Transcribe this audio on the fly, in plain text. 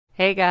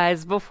Hey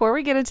guys, before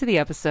we get into the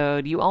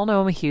episode, you all know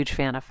I'm a huge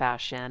fan of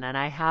fashion, and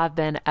I have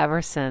been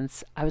ever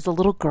since I was a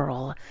little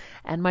girl.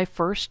 And my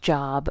first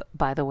job,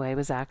 by the way,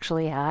 was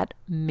actually at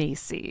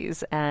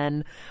Macy's.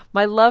 And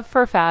my love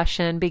for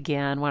fashion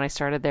began when I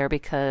started there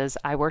because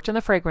I worked in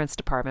the fragrance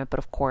department, but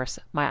of course,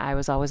 my eye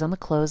was always on the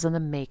clothes and the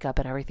makeup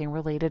and everything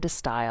related to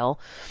style.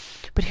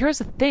 But here's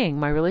the thing,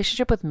 my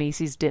relationship with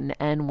Macy's didn't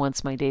end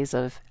once my days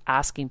of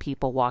asking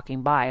people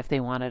walking by if they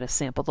wanted to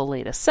sample the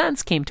latest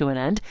scents came to an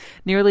end.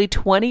 Nearly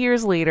 20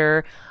 years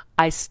later,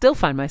 I still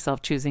find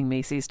myself choosing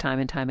Macy's time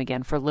and time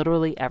again for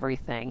literally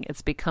everything.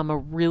 It's become a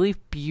really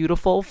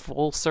beautiful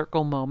full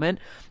circle moment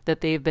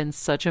that they've been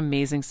such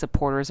amazing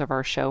supporters of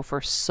our show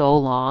for so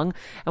long.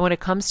 And when it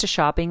comes to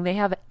shopping, they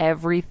have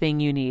everything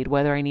you need,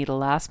 whether I need a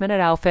last minute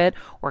outfit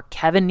or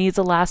Kevin needs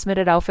a last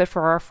minute outfit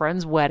for our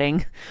friend's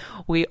wedding.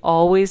 We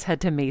always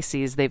head to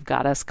Macy's. They've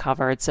got us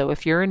covered. So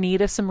if you're in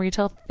need of some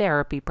retail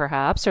therapy,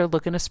 perhaps, or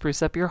looking to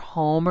spruce up your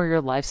home or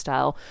your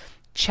lifestyle,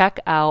 check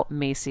out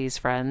Macy's,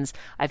 friends.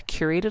 I've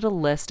curated a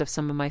list of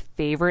some of my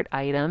favorite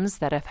items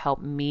that have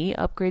helped me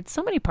upgrade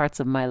so many parts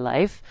of my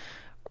life.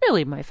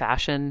 Really my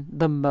fashion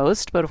the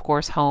most, but of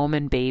course home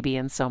and baby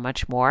and so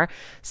much more.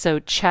 So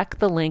check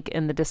the link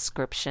in the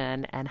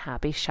description and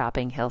happy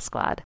shopping, Hill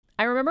Squad.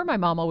 I remember my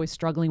mom always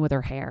struggling with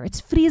her hair.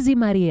 It's Frizi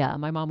Maria,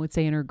 my mom would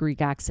say in her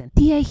Greek accent.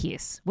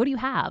 Diehis, what do you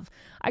have?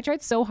 I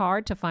tried so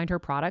hard to find her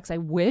products. I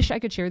wish I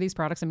could share these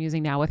products I'm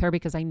using now with her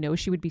because I know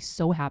she would be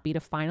so happy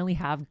to finally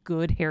have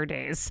good hair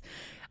days.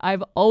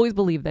 I've always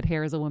believed that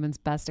hair is a woman's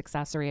best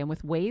accessory, and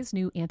with Ouai's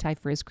new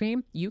anti-frizz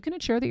cream, you can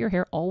ensure that your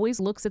hair always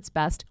looks its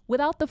best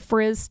without the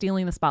frizz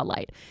stealing the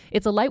spotlight.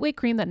 It's a lightweight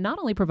cream that not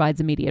only provides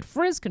immediate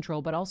frizz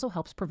control, but also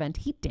helps prevent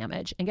heat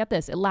damage. And get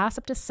this, it lasts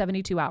up to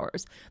 72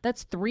 hours.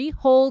 That's 3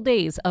 whole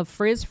days of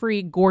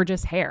frizz-free,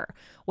 gorgeous hair.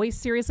 Ouai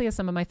seriously is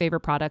some of my favorite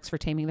products for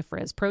taming the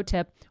frizz. Pro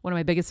tip, one of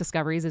my biggest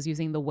discoveries is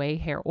using the Ouai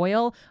hair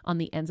oil on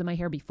the ends of my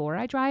hair before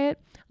I dry it.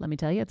 Let me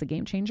tell you, it's a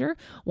game changer.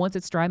 Once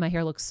it's dry, my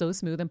hair looks so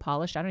smooth and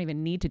polished, I don't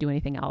even need to do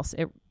anything else.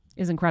 It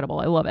is incredible.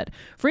 I love it.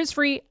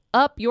 Frizz-free,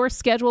 up your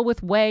schedule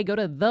with Ouai. Go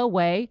to the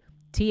Ouai,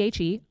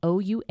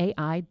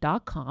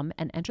 TheOuai.com,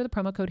 and enter the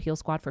promo code Heal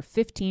Squad for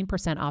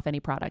 15% off any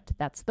product.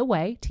 That's the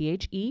Ouai,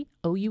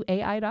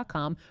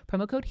 TheOuai.com,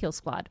 promo code Heal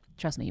Squad.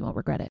 Trust me, you won't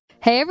regret it.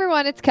 Hey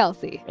everyone, it's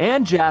Kelsey.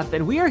 And Jeff,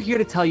 and we are here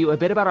to tell you a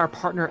bit about our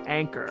partner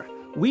Anchor.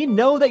 We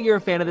know that you're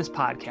a fan of this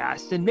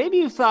podcast, and maybe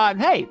you thought,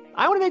 hey,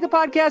 I want to make a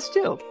podcast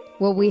too.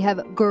 Well, we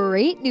have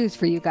great news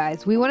for you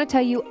guys. We want to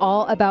tell you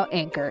all about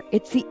Anchor.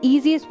 It's the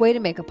easiest way to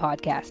make a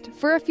podcast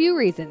for a few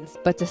reasons,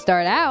 but to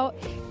start out,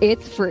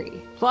 it's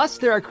free. Plus,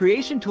 there are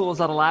creation tools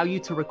that allow you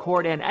to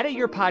record and edit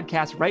your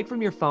podcast right from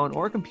your phone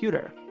or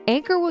computer.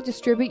 Anchor will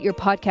distribute your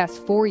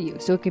podcast for you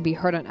so it can be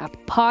heard on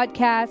Apple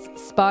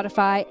Podcasts,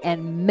 Spotify,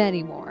 and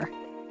many more.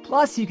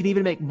 Plus, you can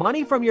even make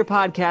money from your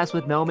podcast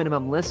with no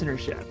minimum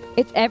listenership.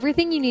 It's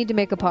everything you need to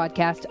make a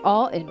podcast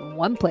all in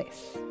one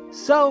place.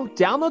 So,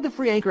 download the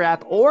free Anchor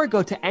app or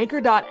go to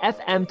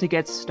anchor.fm to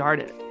get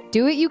started.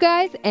 Do it, you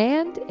guys,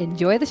 and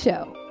enjoy the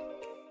show.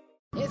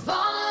 If all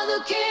of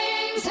the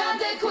kings had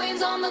their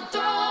queens on the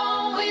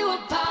throne, we would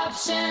pop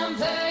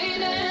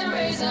champagne and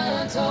raise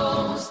a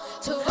toast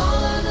to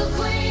all of the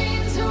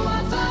queens who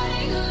are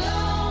fighting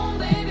alone.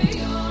 Baby,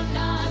 you're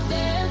not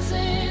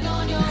dancing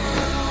on your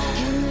own.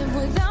 Can't live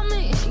without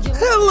me.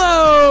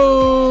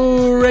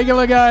 Hello,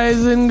 regular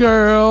guys and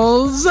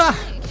girls.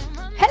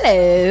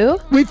 Hello.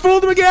 We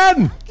fooled them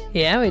again.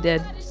 Yeah, we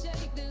did.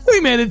 We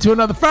made it to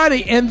another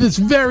Friday and this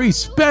very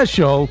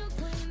special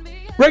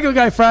Regular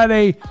Guy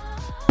Friday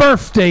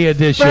birthday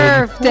edition.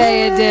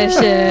 Birthday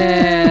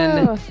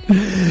edition.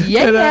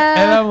 Yeah.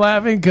 And I'm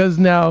laughing because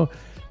now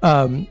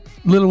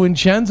little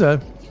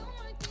Vincenza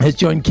has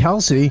joined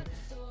Kelsey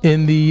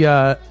in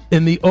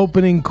the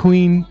opening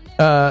Queen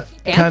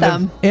kind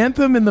of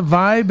anthem and the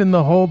vibe and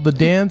the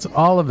dance,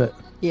 all of it.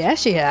 Yeah,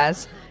 she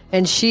has.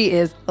 And she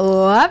is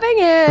loving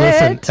it.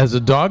 Listen, as a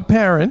dog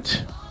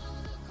parent,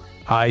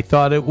 I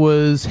thought it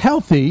was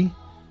healthy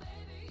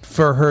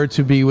for her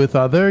to be with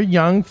other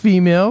young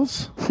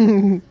females.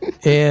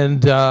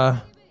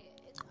 And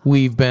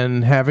we've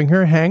been having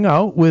her hang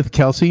out with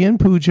Kelsey and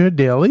Pooja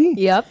daily.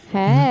 Yep.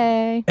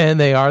 Hey. And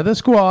they are the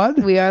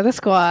squad. We are the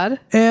squad.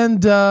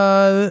 And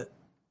I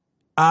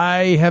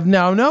have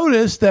now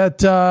noticed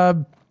that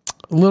a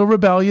little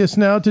rebellious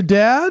now to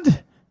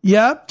dad.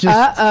 Yep,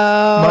 just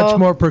much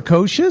more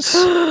precocious.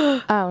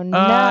 Oh, no.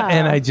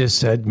 And I just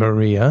said,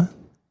 Maria,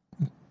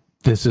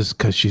 this is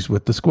because she's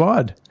with the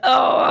squad.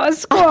 Oh,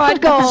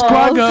 squad goals.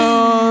 Squad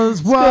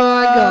goals. What?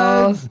 Squad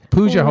goals.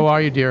 Pooja, how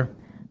are you, dear?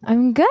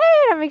 I'm good.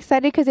 I'm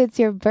excited because it's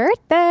your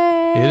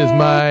birthday. It is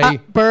my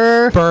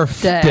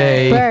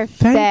birthday.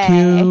 Thank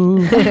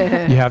you.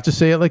 You have to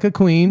say it like a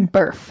queen.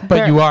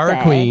 But you are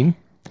a queen.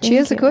 She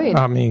is a queen.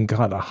 I mean,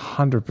 God,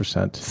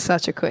 100%.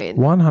 Such a queen.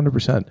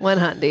 100%.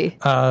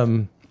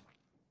 100.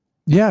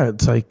 Yeah,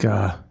 it's like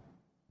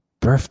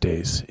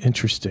birthdays.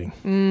 Interesting.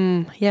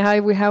 Yeah,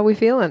 how we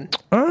feeling?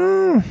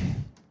 You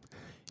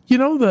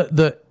know,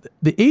 the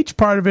age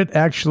part of it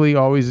actually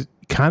always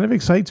kind of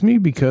excites me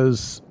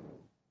because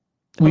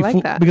I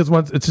like that. Because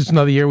once it's just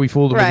another year, we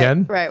fooled them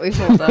again. Right, we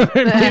fooled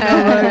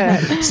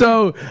them.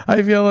 So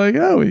I feel like,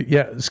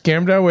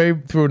 scammed our way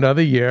through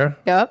another year.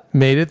 Yep.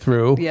 Made it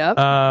through. Yep.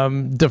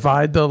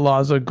 Defied the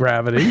laws of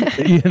gravity.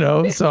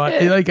 So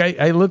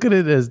I look at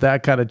it as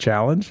that kind of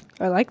challenge.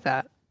 I like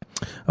that.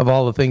 Of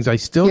all the things I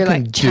still You're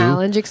can like, do.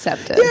 challenge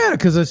accepted. Yeah,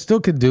 because I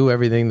still could do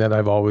everything that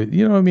I've always,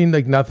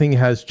 like nothing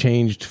has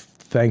changed,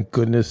 thank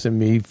goodness, in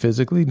me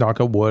physically,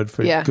 knock on wood,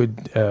 for good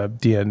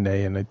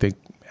DNA and I think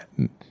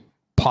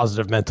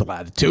positive mental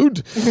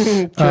attitude.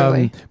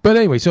 But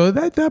anyway, so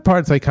that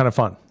part's like kind of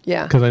fun.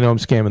 Yeah. Because I know I'm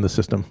scamming the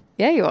system.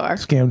 Yeah, you are.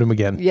 Scammed him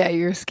again. Yeah,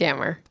 you're a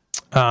scammer.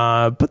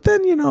 But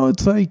then,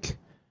 it's like,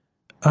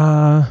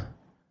 I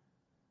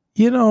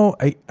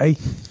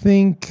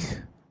think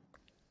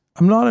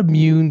I'm not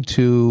immune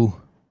to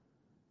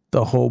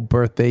the whole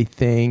birthday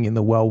thing and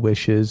the well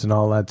wishes and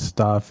all that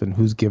stuff and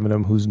who's giving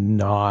them, who's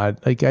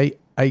not. Like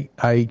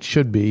I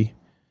should be.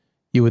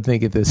 You would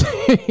think at this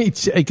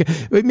age,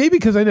 maybe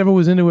because I never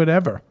was into it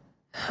ever.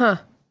 Huh.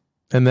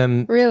 And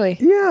then really,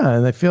 yeah,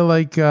 and I feel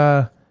like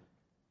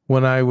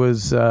when I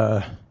was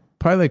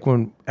probably like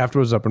when after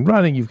it was up and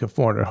running, you've got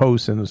 400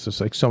 hosts and there's just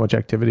like so much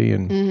activity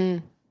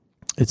and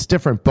it's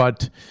different.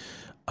 But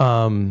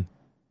again,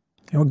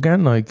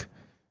 like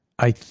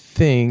I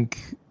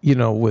think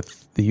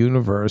with the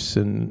universe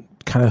and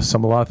kind of a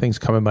lot of things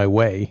coming my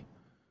way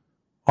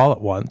all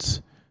at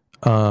once.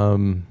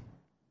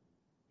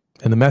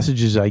 And the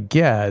messages I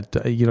get,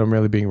 I'm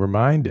really being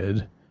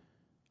reminded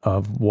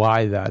of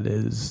why that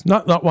is.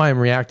 Not why I'm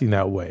reacting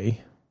that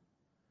way,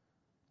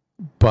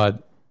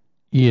 but,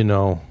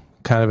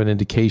 kind of an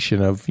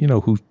indication of,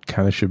 who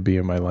kind of should be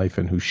in my life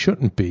and who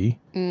shouldn't be.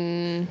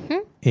 Mm-hmm.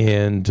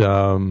 And,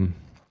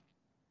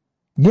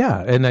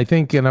 and I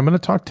think, and I'm going to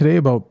talk today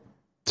about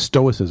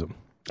Stoicism.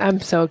 I'm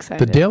so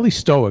excited. The Daily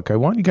Stoic. I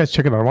want you guys to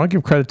check it out. I want to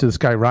give credit to this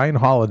guy, Ryan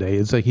Holiday.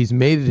 It's like he's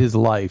made it his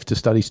life to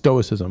study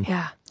Stoicism.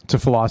 Yeah. It's a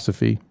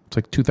philosophy. It's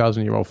like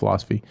 2,000-year-old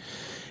philosophy.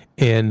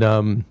 And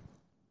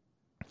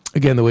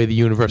again, the way the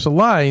universe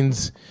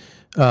aligns,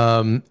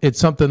 it's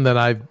something that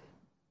I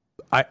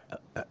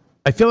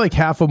feel like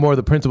half or more of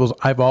the principles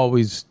I've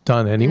always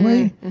done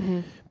anyway.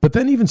 Mm-hmm. But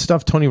then even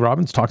stuff Tony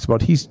Robbins talks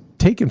about, he's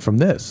taken from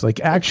this. Like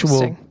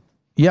actual,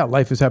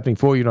 life is happening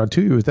for you, not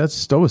to you. That's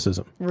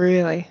Stoicism.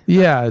 Really?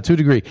 Yeah, to a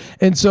degree.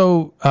 And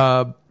so...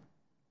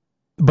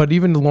 but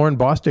even Lauren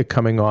Bostic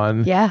coming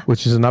on,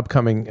 which is an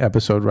upcoming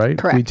episode, right?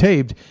 Correct. We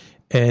taped,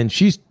 and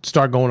she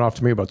started going off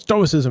to me about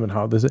Stoicism and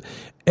how this is.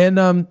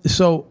 And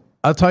so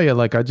I'll tell you,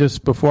 like,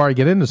 before I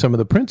get into some of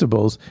the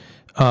principles,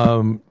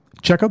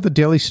 check out the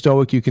Daily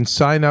Stoic. You can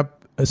sign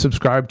up,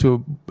 subscribe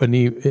to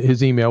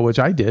his email, which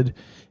I did,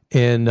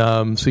 and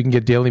so you can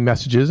get daily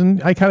messages.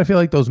 And I kind of feel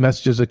like those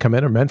messages that come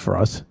in are meant for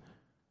us,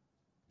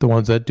 the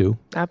ones that do.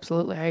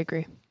 Absolutely, I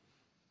agree.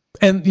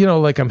 And,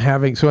 like I'm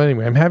having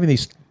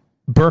these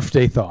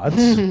birthday thoughts,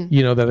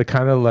 that are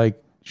kind of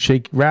like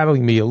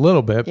rattling me a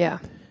little bit. Yeah.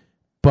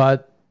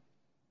 But,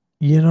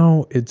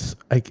 it's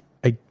like,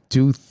 I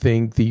do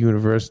think the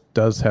universe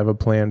does have a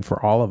plan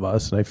for all of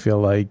us. And I feel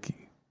like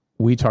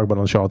we talk about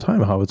on the show all the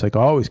time, how it's like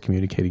always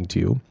communicating to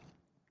you.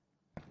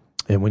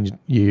 And when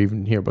you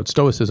even hear about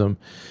Stoicism,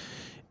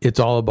 it's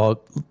all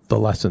about the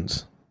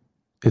lessons.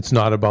 It's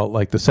not about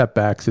like the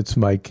setbacks. It's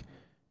like,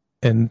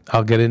 and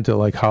I'll get into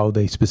like how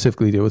they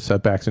specifically deal with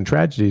setbacks and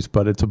tragedies,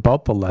 but it's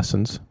about the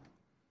lessons.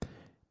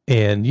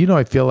 And,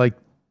 I feel like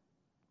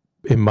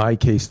in my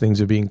case,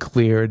 things are being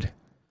cleared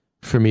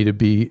for me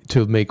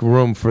to make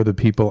room for the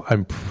people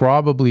I'm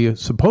probably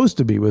supposed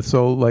to be with.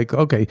 So like,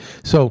 okay.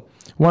 So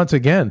once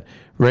again,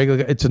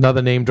 it's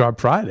another name drop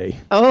Friday.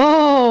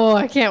 Oh,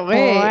 I can't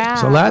wait. Wow.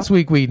 So last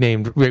week we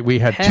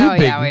had two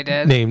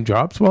big name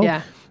drops.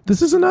 Well,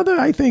 this is another,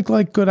 I think,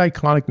 like good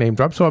iconic name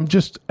drop. So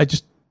I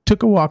just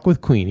took a walk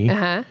with Queenie.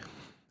 Uh-huh.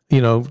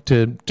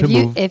 To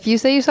move. If you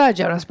say you saw a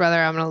Jonas Brother,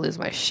 I'm going to lose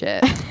my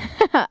shit.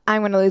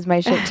 I'm going to lose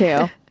my shit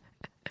too.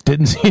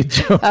 Didn't see a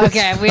Jonas.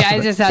 Okay, I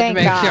just have to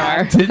make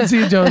sure. Didn't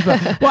see a Jonas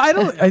Brother.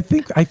 Well,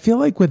 I feel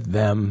like with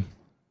them,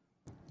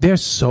 they're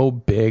so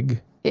big.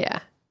 Yeah.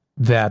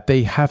 That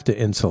they have to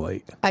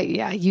insulate.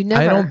 You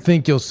never. I don't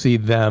think you'll see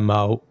them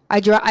out. I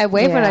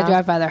wave when I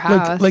drive by their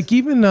house. Like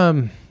even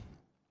I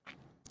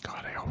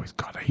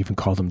even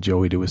called him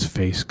Joey to his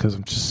face because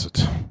I'm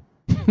just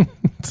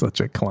such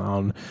a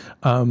clown.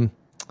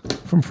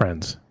 From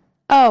Friends.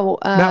 Oh,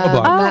 Matt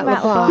LeBlanc.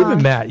 Matt LeBlanc.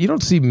 Even Matt, you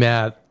don't see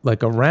Matt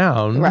like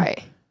around,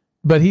 right?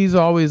 But he's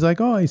always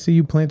like, "Oh, I see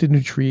you planted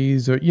new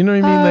trees," or you know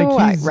what I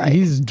mean? Like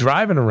he's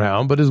driving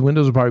around, but his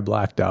windows are probably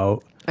blacked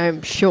out.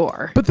 I'm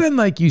sure. But then,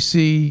 like you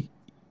see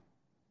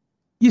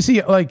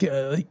like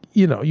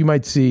you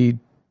might see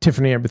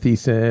Tiffany Amber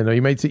Thiessen, or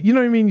you might see, you know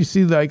what I mean? You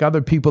see like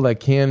other people that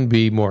can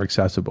be more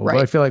accessible. Right.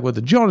 But I feel like with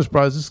the Jonas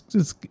Brothers,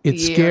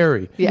 it's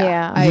scary.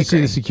 Yeah. You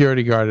see the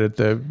security guard at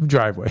the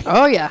driveway.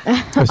 Oh yeah,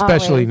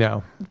 especially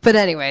now. But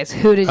anyways,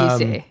 who did you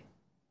see?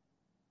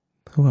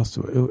 Who else?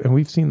 And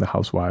we've seen the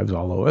Housewives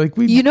all over. Like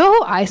you know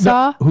who I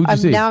saw? Who'd you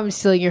see? Now I'm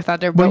stealing your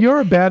thunder. Well,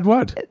 you're a bad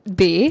what?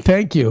 B.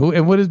 Thank you.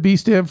 And what does B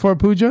stand for,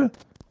 Pooja?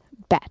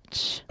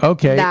 Batch.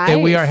 Okay.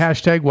 And we are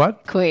Nice. hashtag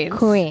what? Queens.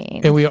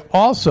 Queen. And we are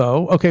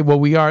also, okay, well,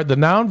 we are, the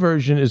noun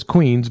version is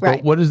queens, but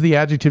Right. what is the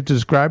adjective to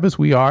describe us?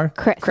 We are?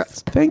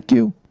 Crisp. Thank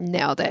you.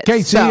 Nailed it.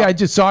 Okay, see,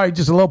 just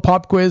a little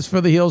pop quiz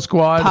for the Heel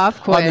Squad.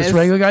 Pop On this quiz.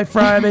 Regular Guy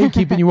Friday,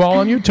 keeping you all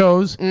on your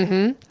toes.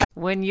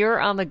 When you're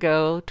on the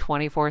go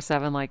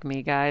 24/7 like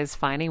me, guys,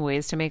 finding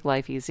ways to make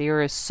life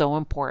easier is so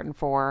important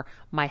for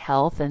my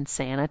health and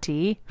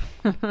sanity.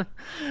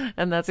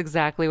 And that's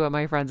exactly what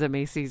my friends at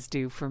Macy's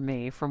do for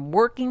me. From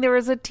working there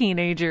as a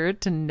teenager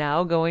to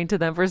now going to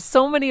them for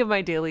so many of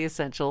my daily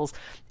essentials,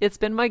 it's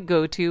been my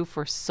go-to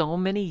for so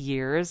many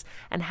years.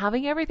 And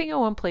having everything in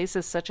one place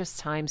is such a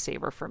time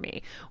saver for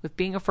me. With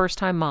being a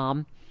first-time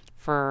mom,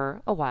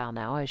 for a while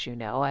now, as you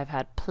know, I've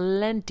had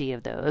plenty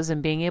of those,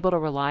 and being able to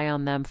rely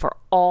on them for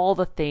all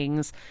the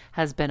things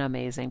has been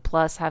amazing.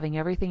 Plus, having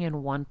everything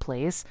in one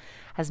place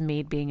has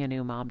made being a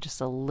new mom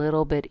just a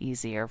little bit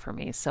easier for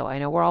me. So I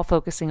know we're all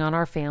focusing on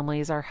our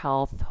families, our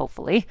health,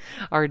 hopefully,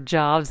 our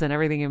jobs, and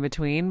everything in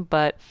between,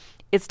 but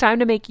it's time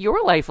to make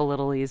your life a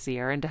little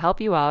easier. And to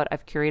help you out,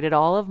 I've curated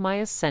all of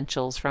my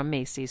essentials from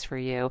Macy's for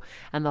you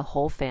and the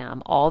whole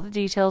fam. All the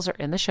details are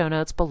in the show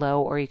notes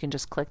below, or you can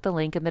just click the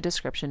link in the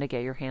description to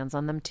get your hands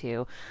on them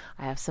too.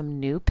 I have some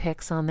new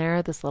picks on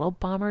there. This little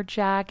bomber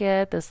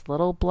jacket, this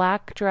little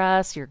black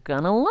dress. You're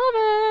gonna love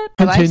it.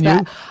 I liked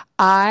Continue. that.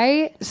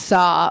 I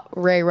saw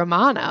Ray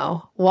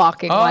Romano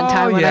walking one Oh,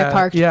 time when I yeah,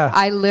 parked. yeah.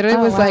 I literally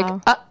Oh, was wow.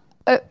 like,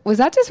 was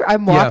that just,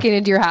 I'm walking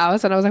into your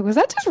house and I was like, was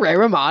that just Ray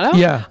Romano?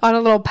 Yeah. On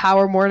a little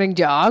power morning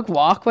jog,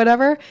 walk,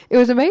 whatever. It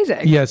was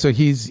amazing. Yeah, so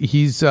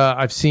he's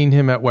I've seen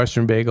him at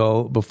Western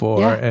Bagel before,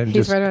 Yeah, and he's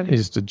just right on.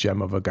 he's just a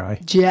gem of a guy.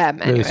 Gem.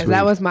 Really Anyways, sweet.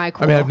 that was my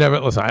cool. I mean, I've never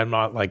listen. I'm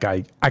not like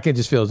I can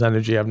just feel his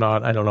energy. I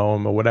don't know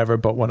him or whatever.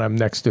 But when I'm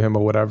next to him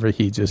or whatever,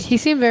 he He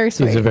seemed very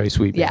sweet. he's a very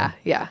sweet man.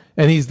 Yeah, yeah.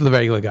 And he's the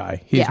regular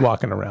guy. He's Yeah.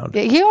 walking around.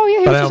 Yeah, he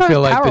was But I just don't on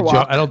feel his like power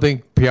walk. I don't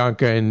think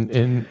Bianca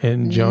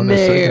and Jonas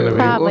No. are gonna be,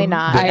 Probably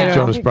not. the I know.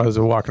 Jonas Brothers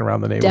are walking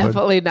around the neighborhood,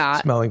 Definitely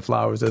not. smelling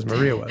flowers as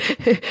Maria was.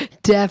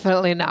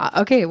 Definitely not.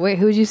 Okay, wait,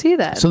 who did you see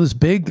then? So this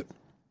big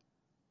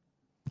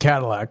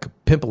Cadillac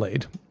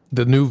Pimpalade,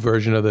 the new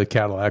version of the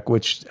Cadillac,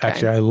 which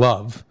actually I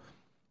love.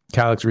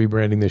 Cadillac's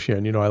rebranding this year,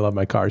 and you know I love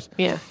my cars.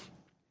 Yeah.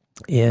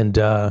 And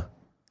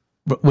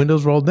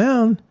windows rolled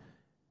down,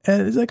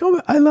 and it's like,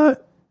 oh, I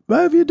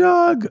love your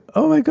dog.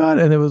 Oh my god!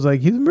 And it was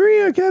like, he's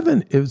Maria,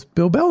 Kevin. It was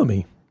Bill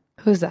Bellamy.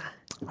 Who's that?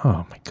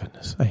 Oh my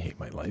goodness, I hate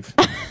my life.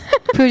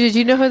 Pooh, did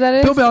you know who that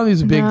is? Bill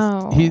Bellamy's a big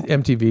No. he's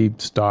MTV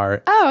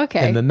star Oh,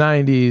 okay. in the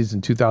 90s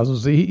and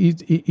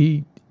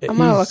 2000s. I'm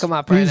gonna look him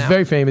up right He's now.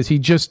 very famous. He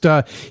just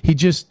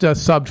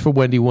subbed for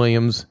Wendy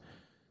Williams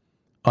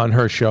on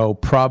her show.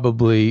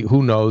 Probably,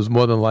 who knows?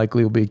 More than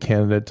likely, will be a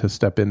candidate to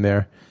step in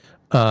there.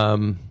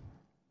 Oh,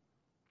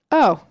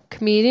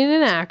 comedian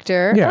and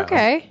actor. Yeah.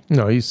 Okay.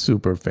 No, he's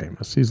super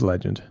famous. He's a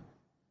legend.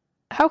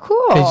 How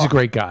cool. He's a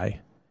great guy.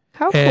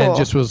 How cool. And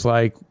just was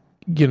like,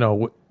 you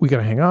know, we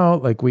gotta hang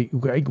out. Like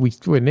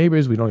we're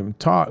neighbors. We don't even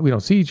talk. We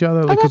don't see each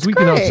other. Like, 'cause that's we,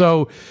 you know, great.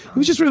 so it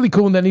was just really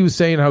cool. And then he was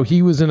saying how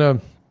he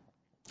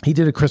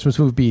did a Christmas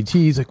movie BET.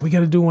 He's like, we got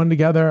to do one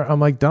together. I'm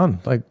like, done.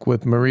 Like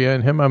with Maria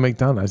and him, I'm like,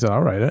 done. I said,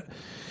 I'll write it.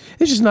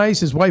 It's just nice.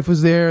 His wife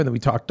was there, and then we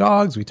talked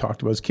dogs. We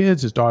talked about his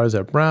kids. His daughter's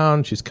at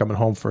Brown. She's coming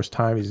home first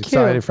time. He's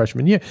excited,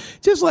 freshman year.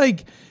 Just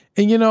like,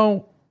 and you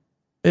know,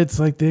 it's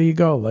like, there you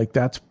go. Like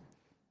that's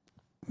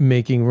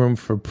making room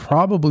for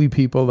probably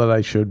people that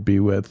I should be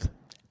with.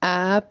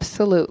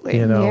 Absolutely.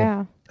 You know,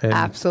 Yeah. and,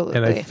 Absolutely.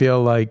 And I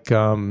feel like,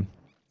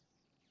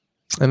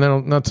 and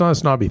then that's not a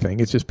snobby thing.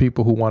 It's just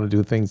people who want to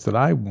do things that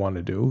I want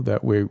to do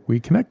that we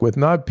connect with,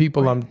 not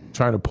people I'm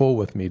trying to pull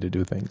with me to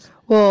do things.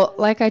 Well,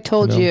 like I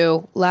told You know?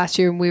 you last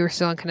year when we were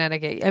still in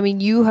Connecticut, I mean,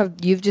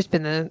 you've just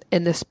been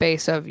in this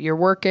space of you're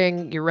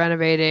working, you're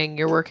renovating,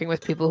 you're working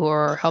with people who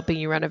are helping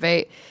you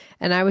renovate.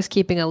 And I was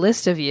keeping a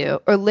list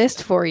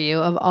for you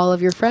of all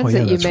of your friends Oh, yeah,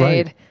 that you that's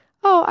made. right.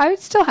 Oh, I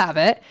still have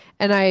it.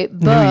 And I We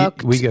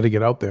booked. got to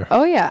get out there.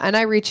 Oh, yeah. And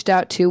I reached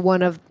out to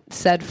one of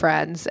said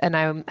friends, and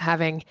I'm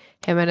having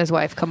him and his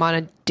wife come on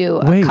and do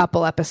a Wait.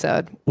 couple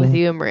episode with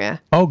you and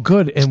Maria. Oh,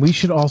 good. And we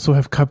should also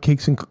have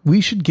cupcakes, and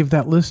we should give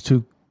that list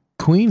to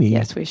Queenie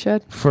Yes, we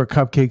should. for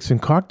cupcakes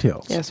and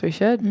cocktails. Yes, we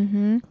should.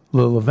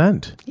 Little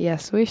event.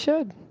 Yes, we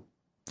should.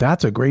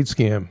 That's a great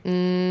scam.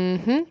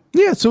 Mm-hmm.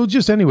 Yeah. So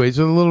just anyways,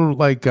 a little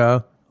like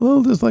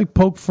just like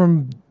poke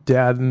from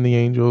Dad and the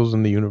angels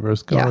and the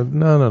universe going,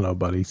 no,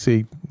 buddy.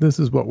 See, this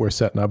is what we're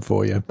setting up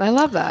for you. I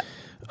love that.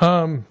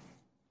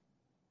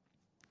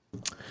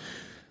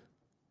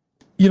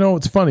 You know,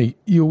 it's funny.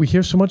 We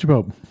hear so much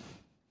about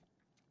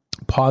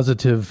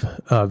positive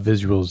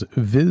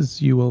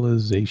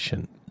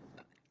visualization.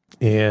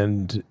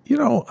 And, you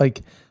know,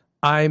 like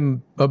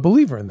I'm a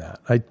believer in that.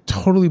 I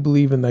totally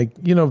believe in, like,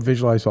 you know,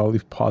 visualize all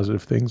these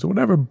positive things or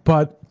whatever.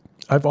 But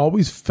I've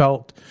always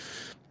felt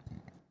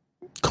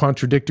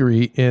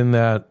contradictory in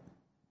that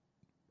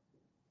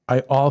I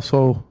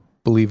also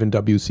believe in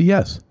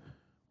WCS,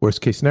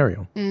 worst case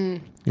scenario. You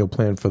know,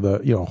 plan for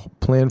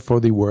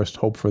the worst,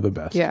 hope for the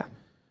best. Yeah.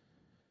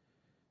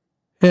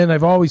 And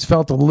I've always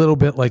felt a little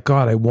bit like,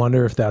 God, I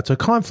wonder if that's a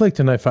conflict.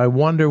 And if I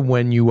wonder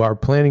when you are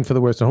planning for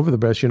the worst and hope for the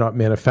best, you're not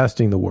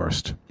manifesting the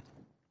worst.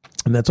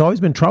 And that's always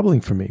been troubling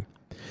for me.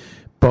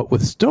 But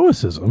with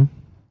Stoicism,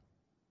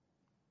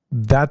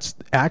 that's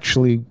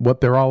actually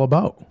what they're all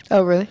about.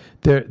 Oh, really?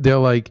 They're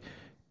like,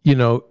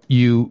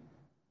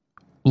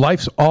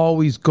 life's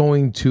always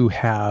going to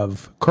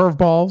have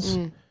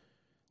curveballs,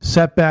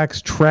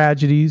 setbacks,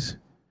 tragedies.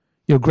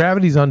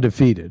 Gravity's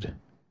undefeated.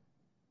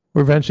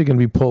 We're eventually going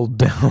to be pulled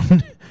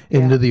down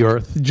into the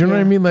earth. Do you know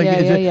what I mean? Like,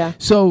 yeah.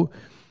 So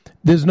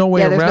there's no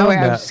way around that.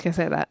 I was just going to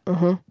say that.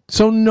 Uh-huh.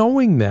 So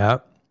knowing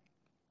that,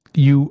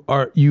 you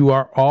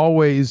do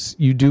always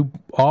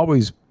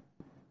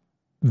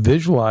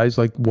visualize,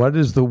 like, what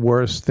is the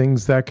worst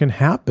things that can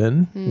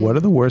happen? What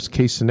are the worst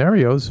case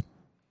scenarios?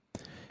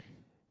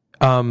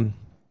 So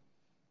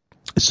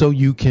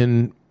you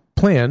can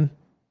plan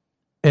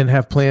and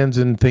have plans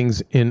and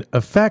things in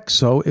effect.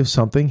 So if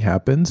something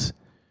happens,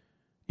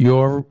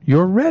 you're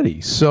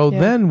ready. So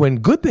then when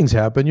good things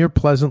happen, you're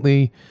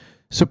pleasantly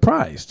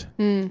surprised.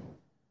 And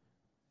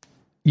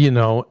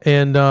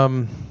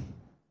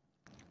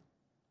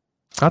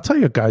I'll tell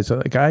you guys,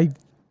 like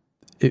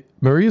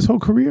Maria's whole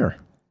career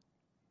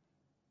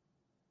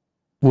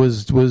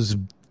was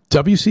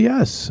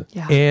WCS.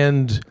 Yeah.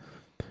 And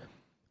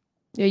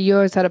you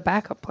always had a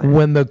backup plan.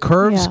 when the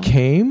curves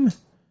came,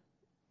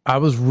 I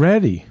was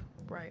ready.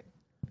 Right.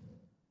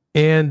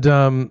 And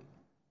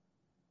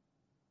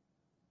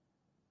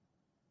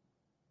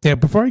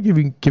before I give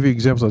you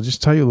examples, I'll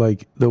just tell you,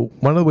 like,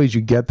 one of the ways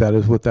you get that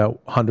is with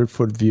that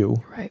 100-foot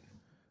view. Right.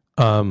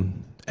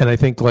 And I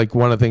think, like,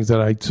 one of the things that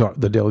I saw,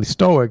 the Daily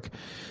Stoic,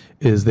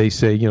 is they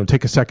say,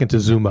 take a second to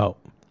zoom out.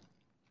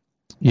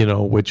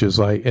 Which is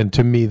like, and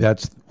to me,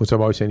 that's what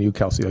I'm always saying to you,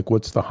 Kelsey, like,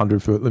 what's the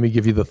 100-foot? Let me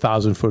give you the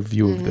 1,000-foot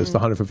view of this, the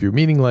 100-foot view.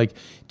 Meaning, like,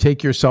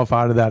 take yourself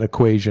out of that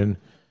equation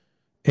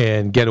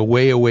and get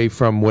away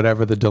from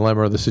whatever the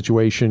dilemma or the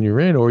situation you're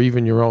in, or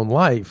even your own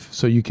life,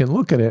 so you can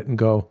look at it and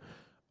go,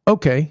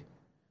 okay,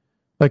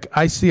 like,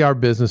 I see our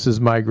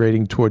businesses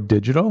migrating toward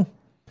digital.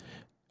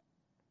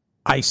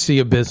 I see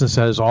a business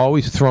that has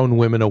always thrown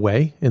women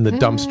away in the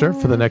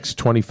dumpster for the next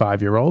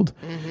 25-year-old.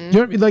 You know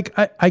what I mean? Like,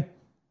 I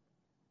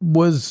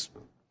was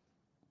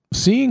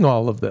seeing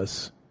all of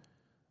this.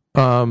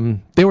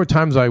 There were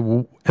times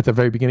at the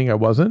very beginning I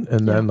wasn't,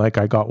 and then like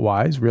I got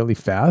wise really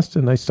fast,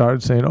 and I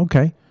started saying,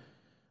 okay,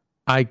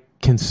 I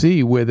can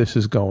see where this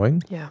is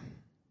going. Yeah.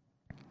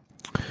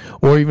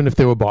 Or even if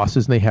there were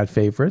bosses and they had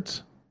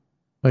favorites,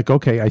 like,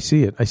 okay, I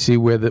see it. I see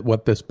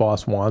what this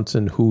boss wants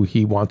and who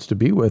he wants to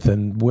be with,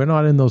 and we're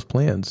not in those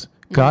plans.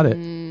 Got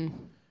it.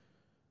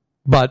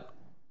 But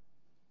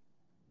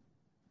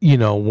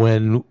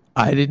when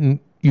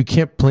you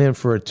can't plan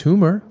for a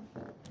tumor.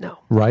 No.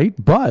 Right?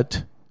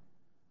 But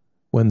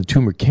when the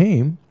tumor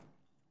came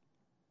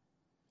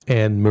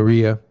and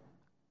Maria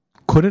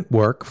couldn't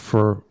work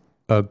for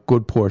a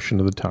good portion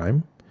of the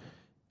time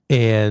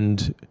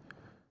and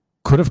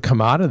could have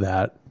come out of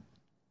that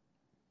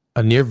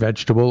a near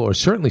vegetable, or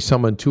certainly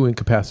someone too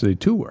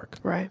incapacitated to work.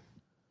 Right.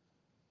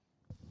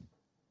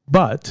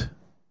 But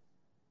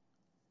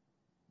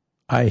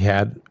I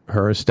had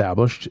her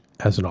established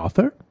as an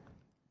author.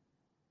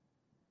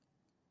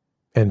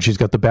 And she's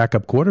got the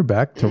backup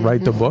quarterback to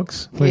write the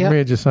books. Like,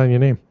 Maria, just sign your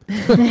name.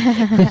 You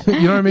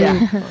know what I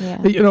mean?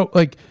 Yeah.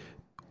 Like,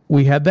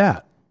 we had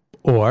that.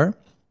 Or,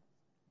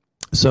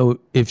 so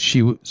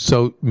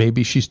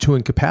maybe she's too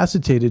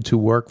incapacitated to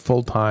work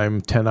full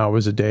time, 10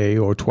 hours a day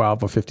or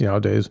 12 or 15-hour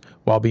days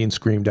while being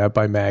screamed at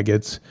by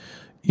maggots.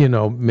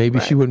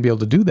 Maybe she wouldn't be able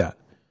to do that.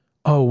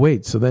 Oh,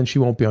 wait. So then she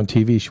won't be on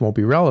TV. She won't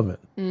be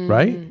relevant.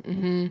 Right?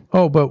 Mm-hmm.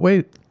 Oh, but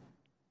wait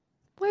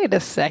a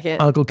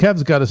second. Uncle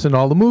Kev's got us in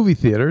all the movie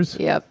theaters.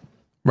 Yep.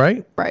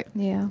 Right? Right.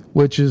 Yeah.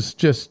 Which is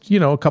just,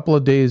 a couple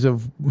of days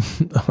of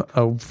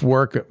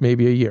work,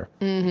 maybe a year.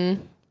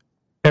 Mm-hmm.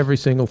 Every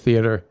single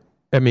theater.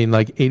 I mean,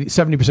 like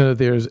 70% of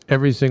the theaters,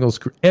 every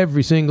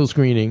single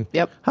screening.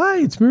 Yep. Hi,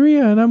 it's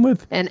Maria, and I'm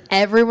with. And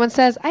everyone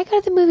says, I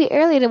got to the movie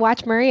early to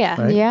watch Maria.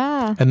 Right?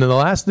 Yeah. And then the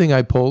last thing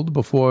I pulled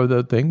before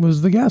the thing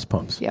was the gas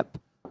pumps. Yep.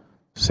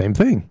 Same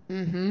thing.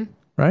 Mm-hmm.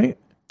 Right?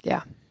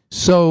 Yeah.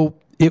 So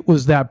it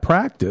was that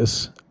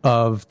practice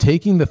of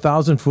taking the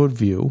 1,000-foot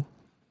view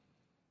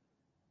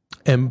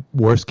and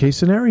worst case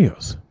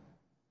scenarios.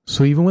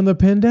 So even when the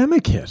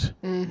pandemic hit,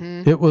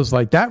 it was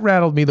like, that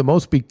rattled me the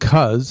most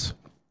because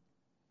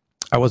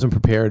I wasn't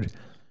prepared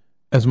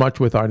as much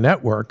with our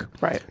network.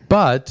 Right.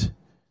 But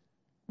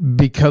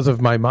because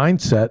of my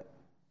mindset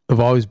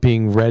of always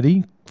being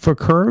ready for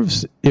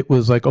curves, it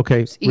was like,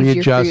 okay, readjust. For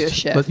you to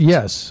shift. But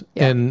yes.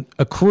 Yeah. And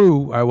a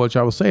crew, which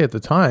I will say at the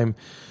time,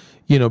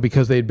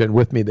 because they'd been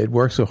with me, they'd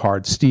worked so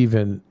hard, Steve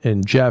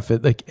and Jeff,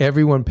 like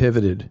everyone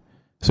pivoted.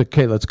 It's like,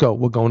 okay, let's go.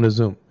 We're going to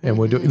Zoom. And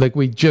we're doing, like,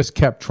 we just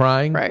kept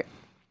trying. Right.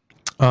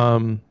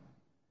 And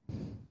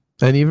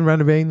even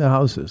renovating the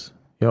houses.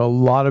 A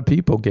lot of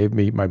people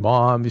my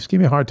mom just gave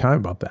me a hard time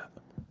about that.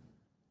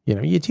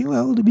 You're too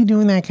old to be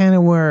doing that kind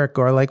of work,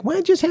 or like,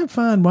 why just have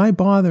fun? Why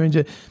bother?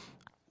 And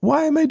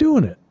why am I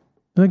doing it?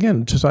 And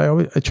again,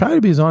 I try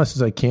to be as honest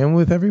as I can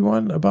with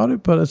everyone about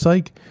it, but it's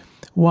like,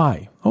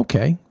 why?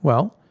 Okay,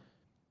 well,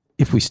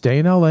 if we stay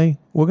in LA,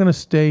 we're going to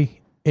stay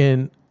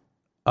in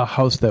a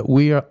house that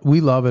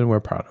we love and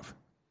we're proud of.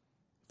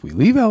 If we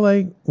leave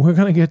LA, we're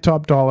going to get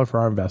top dollar for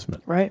our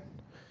investment. Right.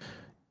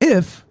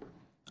 If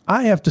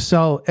I have to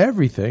sell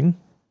everything,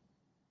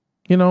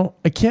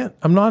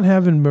 I'm not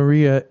having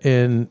Maria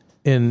in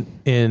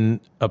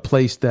a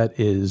place that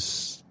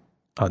is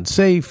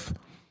unsafe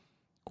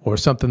or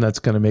something that's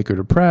going to make her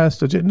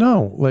depressed.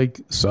 No,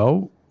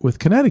 so with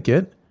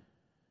Connecticut,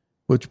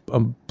 which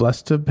I'm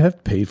blessed to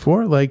have paid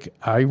for,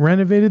 I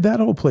renovated that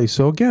whole place.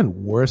 So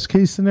again, worst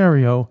case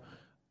scenario,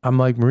 I'm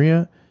like,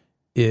 Maria,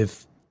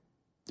 if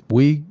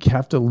we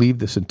have to leave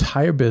this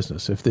entire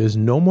business, if there's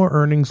no more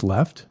earnings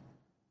left,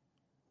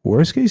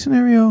 worst case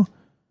scenario,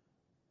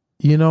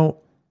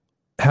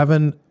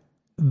 having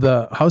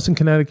the house in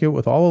Connecticut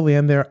with all the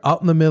land there out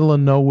in the middle of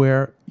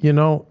nowhere,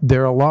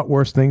 there are a lot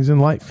worse things in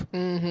life.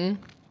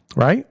 Mm-hmm.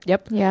 Right?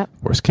 Yep. Yeah.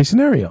 Worst case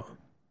scenario.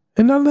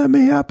 And none of that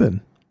may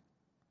happen.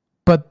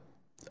 But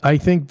I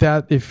think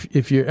that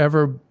if you're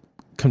ever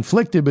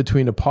conflicted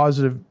between a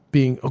positive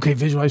being, okay,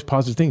 visualize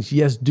positive things,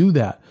 yes, do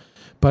that.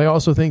 But I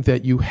also think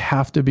that you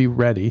have to be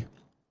ready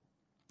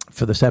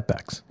for the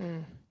setbacks.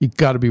 You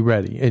got to be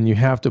ready and you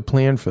have to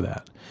plan for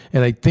that.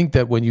 And I think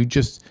that when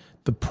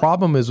the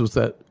problem was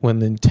that when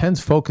the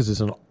intense focus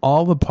is on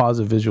all the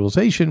positive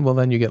visualization, well,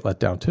 then you get let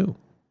down too.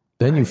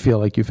 Then you feel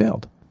like you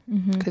failed.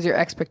 Because your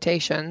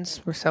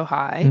expectations were so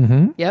high.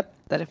 Mm-hmm. Yep.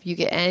 That if you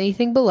get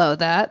anything below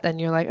that, then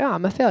you're like, oh,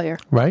 I'm a failure.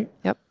 Right?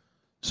 Yep.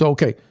 So,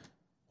 okay,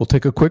 we'll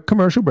take a quick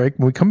commercial break.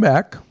 When we come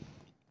back,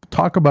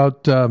 talk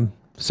about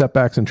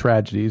setbacks and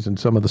tragedies and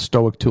some of the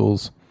stoic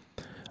tools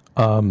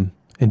in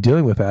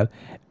dealing with that.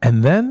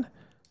 And then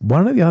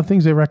one of the other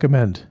things they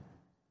recommend,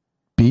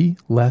 be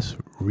less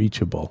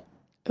reachable.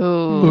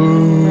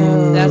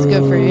 Ooh. That's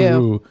good for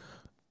you.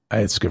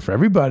 It's good for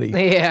everybody.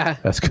 Yeah.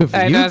 That's good for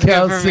I you, know it's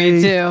Kelsey. good for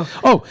me too.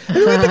 Oh,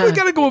 and I think we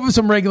got to go over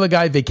some regular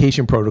guy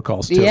vacation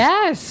protocols too.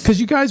 Yes.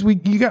 Because you guys,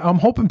 I'm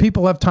hoping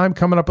people have time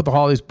coming up with the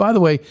holidays. By the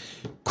way,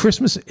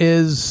 Christmas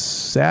is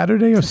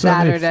Saturday or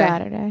Sunday?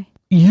 Saturday.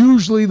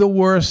 Usually the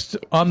worst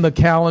on the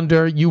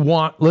calendar.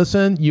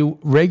 You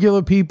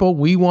regular people,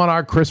 we want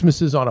our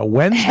Christmases on a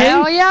Wednesday.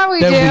 Hell yeah, we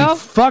then do. We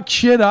fuck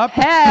shit up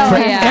Hell for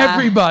yeah.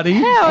 everybody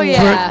Hell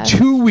yeah. for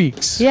 2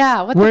 weeks.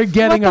 Yeah. We're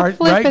getting what the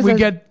flip right. is We a-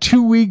 get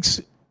 2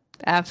 weeks,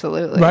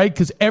 Absolutely. right?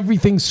 Because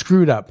everything's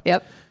screwed up.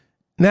 Yep.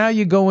 Now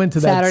you go into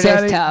that Saturday's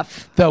Saturday,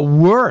 tough. the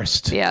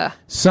worst. Yeah.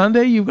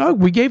 Sunday,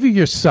 we gave you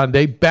your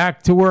Sunday,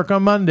 back to work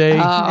on Monday.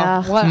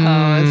 Oh, what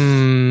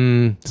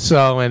hose.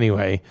 So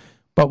anyway,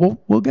 but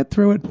we'll get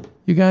through it,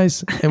 you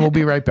guys, and we'll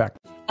be right back.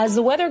 As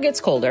the weather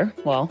gets colder,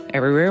 well,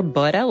 everywhere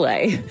but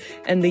LA,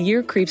 and the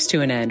year creeps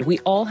to an end, we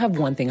all have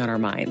one thing on our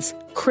minds: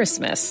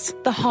 Christmas,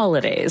 the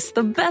holidays,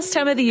 the best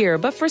time of the year,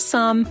 but for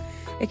some,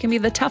 it can be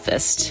the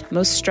toughest,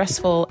 most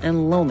stressful,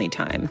 and lonely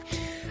time.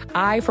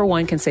 I, for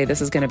one, can say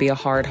this is going to be a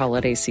hard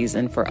holiday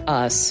season for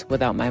us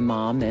without my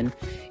mom. And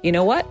you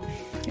know what?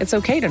 It's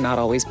okay to not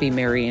always be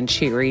merry and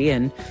cheery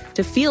and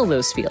to feel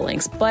those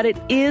feelings, but it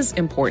is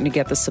important to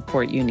get the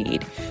support you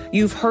need.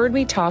 You've heard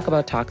me talk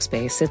about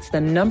Talkspace. It's the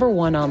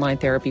 #1 online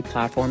therapy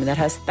platform that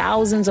has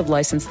thousands of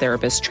licensed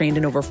therapists trained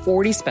in over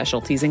 40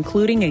 specialties,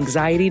 including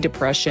anxiety,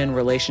 depression,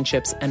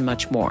 relationships, and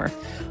much more.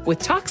 With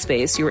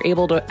Talkspace, you're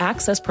able to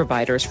access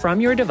providers from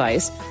your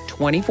device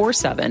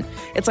 24/7.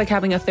 It's like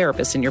having a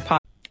therapist in your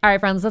pocket. All right,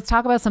 friends, let's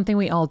talk about something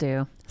we all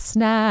do.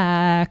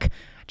 Snack.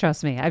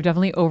 Trust me, I've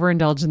definitely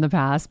overindulged in the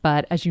past,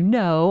 but as you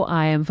know,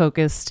 I am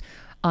focused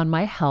on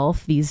my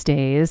health these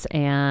days,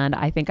 and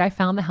I think I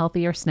found the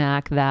healthier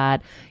snack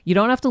that you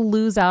don't have to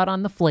lose out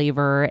on the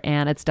flavor,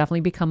 and it's definitely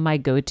become my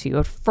go-to.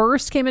 It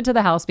first came into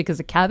the house because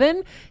of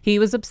Kevin. He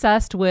was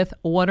obsessed with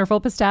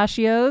Wonderful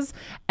Pistachios,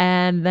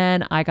 and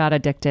then I got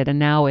addicted, and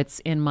now it's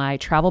in my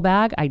travel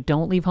bag. I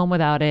don't leave home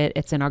without it.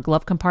 It's in our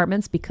glove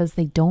compartments because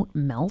they don't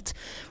melt.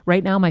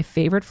 Right now, my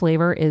favorite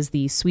flavor is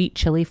the sweet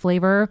chili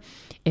flavor.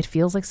 It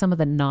feels like some of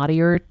the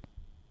naughtier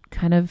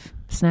kind of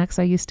snacks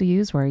I used to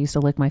use, where I used to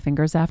lick my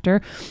fingers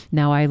after.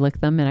 Now I lick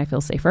them and I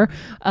feel safer.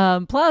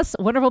 Plus,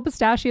 Wonderful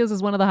Pistachios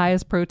is one of the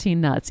highest protein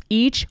nuts.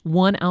 Each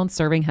 1 ounce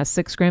serving has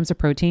 6 grams of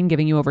protein,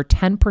 giving you over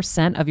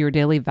 10% of your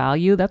daily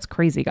value. That's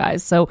crazy,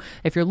 guys. So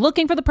if you're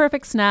looking for the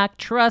perfect snack,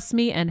 trust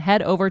me and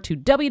head over to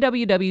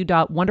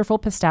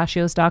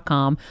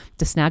www.wonderfulpistachios.com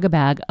to snag a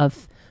bag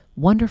of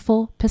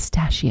Wonderful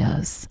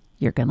Pistachios.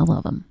 You're going to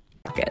love them.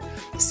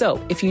 So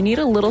if you need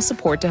a little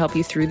support to help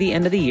you through the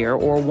end of the year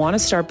or want to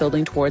start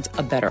building towards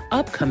a better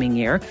upcoming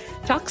year,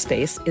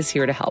 Talkspace is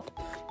here to help.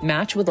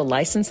 Match with a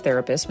licensed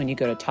therapist when you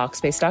go to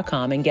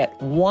Talkspace.com and get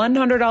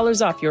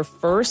 $100 off your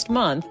first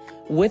month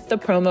with the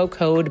promo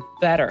code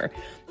BETTER.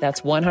 That's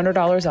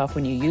 $100 off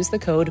when you use the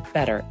code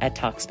BETTER at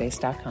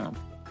Talkspace.com.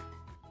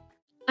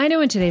 I know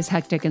in today's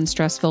hectic and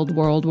stress-filled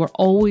world, we're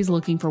always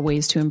looking for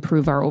ways to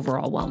improve our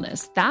overall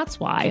wellness. That's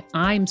why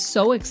I'm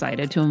so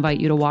excited to invite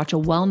you to watch a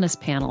wellness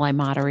panel I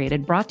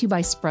moderated, brought to you by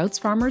Sprouts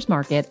Farmers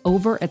Market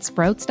over at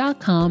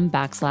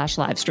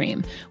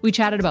sprouts.com/livestream. We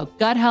chatted about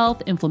gut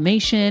health,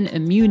 inflammation,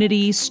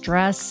 immunity,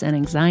 stress, and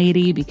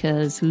anxiety,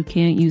 because who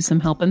can't use some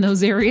help in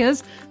those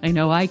areas? I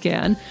know I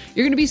can.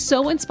 You're going to be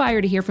so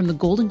inspired to hear from the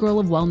Golden Girl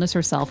of Wellness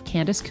herself,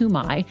 Candace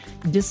Kumai,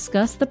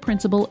 discuss the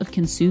principle of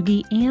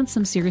kintsugi and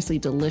some seriously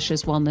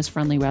delicious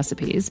wellness-friendly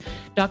recipes.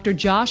 Dr.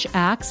 Josh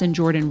Axe and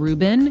Jordan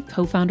Rubin,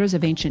 co-founders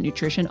of Ancient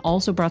Nutrition,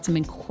 also brought some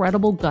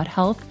incredible gut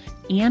health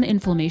and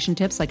inflammation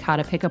tips, like how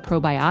to pick a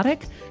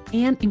probiotic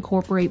and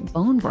incorporate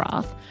bone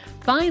broth.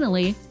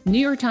 Finally, New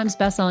York Times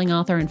bestselling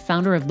author and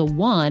founder of The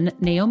One,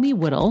 Naomi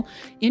Whittle,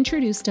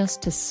 introduced us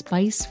to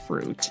Spice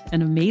Fruit,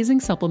 an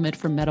amazing supplement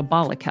for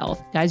metabolic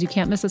health. Guys, you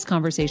can't miss this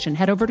conversation.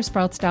 Head over to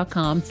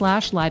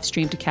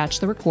sprouts.com/livestream to catch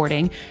the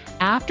recording.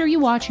 After you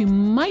watch, you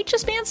might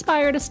just be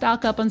inspired to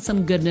stock up on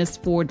some goodness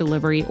for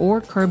delivery or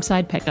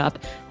curbside pickup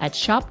at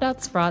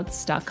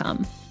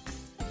shop.sprouts.com.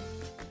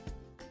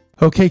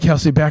 Okay,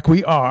 Kelsey, back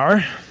we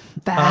are.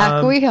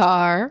 Back we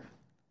are.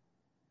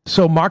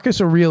 So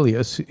Marcus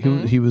Aurelius,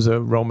 he was a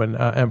Roman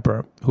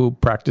emperor who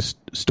practiced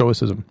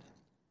Stoicism,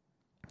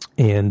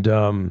 and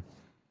I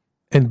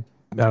don't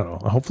know.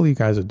 Hopefully, you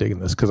guys are digging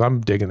this, because I'm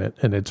digging it,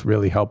 and it's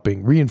really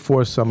helping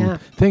reinforce some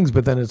things.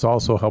 But then it's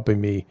also helping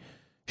me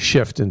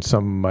shift in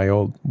some of my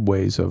old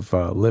ways of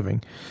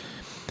living.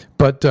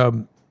 But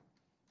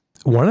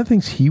one of the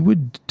things he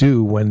would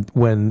do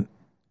when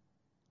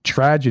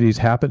tragedies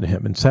happen to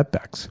him and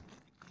setbacks,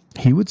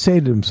 he would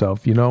say to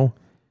himself,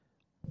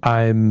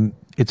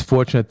 it's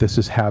fortunate this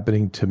is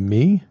happening to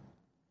me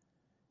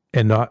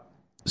and not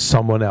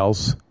someone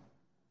else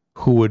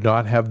who would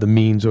not have the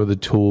means or the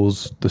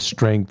tools, the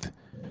strength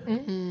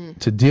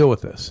to deal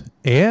with this.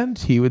 And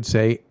he would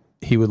say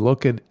he would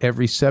look at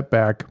every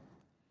setback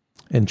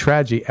and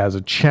tragedy as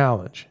a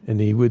challenge. And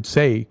he would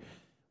say,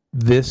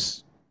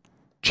 this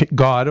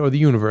God or the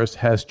universe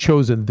has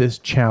chosen this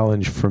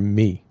challenge for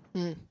me.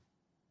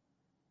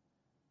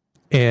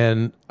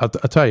 And I'll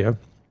tell you,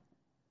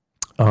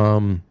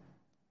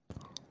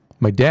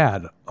 my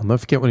dad, I'll never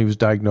forget when he was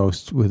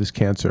diagnosed with his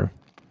cancer.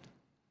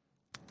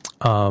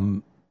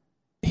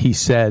 He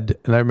said,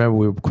 and I remember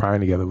we were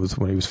crying together, was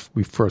when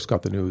we first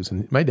got the news.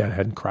 And my dad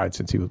hadn't cried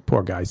since he was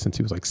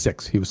like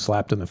 6. He was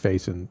slapped in the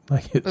face and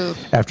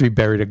after he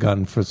buried a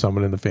gun for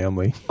someone in the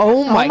family.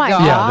 Oh my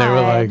God.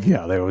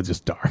 Yeah, they were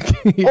just dark.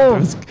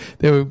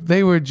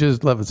 They were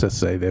just, let's just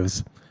say,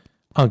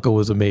 uncle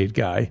was a made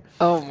guy.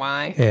 Oh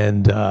my.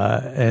 And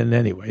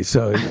anyway,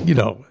 so,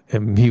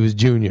 and he was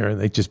junior,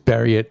 and they just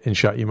bury it and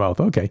shut your mouth.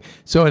 Okay.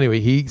 So anyway,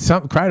 he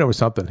cried over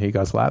something. He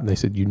got slapped, and they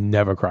said, "You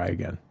never cry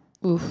again."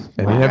 Oof.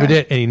 And he never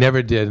did. And he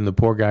never did. And the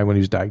poor guy, when he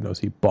was diagnosed,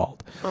 he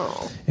bawled.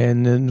 Oh.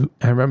 And then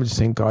I remember just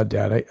saying, "God,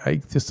 Dad,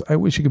 I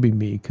wish it could be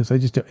me, because I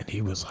just don't." And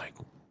he was like,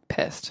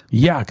 pissed.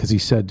 Yeah, because he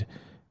said,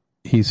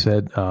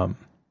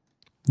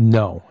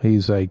 no.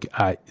 He's like,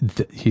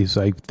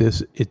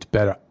 this. It's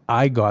better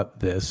I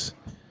got this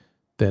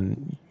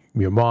than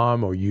your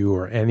mom or you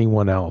or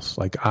anyone else.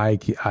 Like I'm,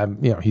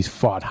 he's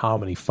fought how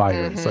many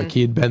fires? Like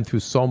he had been through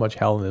so much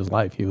hell in his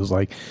life. He was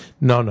like,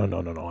 no.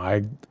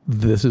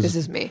 This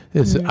is me.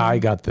 I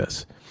got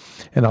this.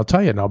 And I'll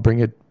tell you, and I'll bring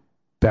it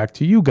back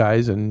to you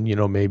guys, and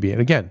maybe,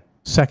 and again,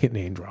 second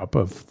name drop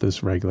of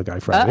this regular guy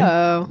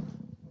Friday.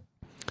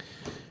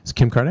 It's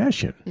Kim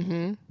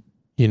Kardashian.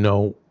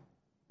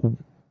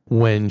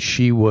 When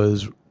she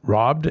was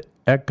robbed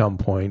at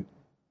gunpoint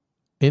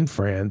in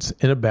France,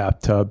 in a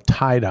bathtub,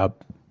 tied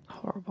up.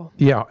 Horrible.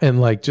 Yeah, and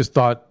just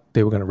thought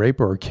they were going to rape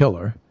her or kill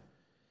her.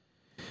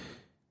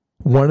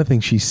 One of the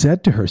things she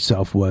said to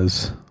herself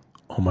was,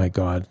 "Oh my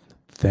God,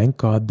 thank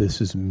God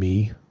this is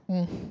me,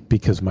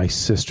 because my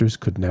sisters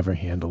could never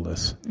handle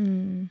this."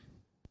 Isn't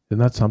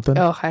that something?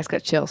 Oh, I just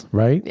got chills.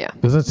 Right? Yeah.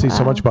 Doesn't it say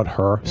so much about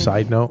her?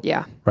 Side note?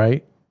 Yeah.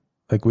 Right?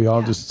 Like we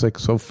all just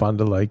so fun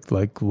to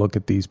look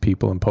at these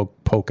people and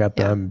poke at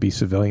them and be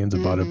civilians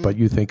about it. But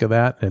you think of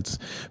that,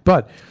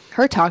 but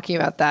her talking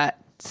about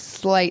that,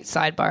 slight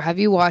sidebar. Have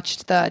you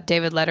watched the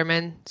David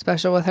Letterman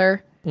special with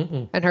her?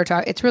 And her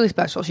talk, it's really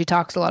special. She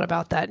talks a lot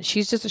about that. And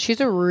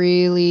she's a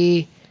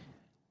really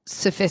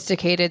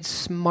sophisticated,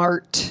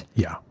 smart.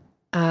 Yeah.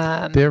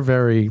 They're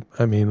very,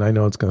 I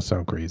know it's going to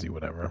sound crazy,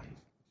 whatever.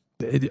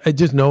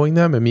 Just knowing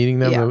them and meeting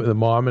them, the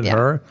mom and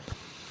her,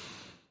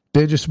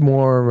 they're just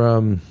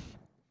more,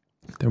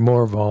 they're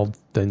more evolved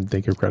than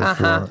they give credit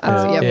for.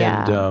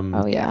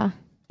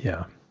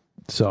 Yeah.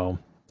 So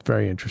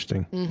very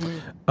interesting.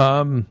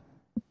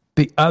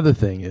 The other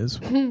thing is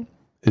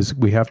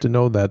we have to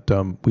know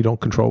that we don't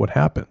control what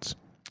happens.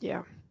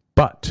 Yeah.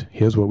 But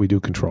here's what we do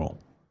control.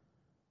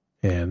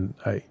 And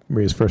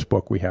Maria's first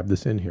book, we have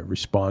this in here: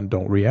 Respond,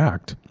 Don't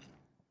React.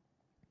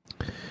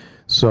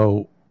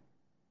 So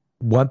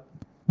what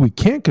we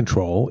can't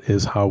control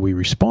is how we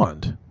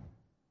respond.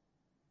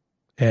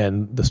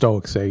 And the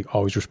Stoics say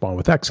always respond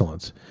with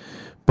excellence.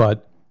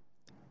 But,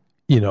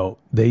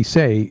 they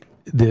say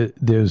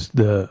there's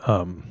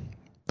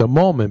the the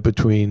moment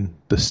between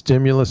the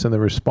stimulus and the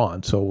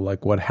response. So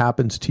like what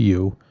happens to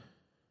you,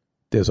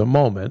 there's a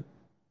moment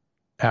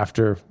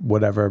after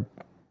whatever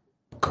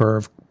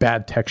curve,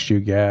 bad text you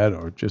get,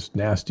 or just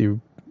nasty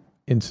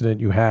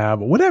incident you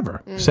have, or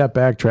whatever,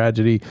 setback,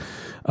 tragedy.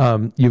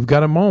 You've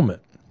got a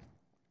moment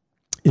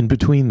in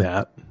between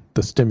that,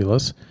 the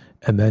stimulus,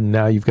 and then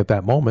now you've got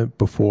that moment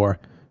before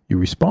you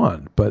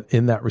respond. But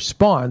in that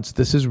response,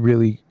 this is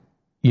really,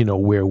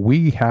 where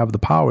we have the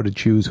power to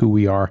choose who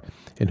we are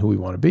and who we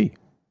want to be.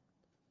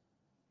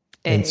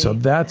 And so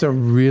that's a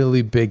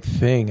really big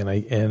thing.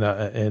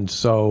 And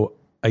so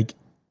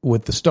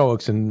with the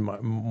Stoics and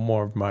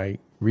more of my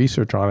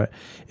research on it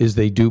is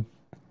they do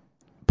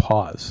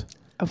pause.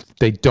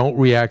 They don't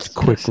react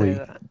quickly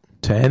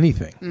to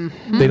anything.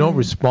 Mm-hmm. They don't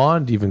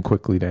respond even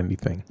quickly to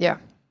anything. Yeah.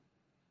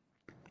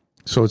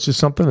 So it's just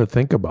something to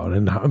think about.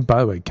 And by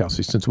the way,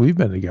 Kelsey, since we've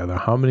been together,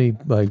 how many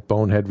like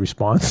bonehead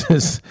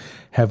responses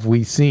have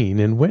we seen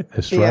and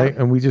witnessed, right?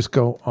 And we just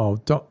go, oh,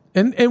 don't.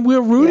 And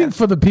we're rooting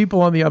for the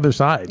people on the other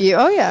side.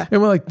 Yeah, oh, yeah.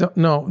 And we're like,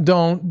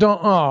 don't.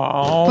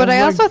 Oh. But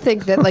I also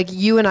think that like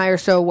you and I are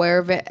so aware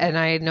of it. And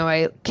I know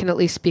I can at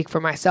least speak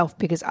for myself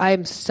because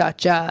I'm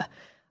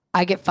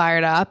I get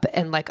fired up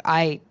and like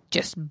I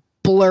just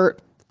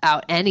blurt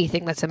out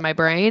anything that's in my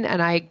brain.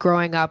 And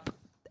growing up,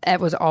 I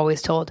was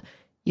always told,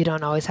 you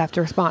don't always have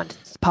to respond.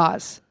 Just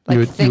pause.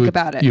 Think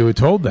about it. You were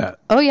told that.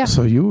 Oh, yeah.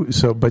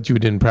 But you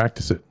didn't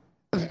practice it.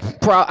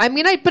 Bro, I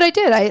mean, I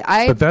did.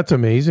 But that's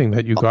amazing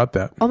that you got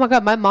that. Oh my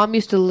God. My mom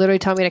used to literally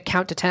tell me to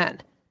count to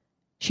 10.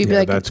 She'd be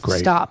like, that's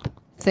great. Stop.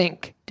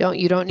 Think.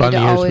 You don't need Bunny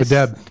to ears always. for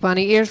Deb.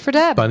 Bunny ears for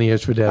Deb. Bunny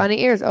ears for Deb.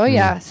 Bunny ears. Oh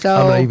yeah. So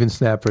I'm not even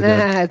snap for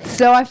Deb.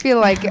 So I feel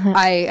like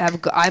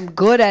I'm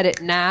good at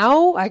it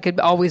now. I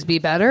could always be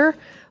better,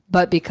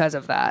 but because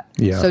of that.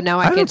 Yeah. So now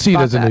I don't see it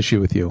as an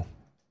issue with you.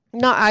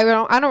 No, I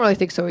don't really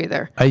think so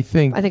either. I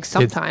think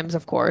sometimes,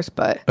 of course,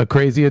 but a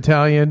crazy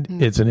Italian,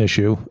 it's an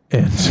issue,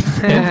 and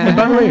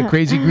by the way, a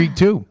crazy Greek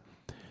too.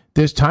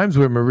 There's times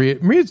where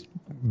Maria's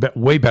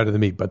way better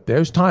than me, but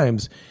there's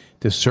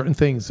certain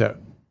things that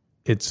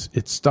it's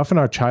stuff in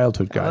our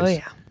childhood,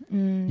 guys. Oh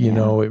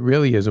yeah, it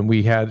really is. And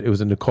it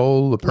was a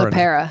Nicole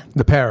LaPera,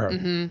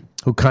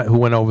 who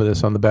went over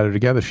this on the Better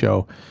Together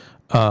show.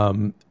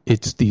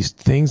 It's these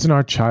things in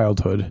our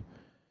childhood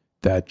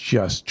that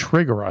just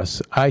trigger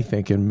us, I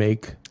think, and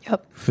make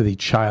for the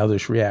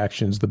childish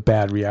reactions, the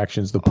bad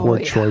reactions, the poor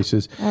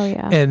choices. Oh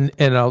yeah. And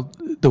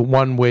the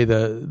one way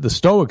the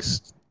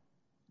Stoics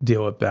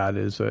deal with that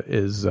is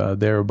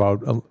they're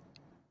about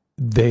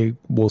they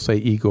will say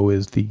ego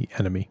is the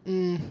enemy.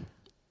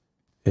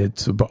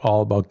 It's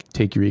all about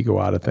take your ego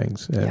out of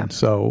things, and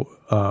so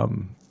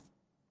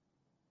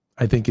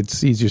I think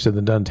it's easier said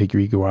than done to take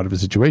your ego out of a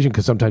situation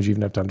because sometimes you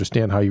even have to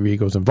understand how your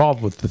ego is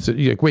involved with the.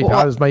 You're like, wait,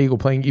 how does my ego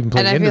playing into this?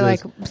 And I feel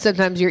like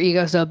sometimes your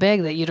ego's so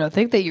big that you don't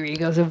think that your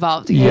ego's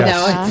involved.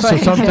 Yes. So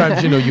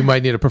sometimes you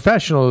might need a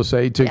professional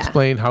to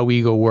explain how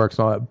ego works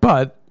and all that.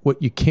 But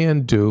what you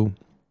can do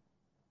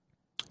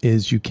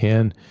is you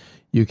can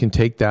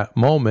take that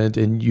moment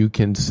and you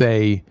can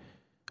say,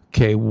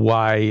 okay,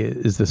 why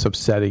is this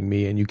upsetting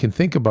me? And you can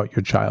think about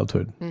your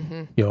childhood.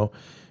 Mm-hmm.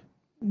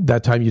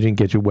 That time you didn't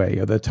get your way,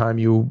 or that time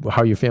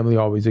how your family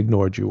always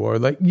ignored you, or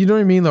like, you know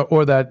what I mean?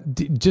 Or that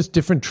just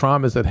different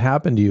traumas that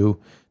happen to you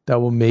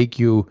that will make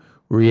you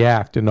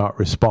react and not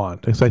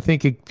respond. Because I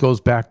think it goes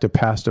back to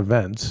past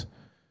events.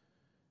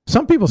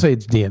 Some people say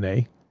it's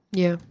DNA.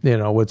 Yeah.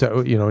 What's that,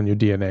 in your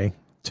DNA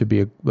to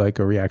be a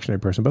reactionary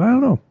person, but I don't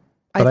know.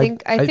 But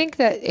I think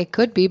that it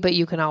could be, but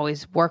you can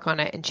always work on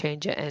it and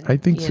change it. And I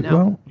think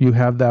you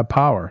have that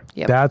power.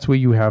 Yep. That's where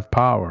you have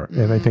power. Mm-hmm.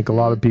 And I think a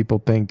lot of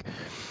people think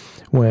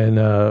when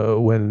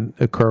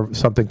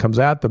something comes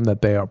at them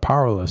that they are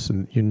powerless,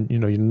 and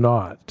you're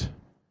not.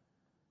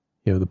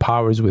 The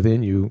power is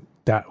within you.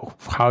 That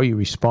how you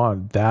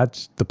respond,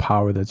 that's the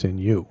power that's in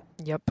you.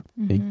 Yep.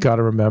 Mm-hmm. You got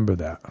to remember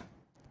that.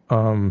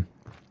 The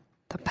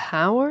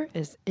power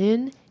is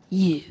in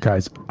you,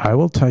 guys. I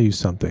will tell you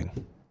something.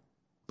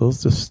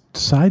 Let's just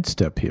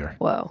sidestep here.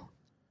 Whoa.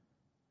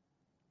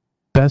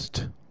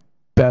 Best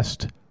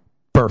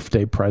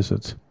birthday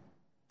presents.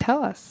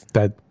 Tell us.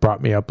 That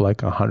brought me up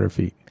like 100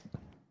 feet.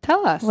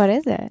 Tell us. What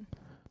is it?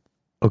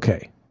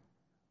 Okay.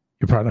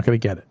 You're probably not going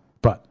to get it,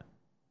 but.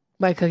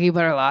 My cookie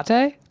butter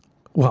latte?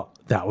 Well,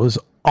 that was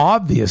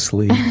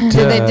obviously.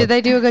 Did they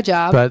do a good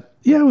job? But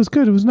yeah, it was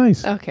good. It was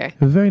nice. Okay. It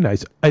was very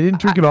nice. I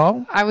didn't drink it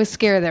all. I was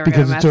scared they were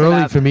because it's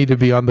early for me to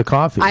be on the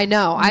coffee. I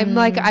know. I'm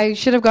like, I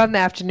should have gone in the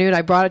afternoon.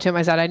 I brought it to him.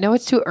 I said, I know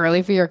it's too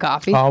early for your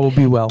coffee. All will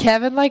be well.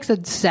 Kevin likes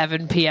a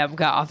 7 p.m.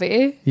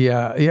 coffee.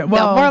 Yeah.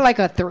 Well, no, more like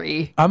a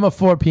 3. I'm a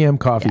 4 p.m.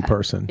 coffee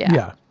person.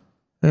 Yeah.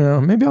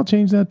 Maybe I'll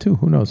change that too.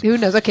 Who knows?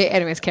 Okay.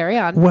 Anyways, carry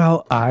on.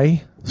 Well,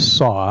 I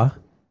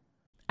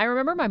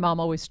remember my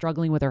mom always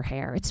struggling with her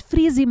hair. It's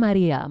Frizi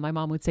Maria, my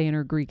mom would say in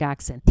her Greek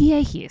accent.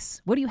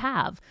 Diehis, what do you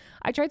have?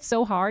 I tried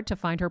so hard to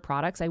find her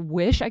products. I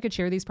wish I could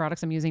share these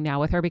products I'm using now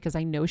with her because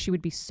I know she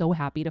would be so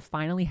happy to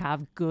finally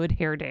have good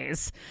hair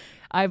days.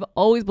 I've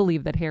always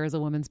believed that hair is a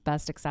woman's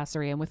best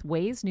accessory, and with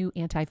Ouai's new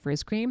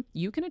anti-frizz cream,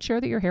 you can ensure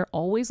that your hair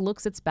always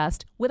looks its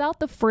best without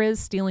the frizz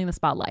stealing the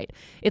spotlight.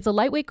 It's a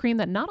lightweight cream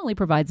that not only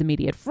provides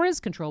immediate frizz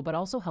control, but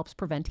also helps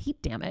prevent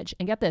heat damage.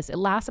 And get this, it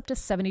lasts up to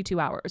 72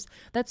 hours.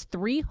 That's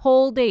 3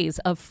 whole days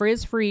of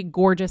frizz-free,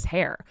 gorgeous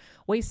hair.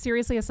 Ouai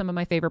seriously has some of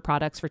my favorite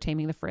products for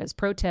taming the frizz.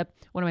 Pro tip,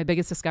 one of my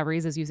biggest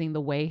discoveries is using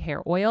the Ouai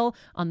hair oil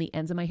on the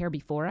ends of my hair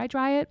before I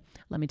dry it.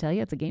 Let me tell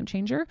you, it's a game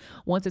changer.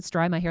 Once it's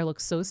dry, my hair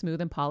looks so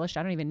smooth and polished,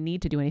 I don't even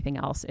need to do anything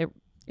else. It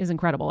is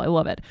incredible. I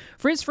love it.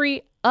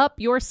 Frizz-free, up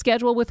your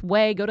schedule with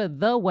Ouai. Go to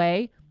the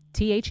Ouai,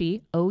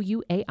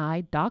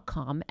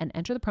 TheOuai.com, and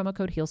enter the promo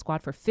code Heal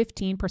Squad for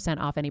 15%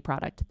 off any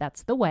product.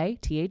 That's the Ouai,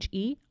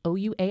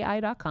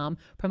 TheOuai.com,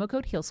 promo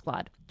code Heal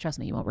Squad. Trust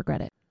me, you won't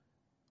regret it.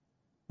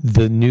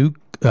 The new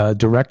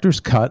director's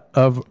cut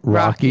of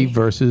Rocky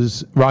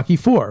versus Rocky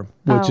 4,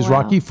 which is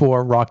Rocky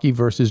 4, Rocky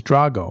versus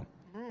Drago.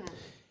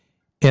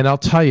 And I'll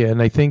tell you,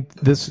 and I think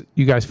this,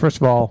 you guys, first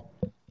of all,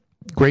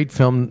 great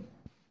film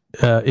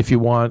if you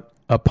want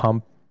a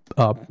pump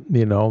up,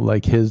 you know,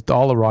 like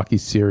all the Rocky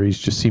series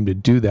just seem to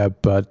do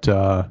that. But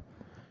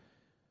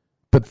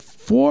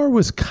 4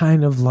 was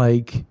kind of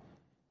like,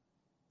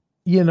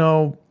 you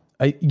know,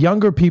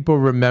 younger people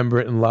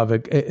remember it and love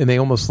it, and they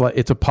almost like,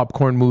 it's a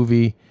popcorn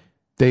movie.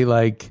 They're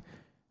like,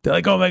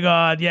 oh my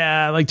God,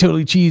 yeah, like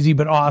totally cheesy,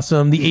 but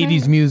awesome. The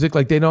 80s music,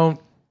 like they don't,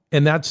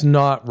 and that's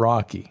not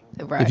Rocky.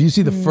 Right. If you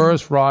see the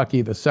first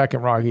Rocky, the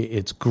second Rocky,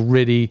 it's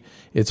gritty,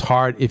 it's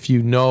hard. If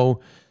you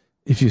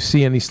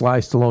see any Sly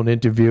Stallone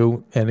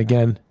interview, and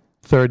again,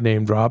 third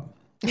name drop,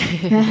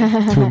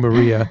 through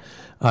Maria,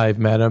 I've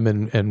met him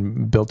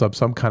and built up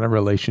some kind of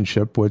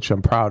relationship, which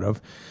I'm proud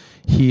of.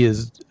 He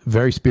is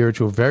very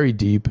spiritual, very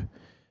deep,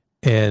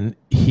 and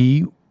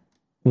he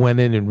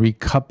went in and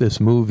recut this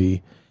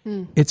movie.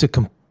 It's a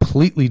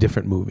completely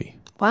different movie.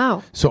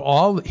 Wow.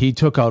 So he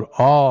took out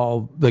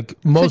all,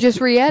 like, most, so just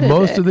re-edited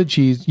most of the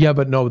cheese. Yeah,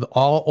 but no,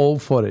 all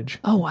old footage.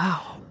 Oh,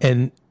 wow.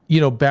 And,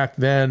 you know, back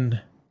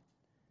then,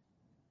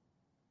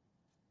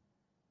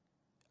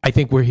 I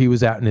think where he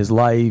was at in his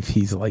life,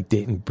 he's like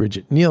dating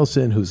Bridget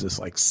Nielsen, who's this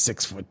like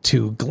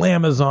 6'2"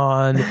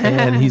 glamazon,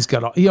 and he's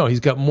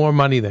got more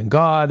money than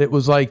God. It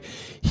was like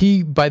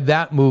by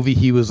that movie,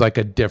 he was like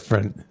a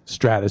different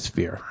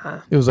stratosphere.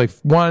 It was like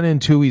 1 and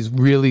 2, he's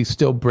really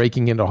still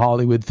breaking into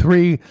Hollywood.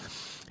 3,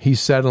 he's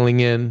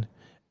settling in,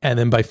 and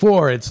then by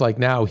 4, it's like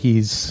now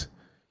he's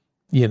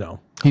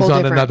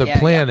on another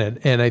planet.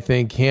 Yeah. And I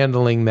think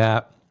handling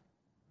that,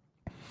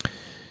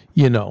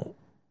 you know,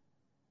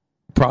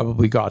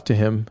 probably got to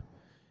him.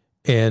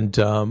 And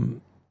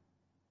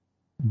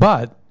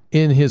but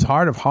in his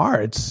heart of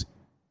hearts,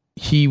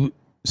 he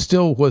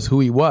still was who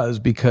he was,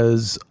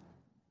 because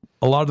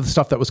a lot of the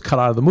stuff that was cut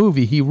out of the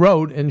movie he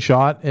wrote and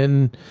shot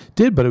and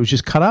did, but it was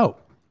just cut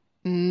out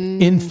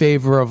in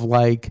favor of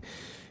like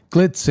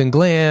glitz and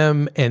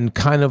glam and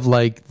kind of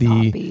like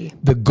the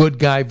good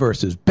guy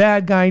versus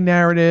bad guy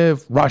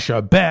narrative.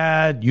 Russia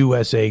bad,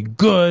 USA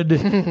good.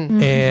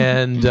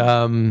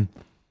 And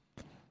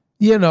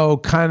you know,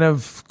 kind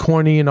of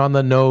corny and on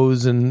the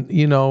nose, and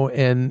you know,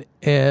 and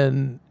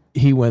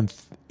if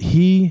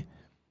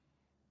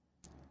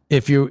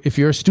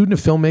you're a student of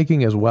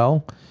filmmaking as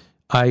well,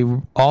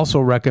 I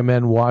also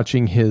recommend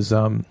watching his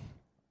Rocky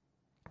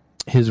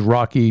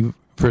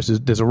versus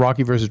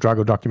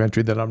Drago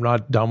documentary that I'm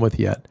not done with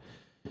yet,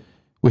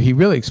 where he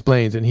really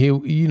explains, and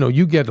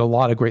you get a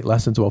lot of great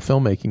lessons about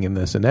filmmaking in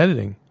this and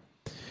editing,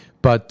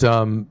 but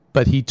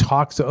he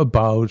talks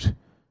about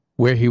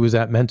where he was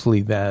at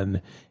mentally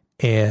then,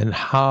 and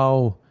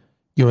how,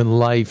 you know, in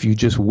life you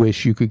just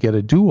wish you could get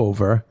a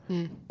do-over,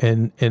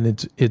 and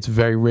it's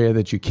very rare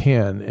that you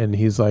can. And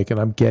he's like, and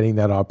I'm getting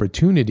that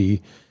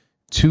opportunity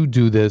to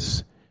do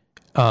this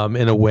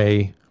in a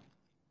way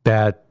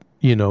that,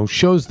 you know,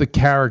 shows the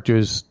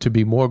characters to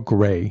be more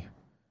gray,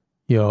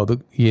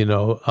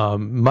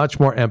 much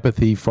more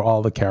empathy for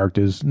all the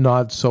characters,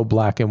 not so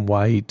black and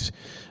white,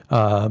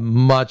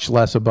 much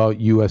less about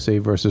USA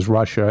versus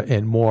Russia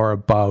and more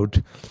about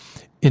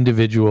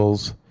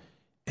individuals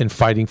and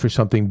fighting for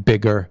something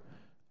bigger,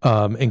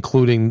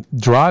 including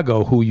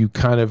Drago, who you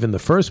kind of in the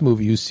first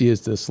movie you see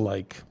as this,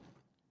 like,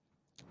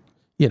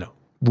 you know,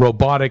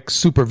 robotic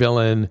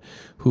supervillain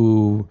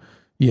who,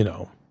 you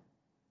know,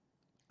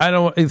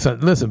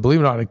 listen,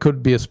 believe it or not, it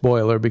could be a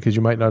spoiler because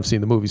you might not have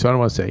seen the movie, so I don't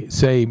want to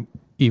say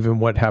even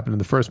what happened in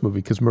the first movie,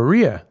 because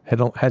Maria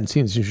hadn't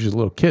seen it since she was a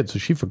little kid, so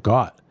she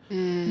forgot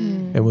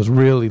and was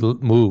really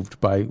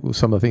moved by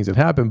some of the things that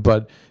happened.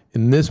 But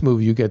in this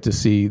movie, you get to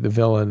see the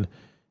villain.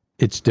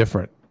 It's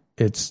different.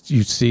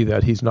 You see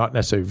that he's not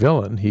necessarily a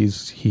villain.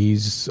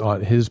 He's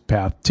on his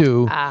path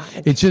too.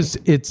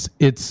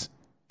 It's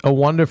a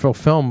wonderful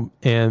film,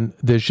 and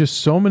there's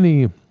just so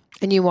many.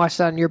 And you watched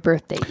it on your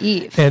birthday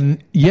eve.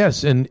 And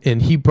yes, and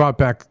he brought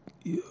back.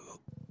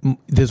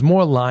 There's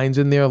more lines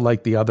in there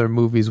like the other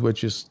movies,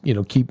 which is, you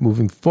know, keep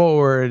moving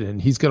forward,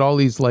 and he's got all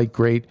these like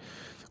great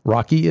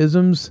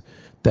Rocky-isms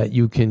that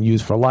you can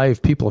use for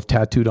life. People have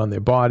tattooed on their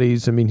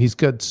bodies. I mean, he's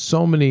got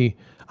so many.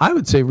 I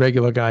would say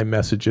regular guy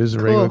messages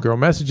and regular girl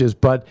messages,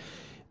 but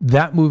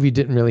that movie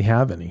didn't really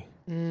have any.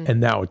 And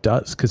now it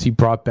does, because he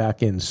brought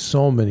back in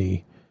so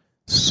many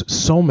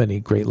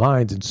great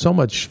lines and so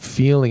much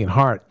feeling and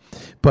heart.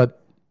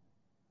 But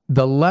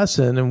the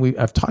lesson, and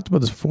I've talked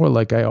about this before,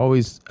 like I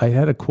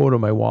had a quote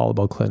on my wall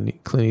about Clint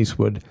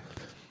Eastwood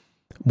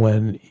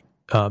when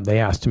they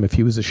asked him if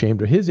he was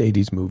ashamed of his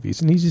 80s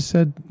movies. And he just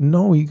said,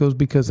 no, he goes,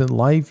 because in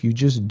life you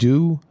just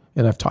do,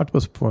 and I've talked about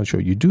this before on the show,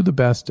 you do the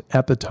best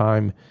at the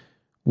time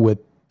with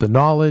the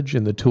knowledge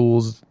and the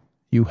tools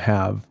you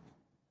have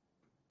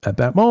at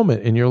that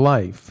moment in your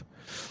life.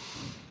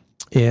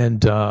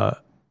 And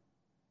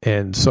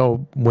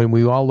so when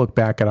we all look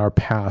back at our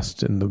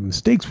past and the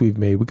mistakes we've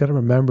made, we got to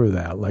remember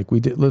that. Like we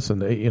did,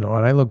 listen, and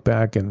I look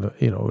back and,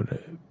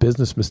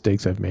 business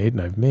mistakes I've made,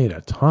 and I've made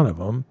a ton of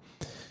them.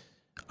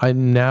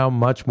 I'm now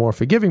much more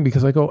forgiving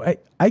because I go,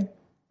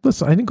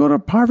 listen, I didn't go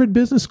to Harvard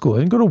Business School. I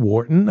didn't go to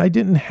Wharton. I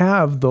didn't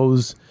have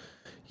those,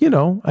 I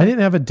didn't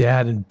have a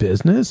dad in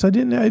business. I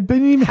didn't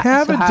even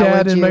have a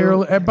dad in my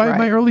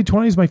early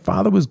 20s. My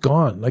father was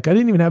gone. Like I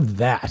didn't even have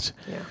that.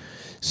 Yeah.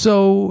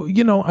 So,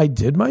 I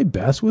did my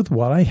best with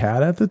what I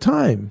had at the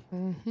time,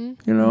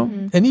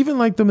 and even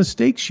like the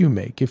mistakes you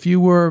make, if you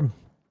were,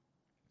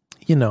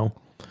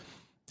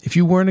 if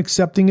you weren't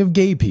accepting of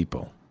gay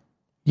people,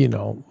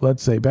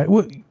 let's say back,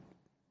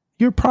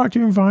 you're a product of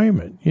your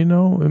environment,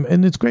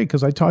 and it's great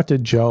because I talk to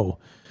Joe,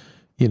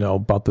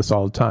 about this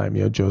all the time.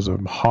 Joe's a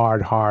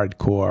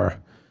hardcore,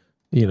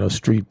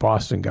 street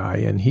Boston guy.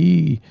 And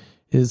he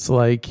is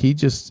like, he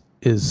just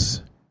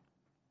is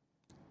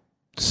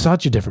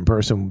such a different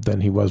person than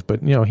he was.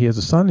 But, he has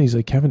a son. And he's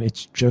like, Kevin,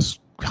 it's just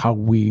how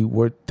we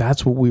were.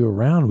 That's what we were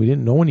around. We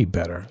didn't know any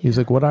better. He's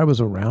like, what I was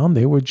around,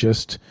 they were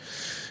just,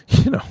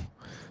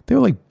 they were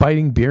like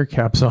biting beer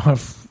caps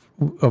off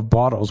of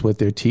bottles with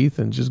their teeth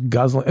and just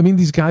guzzling. I mean,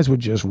 these guys were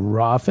just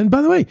rough. And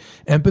by the way,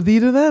 empathy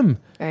to them,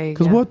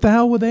 because what the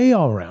hell were they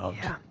all around?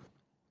 Yeah.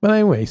 But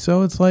anyway,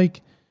 so it's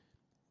like,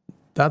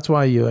 that's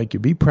why you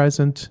be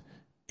present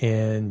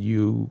and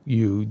you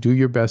do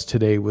your best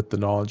today with the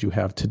knowledge you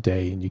have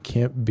today. And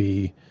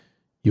you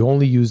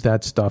only use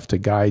that stuff to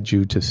guide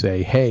you to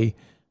say, hey,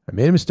 I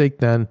made a mistake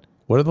then.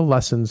 What are the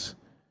lessons?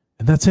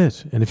 And that's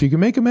it. And if you can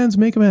make amends,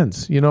 make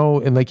amends,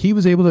 and like he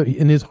was able to,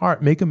 in his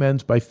heart, make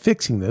amends by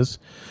fixing this,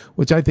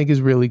 which I think is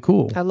really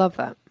cool. I love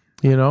that.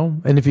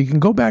 And if you can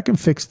go back and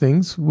fix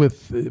things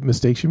with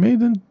mistakes you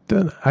made,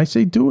 then I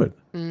say do it.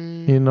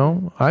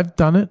 I've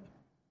done it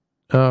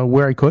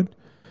where I could.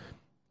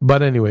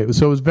 But anyway,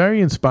 so it was very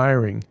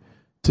inspiring.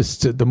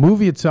 The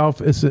movie itself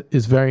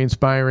is very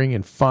inspiring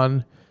and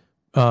fun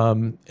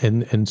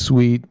and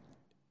sweet.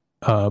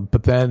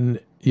 But then,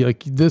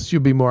 like this,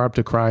 you'll be more up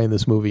to cry in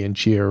this movie and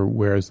cheer,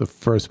 whereas the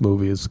first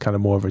movie is kind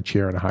of more of a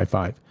cheer and a high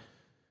five.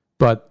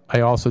 But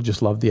I also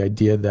just love the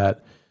idea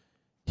that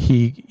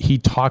he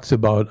talks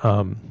about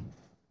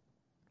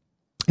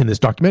in this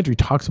documentary,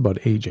 talks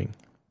about aging,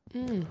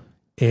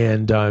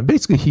 and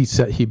basically he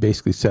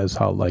says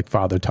how like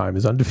Father Time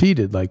is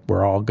undefeated, like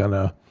we're all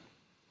gonna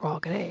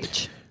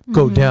age,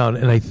 go down.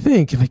 And I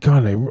think, like,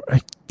 God,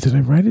 did I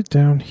write it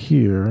down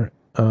here?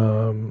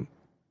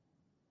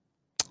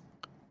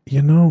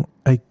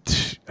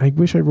 I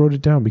wish I wrote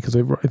it down because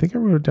I think I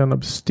wrote it down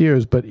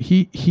upstairs. But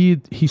he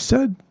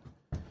said,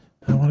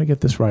 I want to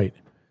get this right.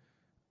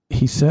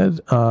 He said,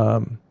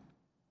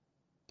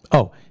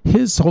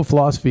 his whole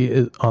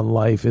philosophy on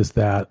life is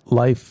that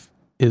life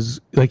is,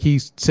 like he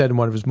said in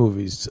one of his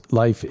movies,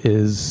 life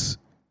is,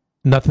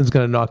 nothing's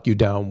going to knock you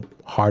down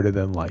harder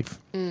than life.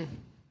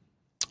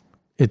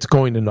 It's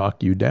going to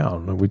knock you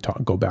down.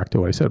 And go back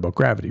to what I said about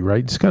gravity,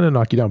 right? It's going to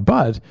knock you down.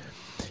 But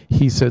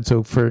he said,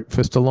 so for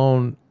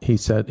Stallone, he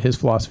said his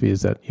philosophy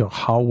is that,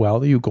 how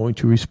well are you going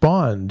to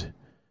respond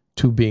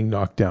to being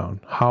knocked down?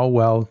 How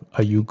well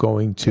are you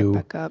going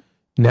to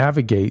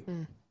navigate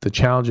the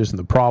challenges and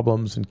the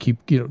problems and keep,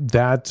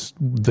 that's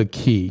the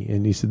key.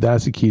 And he said,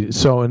 that's the key.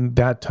 So, and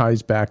that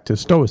ties back to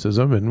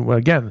Stoicism. And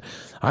again,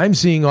 I'm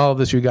seeing all of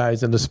this, you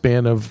guys, in the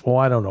span of,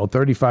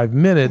 35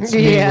 minutes.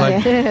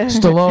 Like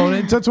Stallone.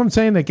 And that's what I'm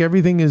saying. Like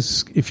everything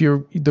is,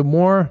 the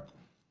more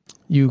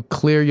you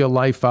clear your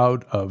life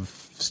out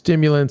of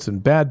stimulants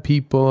and bad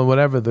people and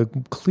whatever, the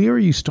clearer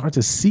you start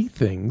to see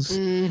things.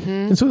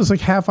 And so it's like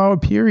half-hour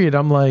period.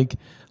 I'm like,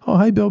 oh,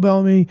 hi, Bill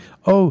Bellamy.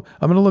 Oh,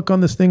 I'm going to look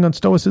on this thing on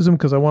Stoicism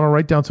because I want to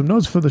write down some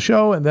notes for the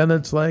show. And then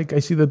it's like, I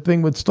see the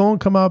thing with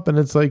Stallone come up, and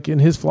it's like, in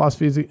his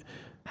philosophy, is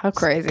how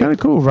crazy. Kind of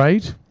cool,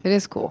 right? It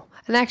is cool.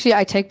 And actually,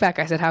 I take back,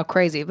 I said how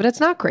crazy, but it's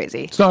not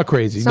crazy. It's not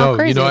crazy. It's not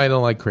crazy. I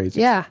don't like crazy.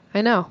 Yeah,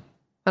 I know.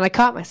 And I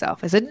caught myself.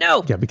 I said,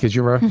 no. Yeah, because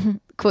you're a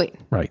queen.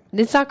 Right.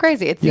 It's not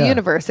crazy. It's the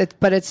universe.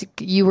 But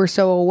you were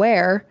so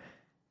aware,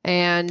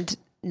 and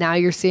now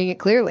you're seeing it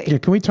clearly. Yeah,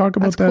 can we talk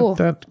about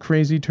that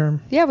crazy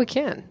term? Yeah, we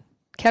can.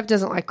 Kev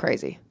doesn't like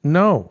crazy.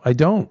 No, I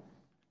don't.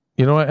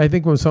 I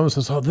think when someone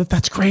says, oh,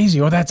 that's crazy,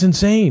 or that's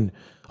insane,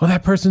 or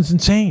that person's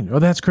insane, or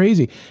that's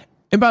crazy.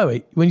 And by the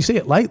way, when you say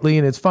it lightly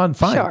and it's fun,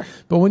 fine. Sure.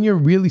 But when you're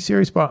really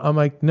serious about it, I'm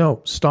like,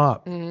 no,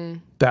 stop.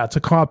 That's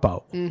a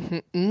cop-out.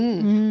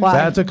 Why?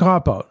 That's a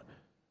cop-out.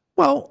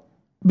 Well,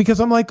 because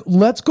I'm like,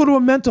 let's go to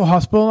a mental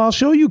hospital and I'll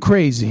show you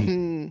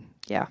crazy.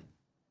 Yeah.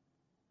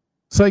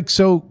 It's like,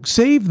 so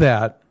save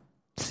that.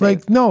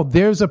 Like, no,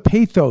 there's a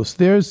pathos.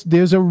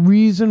 There's a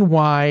reason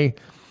why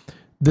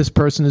this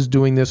person is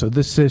doing this or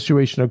this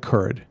situation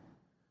occurred.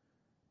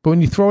 But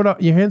when you throw it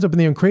up, your hands up in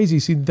the air and crazy,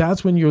 see,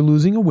 that's when you're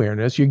losing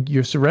awareness.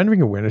 You're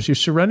surrendering awareness. You're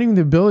surrendering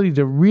the ability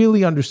to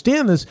really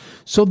understand this.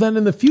 So then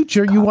in the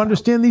future, you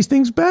understand these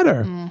things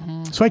better.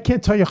 So I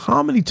can't tell you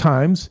how many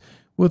times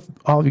with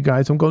all of you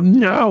guys, I'm going,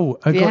 no.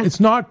 I go,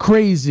 it's not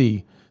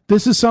crazy.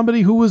 This is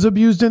somebody who was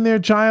abused in their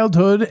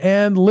childhood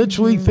and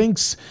literally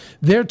thinks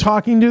they're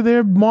talking to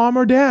their mom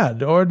or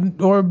dad, or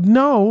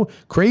no,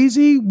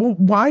 crazy. Well,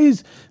 why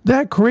is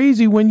that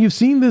crazy when you've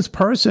seen this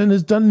person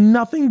has done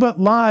nothing but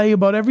lie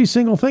about every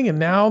single thing, and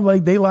now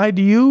like they lied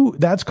to you?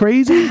 That's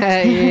crazy.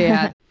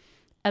 Yeah.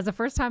 As a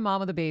first-time mom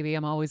with a baby,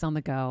 I'm always on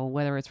the go,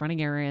 whether it's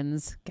running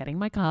errands, getting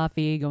my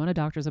coffee, going to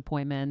doctor's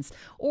appointments,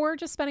 or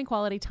just spending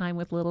quality time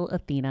with little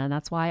Athena. And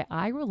that's why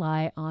I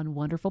rely on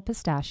Wonderful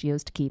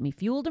Pistachios to keep me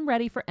fueled and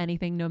ready for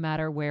anything, no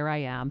matter where I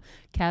am.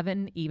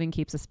 Kevin even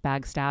keeps a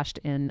bag stashed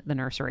in the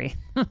nursery.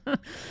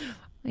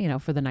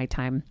 For the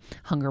nighttime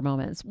hunger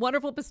moments.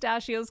 Wonderful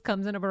Pistachios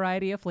comes in a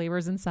variety of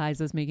flavors and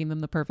sizes, making them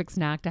the perfect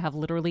snack to have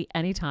literally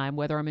any time,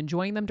 whether I'm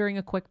enjoying them during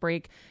a quick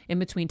break in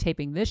between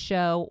taping this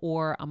show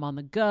or I'm on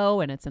the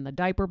go and it's in the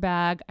diaper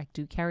bag. I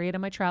do carry it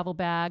in my travel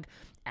bag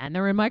and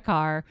they're in my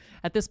car.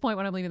 At this point,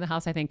 when I'm leaving the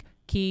house, I think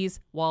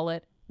keys,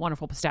 wallet,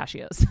 Wonderful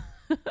Pistachios.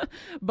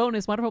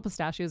 Bonus, Wonderful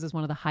Pistachios is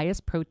one of the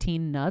highest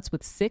protein nuts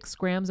with 6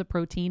 grams of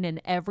protein in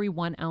every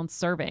 1 ounce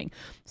serving.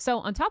 So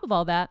on top of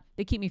all that,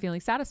 they keep me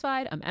feeling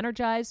satisfied. I'm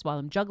energized while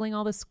I'm juggling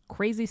all this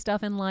crazy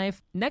stuff in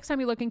life. Next time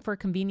you're looking for a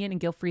convenient and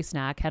guilt-free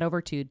snack, head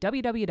over to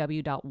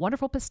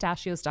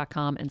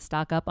www.wonderfulpistachios.com and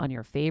stock up on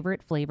your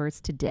favorite flavors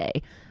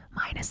today.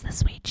 Minus the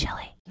sweet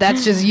chili.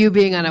 That's just you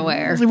being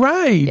unaware.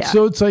 Right. Yeah.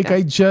 So it's like,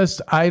 I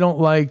don't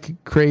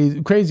like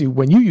crazy.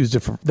 When you used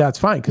it, that's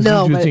fine because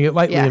you're using it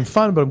lightly and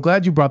fun. But I'm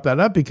glad you brought that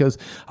up because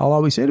I'll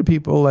always say to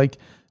people like,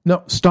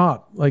 no,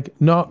 stop. Like,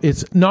 no,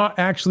 it's not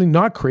actually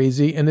not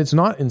crazy and it's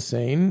not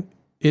insane.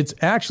 It's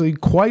actually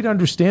quite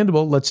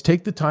understandable. Let's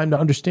take the time to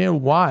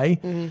understand why.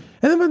 And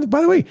then, by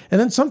the way, and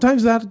then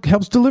sometimes that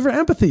helps deliver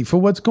empathy for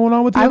what's going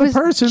on with the other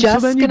person.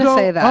 Just so then you gonna go,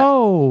 say that.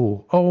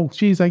 oh,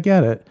 geez, I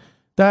get it.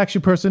 That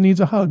actually person needs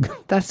a hug.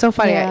 That's so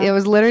funny. Yeah. It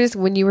was literally just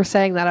when you were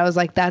saying that, I was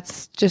like,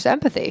 that's just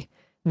empathy.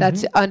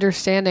 That's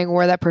understanding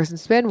where that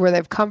person's been, where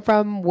they've come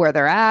from, where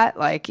they're at.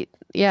 Like,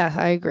 yeah,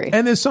 I agree.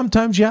 And there's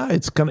sometimes,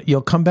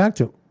 you'll come back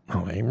to,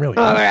 they really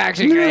they're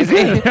actually crazy.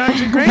 they're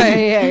actually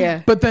crazy.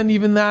 Yeah. But then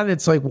even that,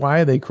 it's like,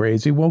 why are they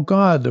crazy? Well,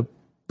 God,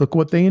 look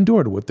what they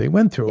endured, what they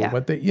went through,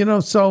 what they,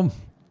 so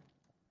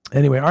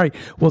anyway, all right,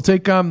 we'll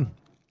take one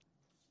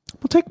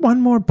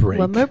more break.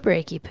 One more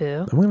breaky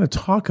poo. I'm going to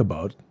talk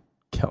about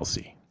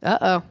Kelsey.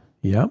 Uh-oh.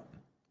 Yep.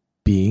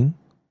 Being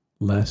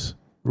less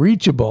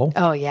reachable.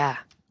 Oh, yeah.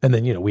 And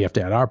then, we have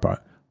to add our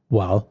part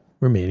while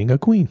remaining a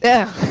queen.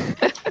 Yeah.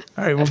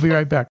 All right, we'll be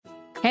right back.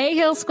 Hey,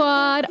 Hill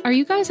Squad. Are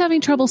you guys having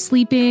trouble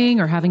sleeping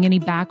or having any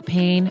back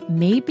pain?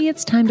 Maybe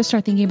it's time to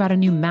start thinking about a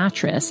new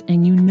mattress.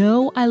 And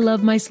I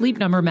love my Sleep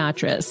Number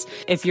mattress.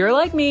 If you're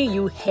like me,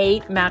 you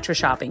hate mattress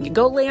shopping. You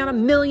go lay on a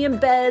million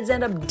beds,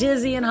 end up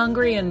dizzy and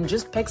hungry, and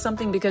just pick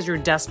something because you're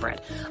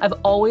desperate. I've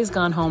always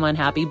gone home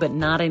unhappy, but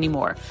not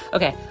anymore.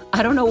 Okay,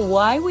 I don't know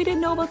why we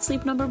didn't know about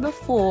Sleep Number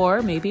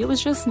before. Maybe it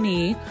was just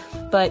me.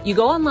 But you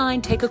go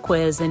online, take a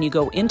quiz, then you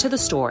go into the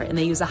store, and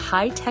they use a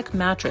high-tech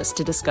mattress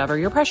to discover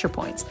your pressure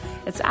points.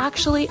 It's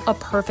actually a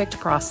perfect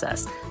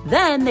process.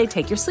 Then they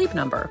take your sleep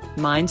number.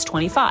 Mine's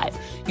 25.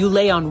 You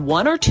lay on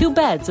 1 or 2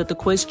 beds that the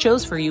quiz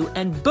chose for you,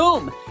 and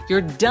boom, you're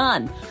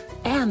done.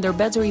 And their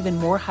beds are even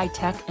more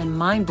high-tech and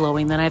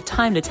mind-blowing than I have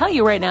time to tell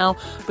you right now,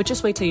 but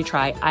just wait till you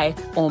try. I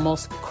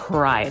almost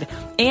cried.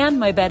 And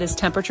my bed is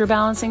temperature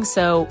balancing,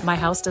 so my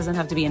house doesn't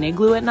have to be an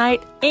igloo at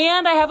night,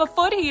 and I have a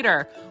foot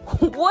heater.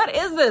 What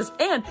is this?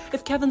 And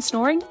if Kevin's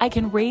snoring, I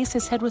can raise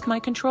his head with my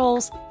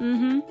controls.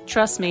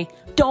 Trust me,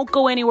 don't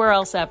go anywhere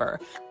else ever.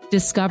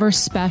 Discover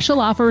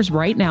special offers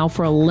right now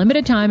for a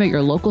limited time at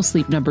your local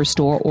Sleep Number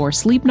store or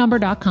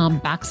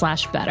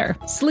sleepnumber.com/better.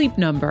 Sleep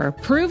Number.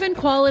 Proven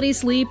quality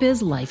sleep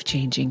is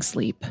life-changing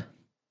sleep.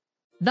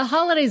 The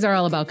holidays are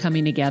all about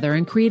coming together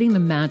and creating the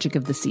magic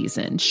of the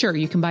season. Sure,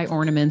 you can buy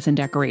ornaments and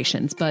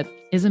decorations, but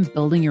isn't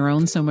building your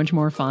own so much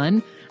more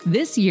fun?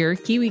 This year,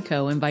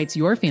 KiwiCo invites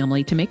your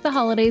family to make the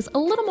holidays a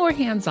little more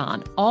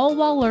hands-on, all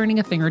while learning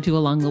a thing or two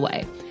along the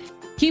way.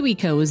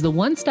 KiwiCo is the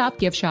one-stop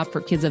gift shop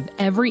for kids of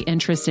every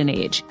interest and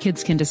age.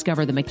 Kids can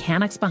discover the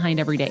mechanics behind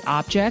everyday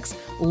objects,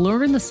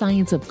 learn the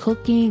science of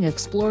cooking,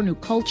 explore new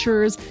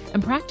cultures,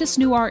 and practice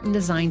new art and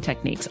design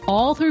techniques,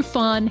 all through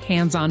fun,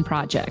 hands-on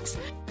projects.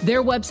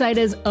 Their website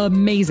is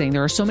amazing.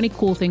 There are so many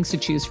cool things to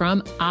choose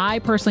from. I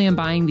personally am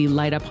buying the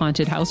Light Up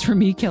Haunted House for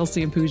me,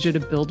 Kelsey, and Pooja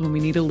to build when we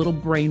need a little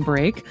brain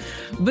break.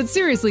 But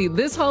seriously,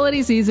 this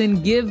holiday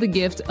season, give the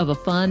gift of a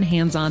fun,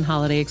 hands-on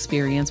holiday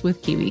experience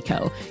with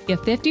KiwiCo. Get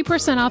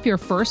 50% off your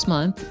first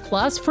month,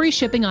 plus free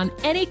shipping on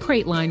any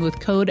crate line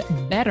with code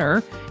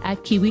BETTER at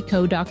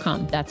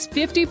KiwiCo.com. That's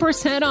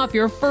 50% off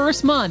your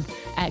first month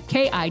at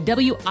KIWICO.com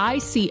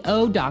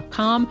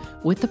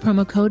with the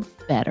promo code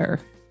BETTER.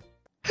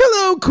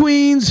 Hello,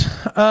 Queens.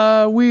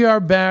 We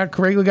are back.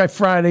 Regular Guy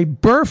Friday,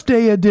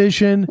 birthday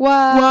edition. What?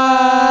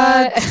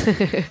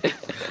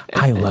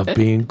 I love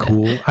being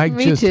cool.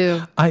 Me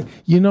too.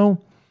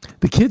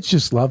 The kids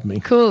just love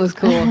me. Cool is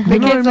cool. The You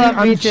know kids what I mean? love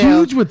me I'm too.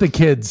 huge with the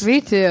kids. Me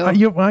too.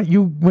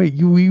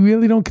 We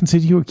really don't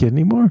consider you a kid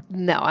anymore?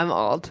 No, I'm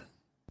old.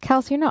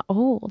 Kelsey, you're not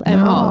old.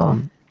 I'm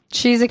old.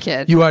 She's a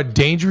kid. You are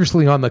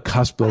dangerously on the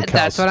cusp, though, Kels.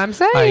 That's what I'm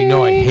saying. I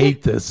know. I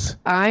hate this.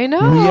 I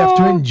know. We have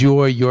to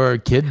enjoy your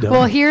kid.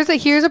 Well, here's a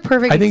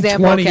perfect I think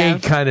example. 28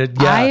 Kev. kind of,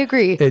 yeah. I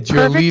agree. You're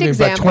Perfect leaving,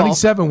 example. but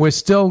 27, we're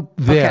still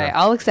there. Okay,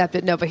 I'll accept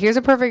it. No, but here's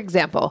a perfect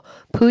example.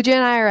 Pooja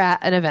and I are at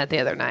an event the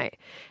other night,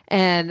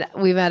 and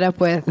we met up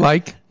with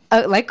Like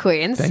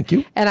Queens. Thank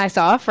you. And I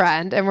saw a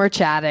friend, and we're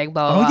chatting.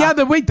 Blah, blah,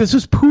 blah. Wait, this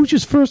was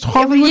Pooja's first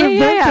Hollywood yeah,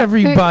 event, yeah.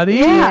 everybody.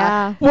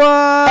 Yeah. What?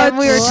 And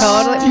we were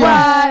totally,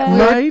 Yeah. we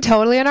were Right?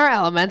 totally in our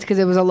elements because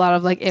it was a lot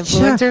of like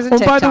influencers and Oh,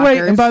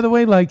 TikTokers. by the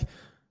way,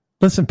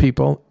 listen,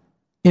 people,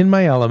 in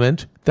my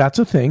element, that's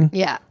a thing.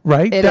 Yeah.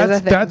 Right? It is a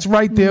thing. That's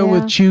right there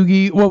with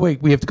Chugi. Well,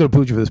 wait, we have to go to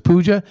Pooja for this.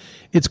 Pooja,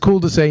 it's cool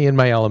to say in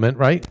my element,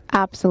 right?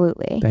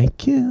 Absolutely.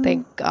 Thank you.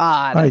 Thank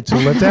God. All right, so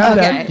let's add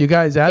Okay. that. You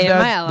guys add In my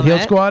that. element. Heal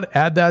Squad,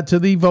 add that to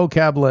the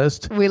vocab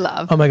list. We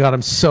love. Oh my God,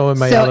 I'm so in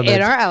my So element.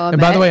 in our element-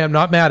 And by the way, I'm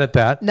not mad at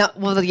that. No,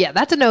 well, yeah,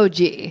 that's an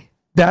OG.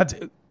 That's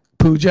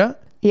Pooja.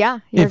 Yeah,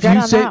 you're If good you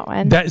on say that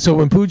one. so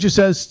when Pooja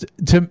says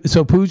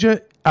so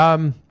Pooja,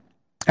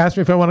 ask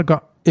me if I want to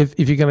go, if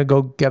you're going to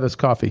go get us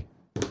coffee.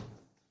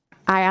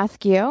 I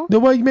ask you. No,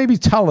 well, maybe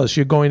tell us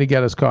you're going to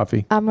get us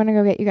coffee. I'm going to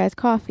go get you guys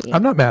coffee.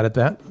 I'm not mad at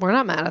that. We're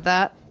not mad at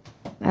that.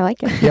 I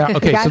like it. Yeah.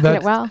 Okay. You guys So did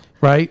that's it well.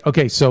 right.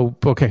 Okay. So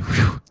okay.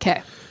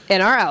 Okay.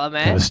 In our Gotta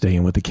element, stay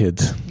in with the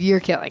kids. you're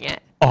killing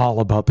it.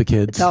 All about the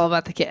kids. It's all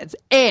about the kids.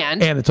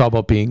 And And it's all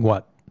about being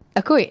what?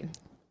 a queen.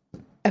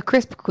 A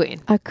crisp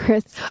queen. A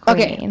crisp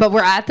Okay, queen. but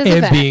we're at this And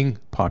event. being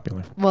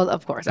popular Well,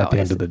 of course, at the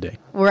always. end of the day.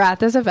 We're at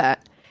this event,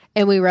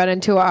 and we run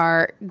into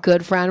our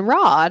good friend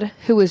Rod,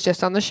 who was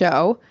just on the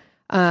show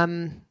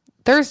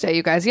Thursday,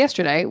 you guys,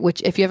 yesterday,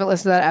 which if you haven't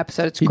listened to that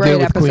episode, it's a He great did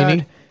with episode.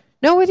 Queenie?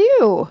 No, with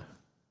you.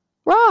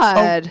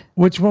 Rod.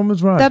 Which one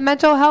was right? The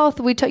mental health.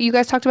 You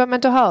guys talked about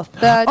mental health.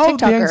 The Oh, TikToker.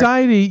 the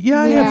anxiety.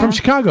 Yeah, from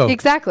Chicago.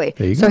 Exactly.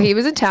 There you So go. he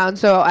was in town.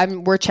 So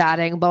we're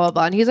chatting, blah, blah,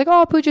 blah. And he's like,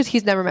 oh,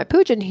 he's never met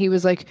Pooja. And he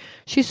was like,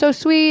 she's so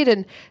sweet,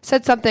 and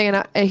said something.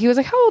 And he was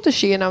like, how old is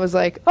she? And I was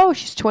like, oh,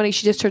 she's 20.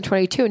 She just turned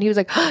 22. And he was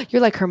like, oh,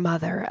 you're like her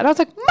mother. And I was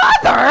like,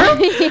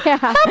 mother? yeah.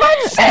 How about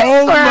sister?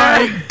 Oh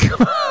my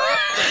God.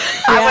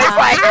 I was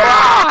like,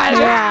 Rod.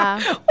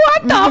 Yeah.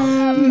 What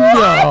the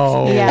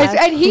No. Yes,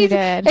 and he he's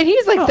did. and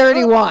he's like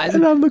 31.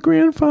 And I'm the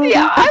grandfather.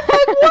 Yeah, I'm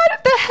like,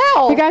 what the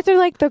hell? You guys are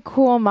like the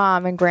cool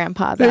mom and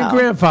grandpa, though. And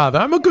grandfather.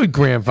 I'm a good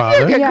grandfather.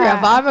 You're a good Yeah.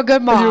 grandma. I'm a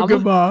good mom. You're a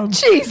good mom.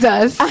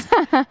 Jesus.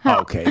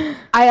 Okay.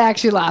 I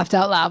actually laughed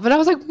out loud, but I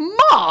was like,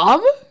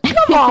 Mom,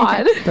 come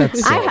on.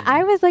 That's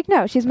I was like,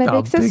 no, she's my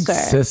big sister.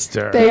 Big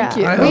sister. Thank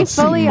you. I We don't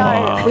see fully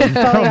are. Mom. We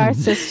fully are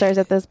sisters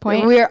at this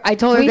point. I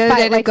told her We the other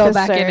day fight to like go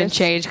back in and sisters.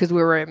 change because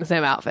we were in the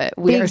same outfit.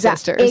 We The are exact,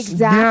 sisters.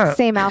 exact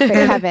same outfit,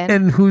 Kevin.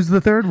 And who's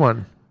the third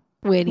one?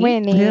 Winnie.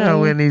 Winnie. Yeah,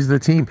 Winnie's the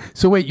team.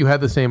 So wait, you had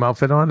the same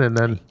outfit on, and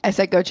then I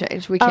said, go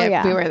change. We Oh, can't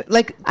yeah. be wearing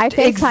like I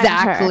FaceTimed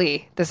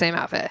exactly the same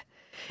outfit.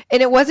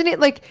 And it wasn't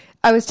like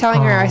I was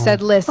telling her, I said,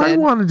 I listen.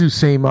 want to do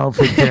same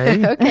outfit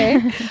day.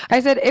 Okay.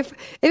 I said if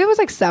it was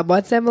like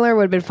somewhat similar, it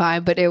would have been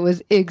fine, but it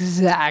was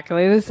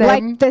exactly the same.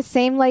 Like the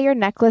same layer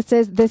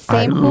necklaces, the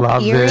same hoop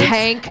love earrings, it.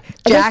 tank,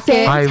 the jacket.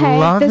 same I tank,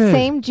 love the it.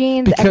 same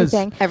jeans, Because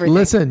everything.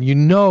 listen,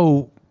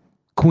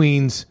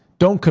 queens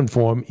don't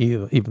conform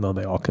either, even though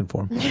they all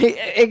conform.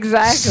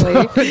 Exactly.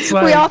 So it's we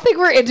like- all think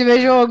we're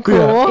individual and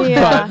cool.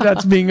 Yeah. But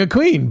that's being a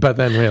queen. But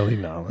then really,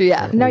 no.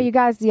 Yeah. No, you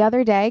guys, the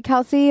other day,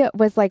 Kelsey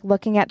was like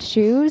looking at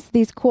shoes,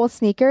 these cool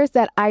sneakers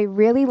that I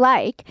really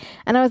like.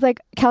 And I was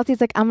like,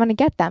 Kelsey's like, I'm going to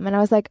get them. And I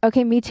was like,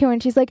 okay, me too.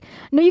 And she's like,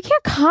 no, you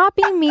can't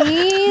copy me.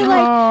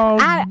 Like, Oh,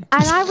 and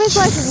I was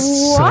like,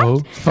 so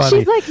what? funny.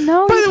 She's like,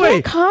 no, By you the can't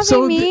way, copy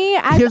so me.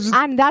 here's-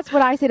 And that's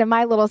what I say to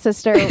my little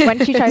sister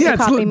when she tries to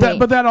it's copy me.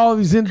 but that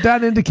always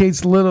that indicates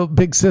little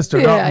big sister,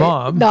 Yeah, not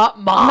mom. Not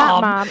mom.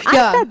 Not mom.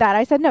 Yeah. I said that.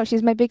 I said, no,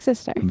 she's my big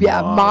sister.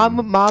 Yeah,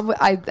 mom.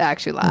 I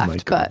actually Oh laughed. my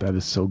God, but that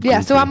is so. yeah,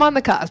 so goofy. I'm on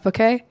the cusp.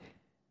 Okay,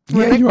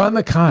 Yeah, you're on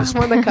the cusp.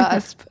 I'm on the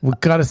cusp We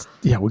gotta.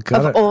 Yeah, we of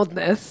gotta.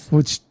 oldness.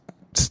 Which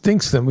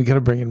stinks. Then we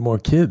gotta bring in more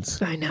kids.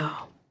 I know.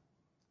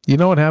 You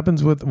know what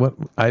happens with what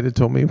Ida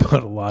told me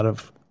about a lot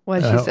of.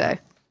 What did she say?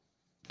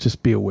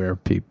 Just be aware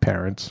of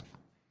parents.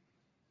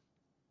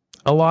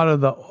 A lot of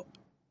the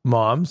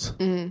moms,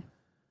 Mm-hmm.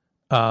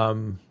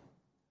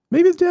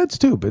 maybe his dad's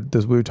too, but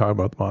as we were talking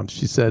about the moms,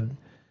 she said,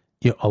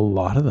 a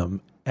lot of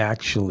them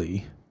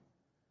actually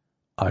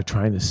are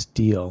trying to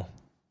steal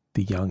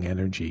the young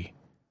energy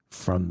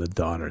from the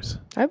daughters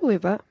I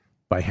believe that.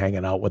 by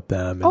hanging out with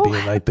them and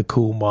being like the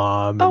cool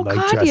mom and Oh, like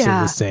God, dressing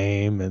yeah. the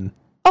same. And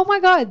Oh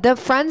my God, the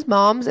friends'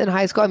 moms in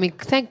high school. I mean,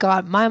 thank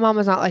God my mom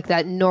was not like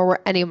that, nor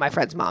were any of my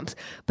friends' moms.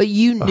 But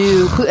you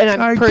knew,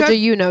 and Perja,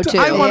 you know too.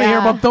 I want to hear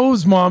about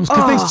those moms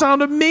because they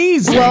sound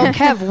amazing. Well,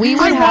 Kev, we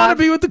would I want to have.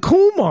 be with the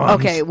cool moms.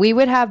 Okay, we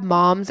would have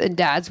moms and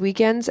dads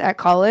weekends at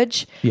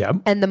college. Yeah.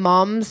 And the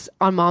moms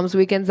on moms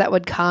weekends that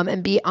would come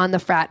and be on the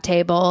frat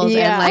tables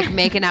Yeah. and like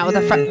making out with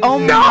the frat. Oh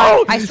my No!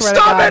 God, I swear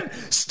Stop to God.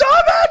 it!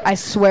 Stop it! I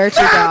swear to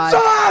That's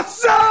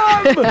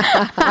God.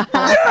 awesome!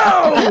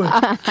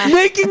 No!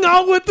 Making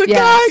out with the Yes.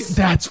 guy.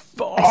 That's.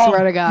 I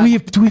swear to God. Do we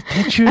have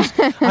pictures?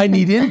 I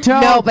need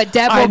intel. No, but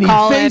Deb I will need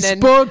call in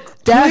and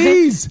Facebook.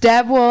 Please.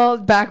 Deb will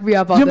back me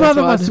up on Your this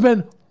mother one. must have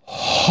been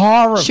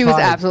horrified. She was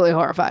absolutely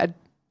horrified.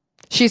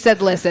 She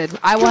said, "Listen,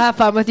 I will have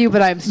fun with you,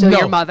 but I'm still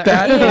your mother."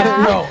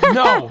 No,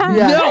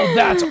 no,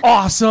 that's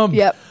awesome.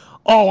 Yep.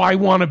 Oh, I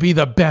want to be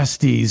the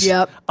besties.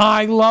 Yep.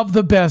 I love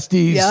the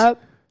besties.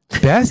 Yep.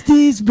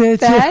 Besties,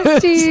 bitches.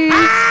 Besties.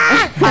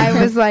 I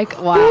was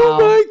like, wow. Oh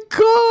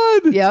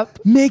my God. Yep.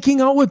 Making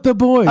out with the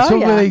boys. Oh, so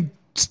yeah. were they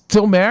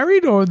still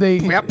married or they?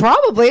 Yeah,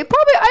 probably.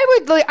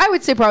 I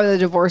would say probably the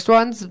divorced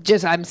ones.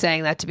 Just I'm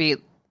saying that to be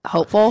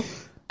hopeful,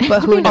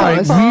 but who All right,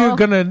 knows? we are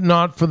gonna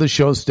not for the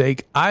show's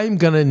sake. I'm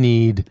gonna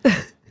need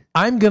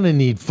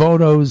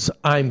photos.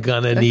 I'm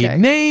gonna need Okay.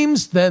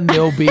 names. Then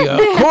there'll be, of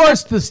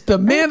course, the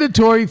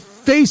mandatory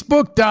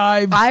Facebook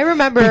dive. I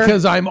remember-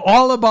 because I'm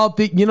all about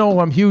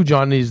I'm huge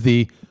on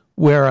these.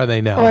 Where are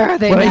they now? Where are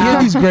they when I now? hear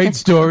these great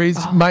stories,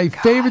 my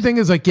favorite thing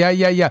is like, yeah.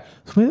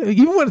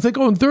 Even when it's like,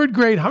 in third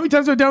grade, how many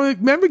times have I done?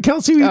 Remember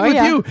Kelsey with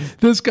yeah. you?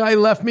 This guy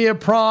left me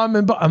at prom,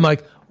 and I'm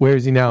like, where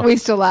is he now? We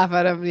still laugh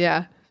at him.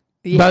 Yeah.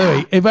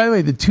 By the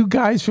way, the two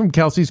guys from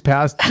Kelsey's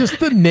past, just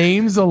the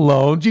names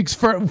alone.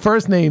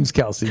 First names,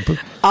 Kelsey.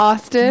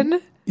 Austin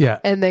Yeah.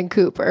 and then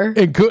Cooper,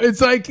 It's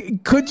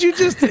like, could you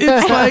just,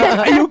 it's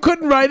like, you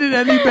couldn't write it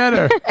any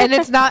better. and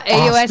it's not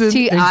Austin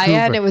and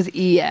AUSTIN. Cooper. It was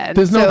EN.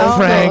 There's no So-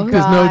 Frank,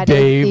 there's no God,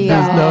 Dave, it's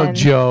there's no Ian.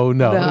 Joe,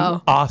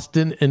 No.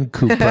 Austin and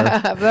Cooper.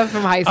 That's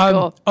from high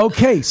school.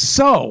 Okay,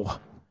 so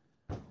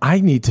I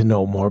need to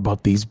know more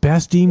about these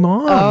bestie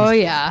moms. Oh,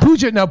 yeah.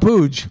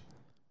 Pooj,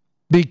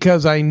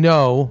 because I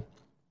know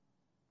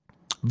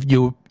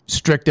you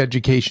strict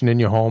education in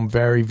your home,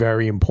 very,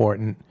 very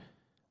important.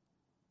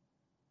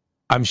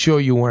 I'm sure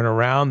you weren't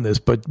around this,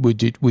 but were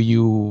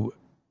you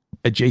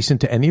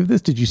adjacent to any of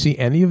this? Did you see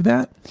any of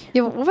that?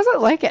 Yeah, what was it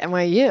like at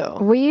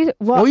NYU?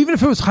 Well, even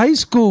if it was high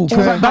school. 'Cause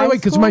Was it by the high way,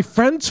 because school?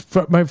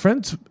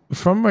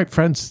 my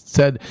friends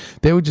said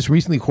they were just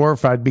recently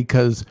horrified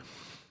because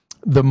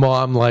the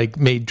mom like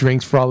made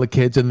drinks for all the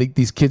kids, and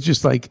these kids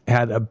just like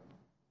had a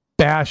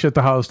bash at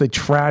the house. They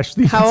trashed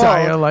the How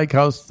entire old?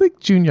 house, like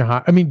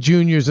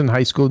juniors in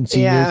high school and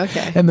seniors. Yeah,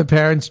 okay. And the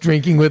parents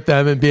drinking with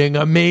them and being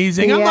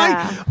amazing. I'm Yeah.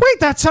 like, wait,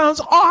 that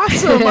sounds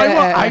awesome.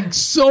 I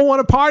so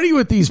want to party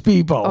with these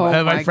people. Oh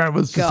and my my friend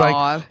was just God.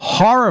 like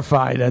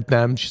horrified at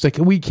them. She's like,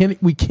 we can't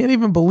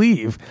even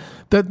believe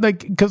that,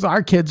 like, because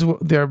our kids,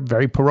 they're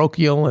very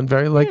parochial and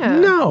very like, Yeah.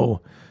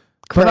 no.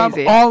 But I'm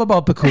Crazy. all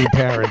about the cool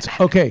parents.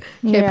 Okay.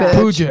 Yeah.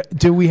 Pooja,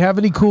 do we have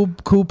any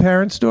cool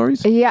parent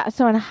stories? Yeah,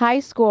 so in high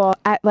school,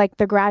 at like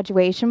the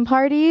graduation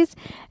parties,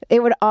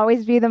 it would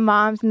always be the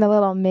moms in the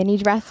little mini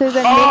dresses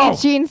and mini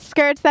jean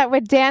skirts that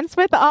would dance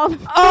with all the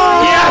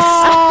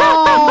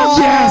Yes!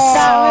 Yes!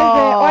 That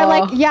was it.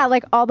 Or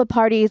like all the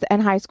parties in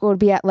high school would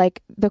be at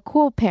like the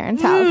cool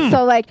parents' house.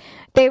 So like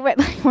they would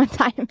like one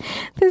time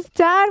this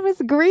dad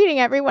was greeting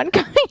everyone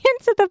coming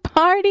into the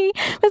party,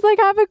 was like,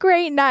 have a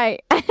great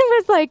night. And it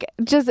was like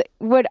just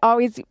would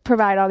always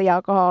provide all the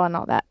alcohol and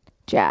all that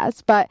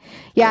jazz. But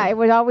yeah, it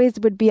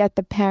would be at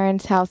the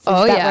parents' houses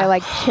Oh, that yeah. were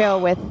like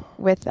chill with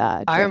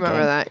I remember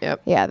drinking. that.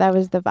 Yep. Yeah, that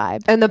was the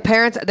vibe. And the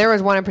parents, there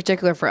was one in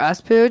particular for us,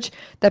 Pooch.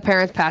 The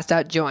parents passed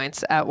out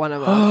joints at one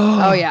of them.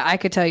 Oh yeah, I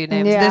could tell you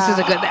names. Yeah. This is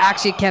a good.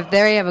 Actually, Kev,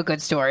 they have a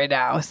good story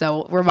now.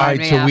 So remind All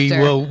right, me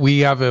so after. we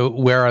have a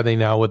where are they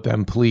now with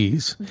them,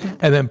 please?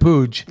 And then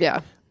Pooj, Yeah.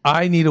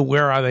 I need a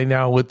where are they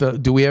now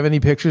with do we have any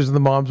pictures of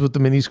the moms with the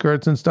mini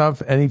skirts and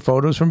stuff? Any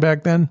photos from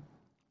back then?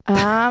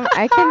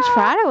 I can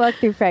try to look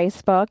through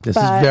Facebook, This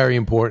but is very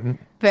important.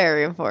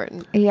 Very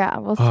important. yeah,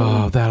 we'll see.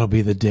 Oh, that'll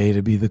be the day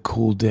to be the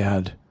cool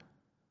dad.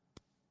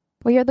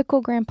 Well, you're the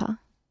cool grandpa.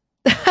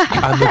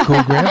 I'm the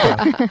cool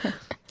grandpa.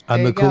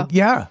 I'm There the you cool. go.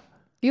 Yeah.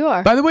 You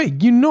are. By the way,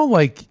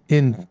 like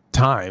in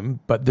time,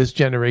 but this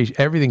generation,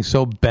 everything's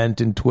so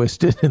bent and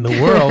twisted in the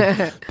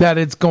world that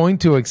it's going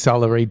to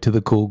accelerate to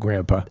the cool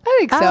grandpa. I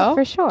think so. Oh,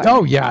 for sure.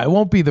 Oh yeah, it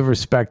won't be the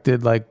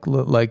respected like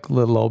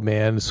little old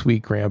man,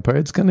 sweet grandpa.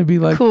 It's going to be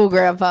like Cool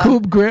grandpa.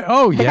 cool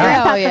oh yeah.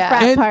 Grandpa Oh, at the yeah.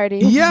 frat And- party.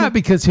 Yeah,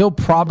 because he'll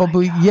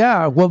probably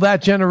well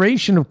that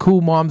generation of cool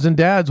moms and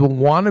dads will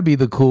want to be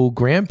the cool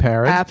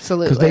grandparents.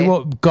 Absolutely. Because they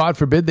will, God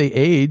forbid, they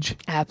age.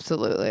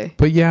 Absolutely.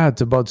 But yeah,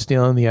 it's about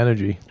stealing the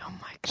energy. Oh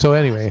my So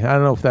anyway, I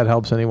don't know if that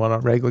helps anyone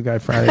on Regular Guy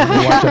Friday.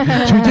 Watch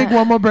that. Should we take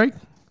one more break?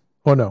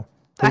 Or no?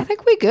 I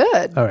think we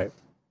good. All right.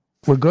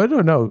 We're good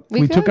or no?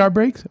 We took good. our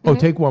breaks? Oh,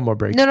 take one more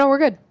break. No, we're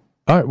good.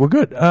 All right, we're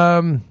good.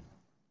 The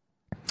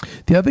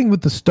other thing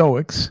with the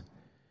Stoics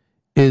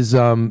is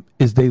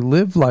they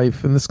live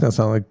life, and this is going to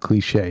sound like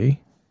cliche,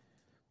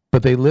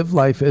 but they live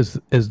life as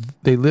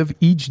they live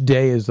each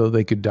day as though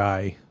they could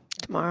die.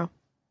 Tomorrow.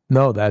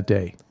 No, that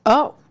day.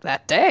 Oh,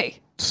 that day.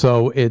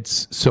 So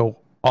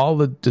all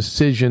the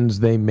decisions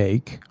they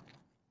make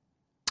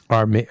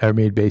are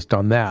made based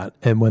on that.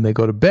 And when they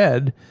go to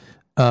bed,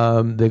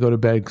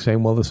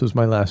 saying, well, this was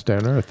my last day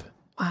on earth.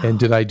 Wow. And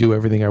did I do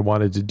everything I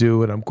wanted to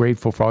do? And I'm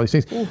grateful for all these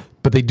things. Ooh.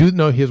 But they do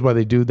know, here's why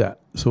they do that.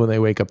 So when they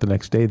wake up the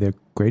next day, they're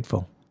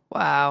grateful.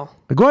 Wow.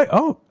 Like,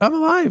 oh, I'm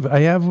alive. I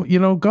have,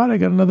 God, I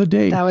got another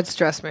day. That would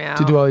stress me out.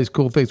 To do all these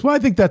cool things. Well, I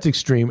think that's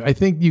extreme. I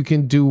think you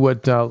can do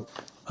what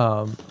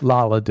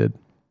Lala did.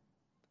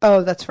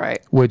 Oh, that's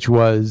right. Which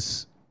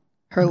was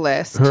her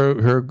list.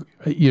 Her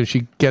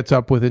she gets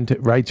up with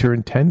writes her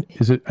intent.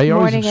 Is it? I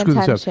always screw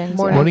this up.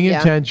 Morning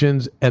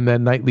intentions and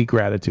then nightly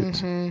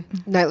gratitudes.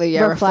 Mm-hmm. Nightly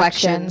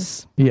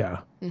reflections. Yeah.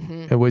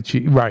 Mm-hmm. And which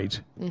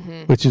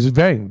which is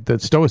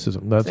that's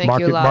Stoicism. That's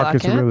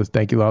Marcus Aurelius.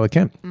 Thank you, Lala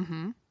Kent.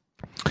 Mm-hmm.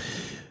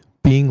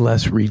 Being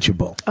less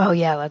reachable. Oh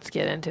yeah, let's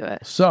get into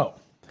it. So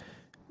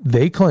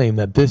they claim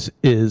that this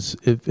is,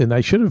 and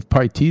I should have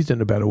probably teased it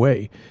in a better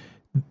way.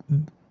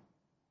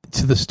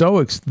 To the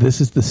Stoics,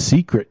 this is the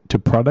secret to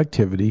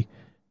productivity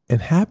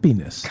and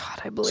happiness.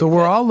 God, I believe so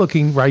we're all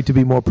looking, right, to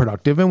be more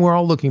productive, and we're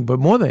all looking, but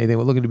more than anything,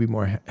 we're looking to be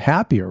more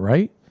happier,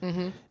 right?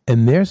 Mm-hmm.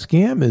 And their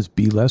scam is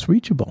be less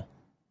reachable.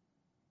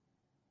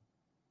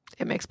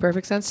 It makes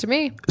perfect sense to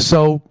me.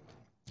 So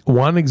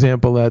one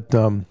example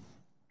that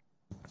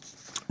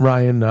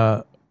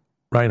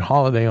Ryan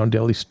Holiday on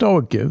Daily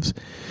Stoic gives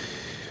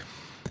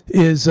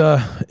is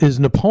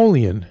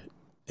Napoleon.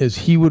 Is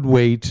he would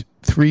wait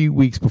 3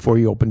 weeks before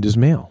he opened his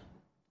mail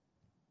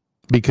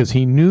because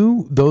he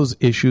knew those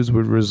issues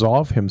would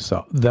resolve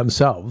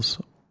themselves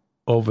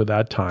over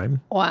that time.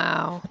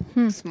 Wow.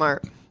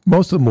 Smart.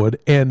 Most of them would,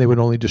 and they would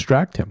only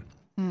distract him.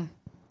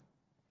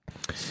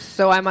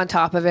 So I'm on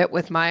top of it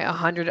with my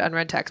 100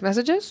 unread text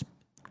messages?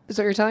 Is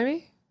that what you're telling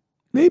me?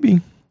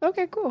 Maybe.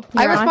 Okay, cool.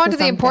 I respond to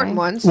the important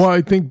ones. Well,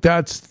 I think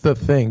that's the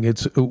thing.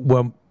 It's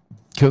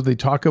because they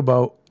talk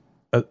about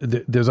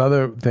there's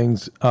other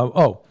things.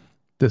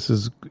 This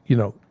is,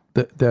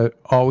 they're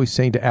always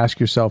saying to ask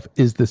yourself,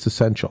 is this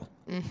essential?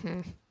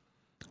 Mm-hmm.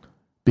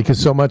 Because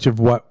so much of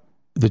what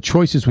the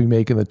choices we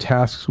make and the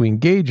tasks we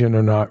engage in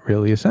are not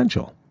really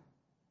essential.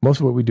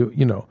 Most of what we do,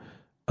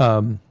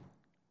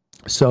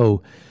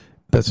 so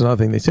that's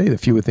another thing they say. The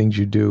fewer things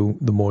you do,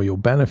 the more you'll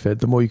benefit,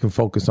 the more you can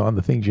focus on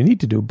the things you need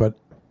to do. But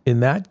in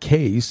that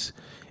case,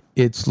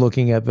 it's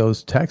looking at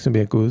those texts and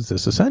being like, is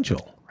this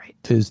essential? Right.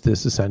 Is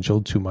this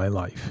essential to my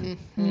life?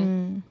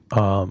 Mm-hmm.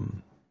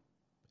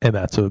 And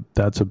that's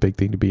a big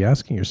thing to be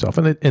asking yourself.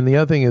 And the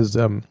other thing is,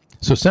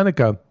 so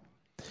Seneca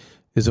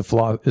is a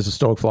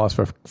Stoic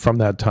philosopher from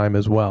that time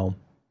as well,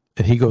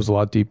 and he goes a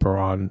lot deeper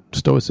on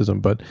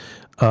Stoicism. But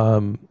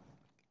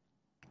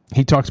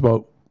he talks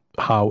about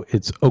how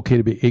it's okay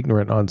to be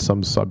ignorant on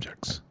some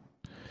subjects,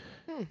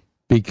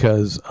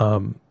 because,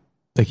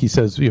 like he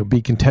says,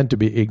 be content to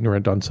be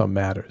ignorant on some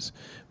matters.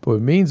 But what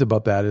it means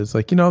about that is,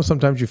 like,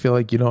 sometimes you feel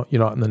like you're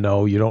not in the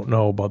know, you don't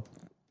know about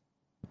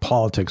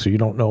politics, or you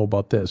don't know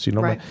about this,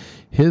 right.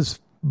 His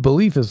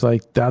belief is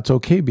like, that's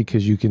okay,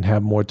 because you can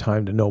have more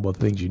time to know about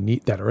the things you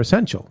need that are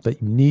essential,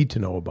 that you need to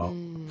know about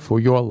for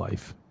your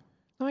life,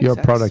 your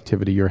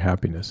productivity, your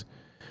happiness.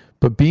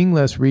 But being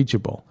less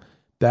reachable,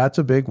 that's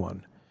a big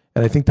one.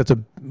 And I think that's a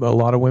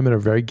lot of women are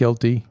very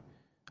guilty.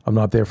 I'm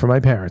not there for my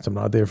parents. I'm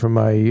not there for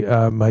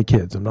my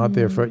kids. I'm not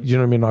there for,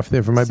 not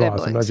there for my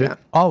boss. I'm not there,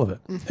 all of it.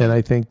 Mm-hmm. And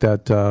I think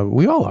that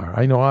we all are.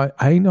 I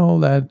know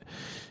that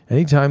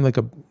anytime like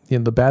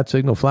the bat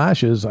signal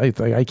flashes,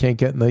 I can't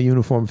get in the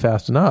uniform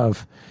fast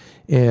enough.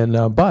 And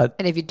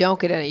if you don't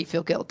get in it, you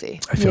feel guilty.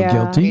 I feel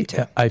guilty.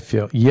 I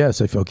feel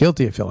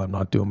guilty. I feel I'm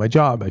not doing my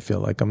job. I feel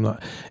like I'm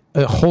not.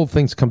 Whole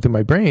things come through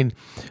my brain,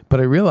 but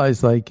I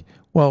realize, like,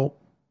 well,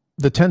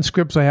 the 10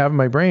 scripts I have in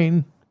my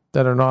brain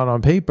that are not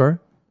on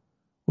paper.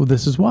 Well,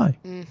 this is why.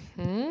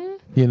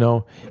 Mm-hmm.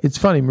 It's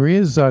funny.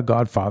 Maria's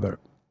godfather,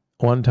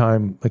 one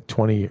time, like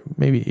 20,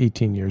 maybe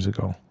 18 years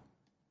ago,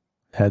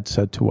 had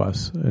said to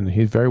us, and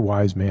he's a very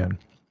wise man,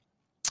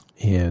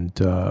 and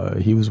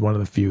he was one of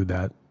the few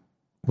that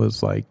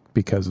was like,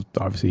 because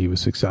obviously he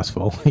was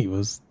successful, he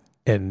was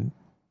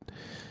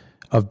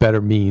of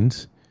better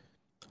means,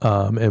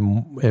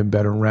 and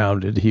better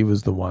rounded. He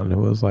was the one who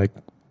was like,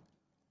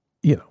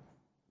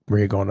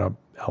 Maria going to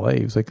LA,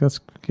 he was like, that's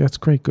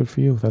great, good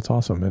for you, that's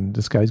awesome, and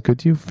this guy's good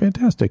to you,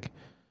 fantastic.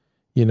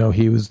 He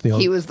was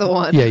the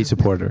one. Yeah, he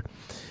supported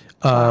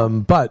her.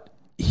 But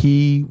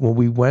when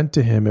we went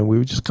to him, and we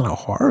were just kind of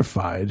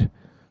horrified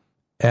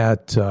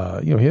at,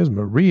 here's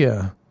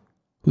Maria,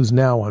 who's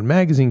now on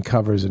magazine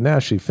covers and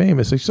nationally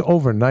famous. It's an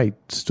overnight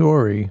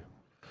story.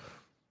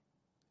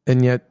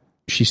 And yet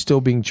she's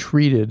still being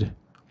treated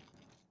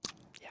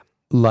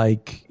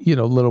like,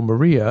 little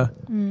Maria.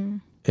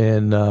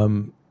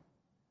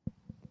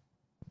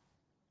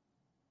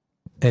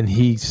 And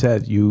he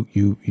said,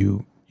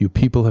 you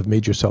people have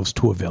made yourselves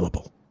too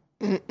available.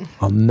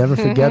 I'll never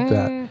forget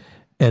that.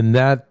 And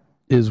that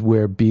is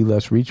where Be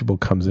Less Reachable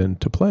comes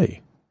into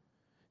play.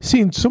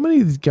 See, so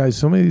many of these guys,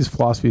 so many of these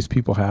philosophies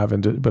people have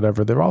and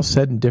whatever, they're all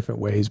said in different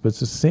ways, but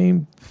it's the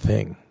same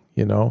thing,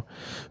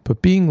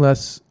 But being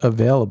less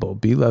available,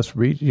 be less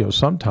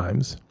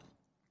sometimes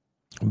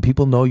when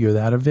people know you're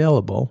that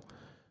available,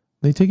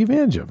 they take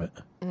advantage of it.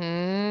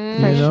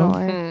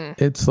 Sure.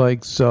 It's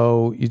like,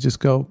 so you just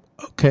go,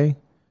 okay.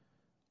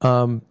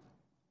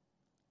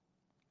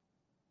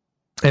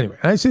 Anyway,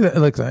 I say that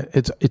like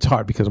it's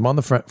hard because I'm on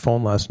the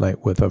phone last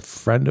night with a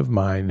friend of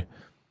mine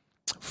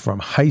from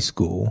high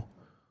school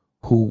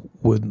who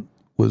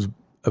was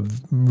a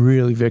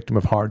really victim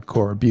of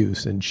hardcore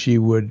abuse, and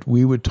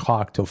we would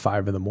talk till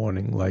 5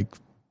 a.m, like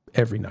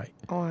every night.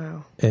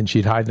 Wow. And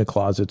she'd hide in a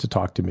closet to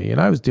talk to me, and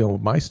I was dealing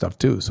with my stuff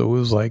too. So it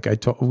was like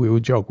we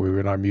would joke we were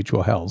in our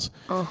mutual hells.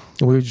 And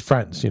we were just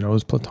friends, it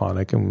was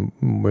platonic, and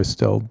we're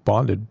still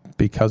bonded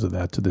because of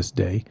that to this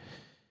day.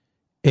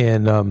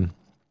 And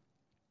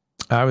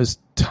I was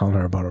telling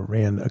her about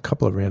a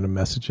couple of random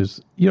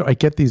messages. I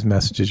get these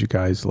messages, you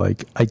guys.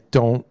 Like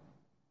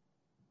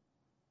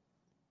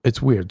it's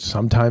weird.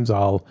 Sometimes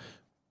I'll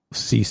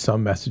see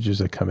some messages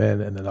that come in,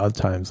 and then other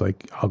times,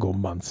 like I'll go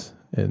months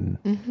and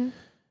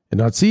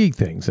not seeing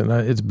things. And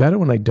it's better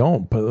when I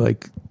don't. But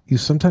like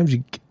sometimes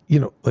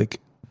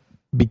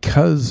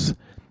because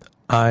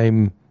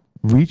I'm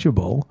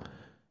reachable,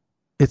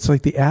 it's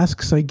like the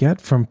asks I get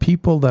from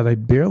people that I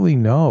barely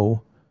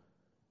know.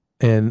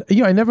 And,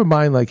 I never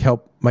mind like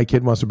help my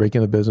kid wants to break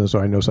into business,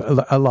 or I know,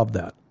 I love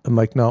that. I'm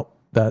like, no,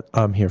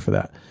 I'm here for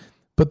that.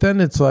 But then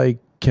it's like,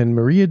 can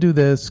Maria do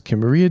this? Can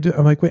Maria do,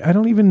 I'm like, wait, I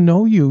don't even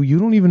know you. You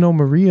don't even know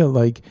Maria.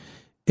 Like,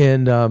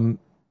 and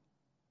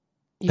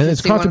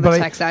it's constant, but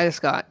text I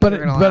just got.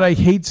 But I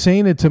hate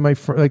saying it to my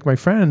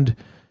friend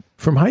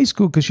from high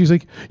school, because she's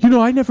like,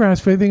 I never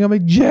asked for anything. I'm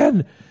like,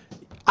 Jen,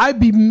 I'd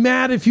be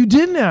mad if you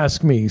didn't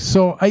ask me.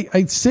 So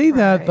I say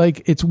that,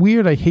 like, it's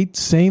weird. I hate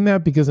saying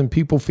that because then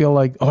people feel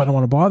like, oh, I don't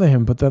want to bother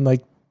him. But then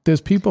like, there's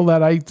people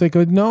that I think,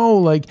 no,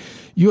 like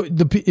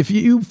if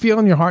you feel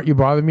in your heart you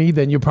bother me,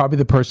 then you're probably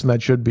the person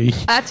that should be.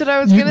 That's what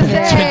I was going to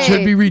say.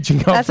 Should be reaching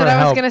out for help. That's what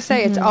I was going to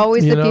say. It's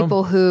always the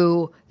people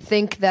who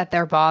think that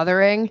they're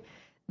bothering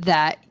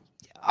that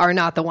are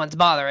not the ones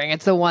bothering.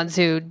 It's the ones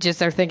who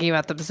just are thinking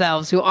about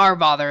themselves who are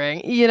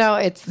bothering.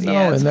 It's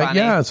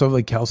funny. So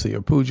like Kelsey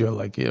or Pooja,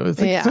 like it's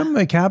like something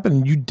like happened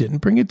and you didn't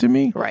bring it to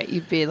me. Right,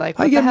 you'd be like,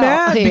 what I get the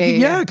hell?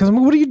 mad. Because I'm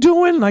like, what are you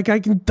doing? Like I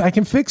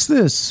can fix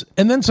this.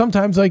 And then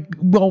sometimes like,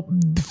 well,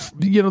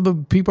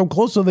 the people I'm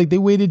close to, like they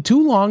waited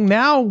too long.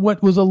 Now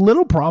what was a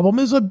little problem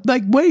is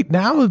wait,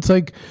 now it's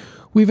like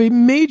we have a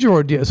major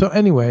ordeal. So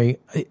anyway,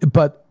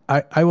 but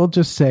I will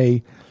just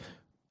say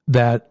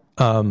that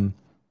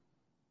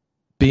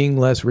being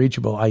less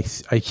reachable, I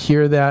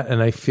hear that,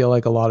 and I feel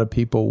like a lot of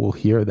people will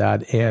hear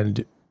that.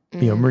 And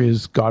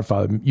Maria's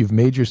godfather, you've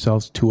made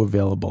yourselves too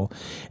available.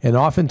 And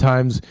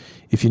oftentimes,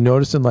 if you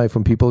notice in life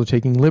when people are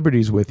taking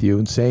liberties with you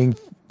and saying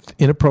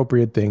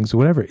inappropriate things or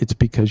whatever, it's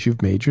because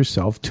you've made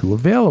yourself too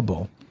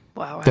available.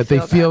 Wow, that they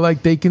feel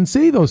like they can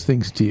say those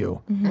things to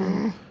you.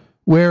 Mm-hmm.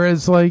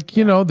 Whereas, like,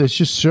 there's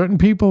just certain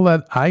people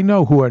that I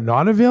know who are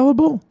not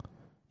available.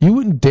 You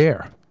wouldn't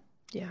dare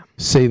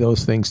say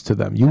those things to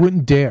them. You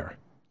wouldn't dare.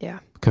 Yeah.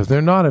 Because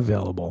they're not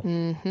available.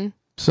 Mm-hmm.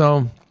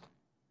 So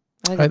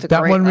I think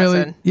that one really,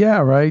 lesson.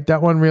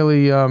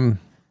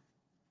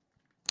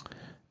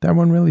 That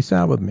one really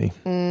sat with me.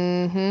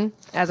 Mm-hmm.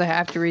 As I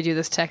have to read you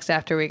this text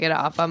after we get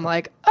off, I'm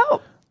like,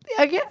 oh,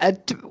 yeah,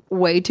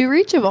 way too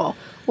reachable.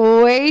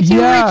 Way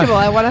too reachable.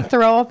 I want to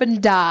throw up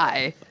and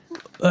die.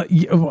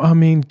 I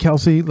mean,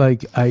 Kelsey,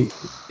 like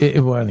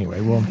well,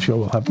 anyway, well, I'm sure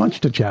we'll have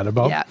much to chat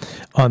about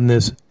on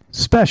this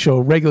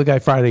special Regular Guy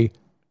Friday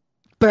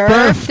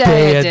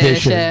birthday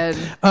edition.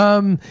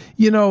 Let's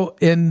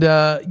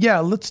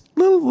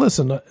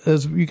listen.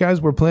 As you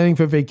guys, we're planning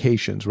for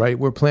vacations, right?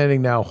 We're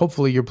planning now.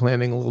 Hopefully, you're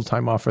planning a little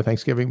time off for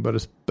Thanksgiving,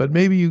 but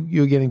maybe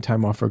you're getting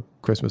time off for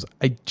Christmas.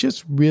 I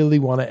just really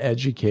want to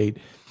educate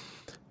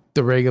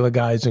the regular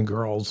guys and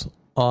girls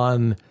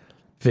on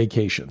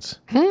vacations.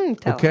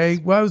 Okay.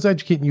 Well, I was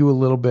educating you a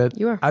little bit.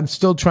 You are. I'm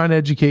still trying to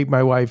educate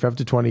my wife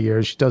after 20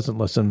 years. She doesn't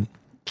listen.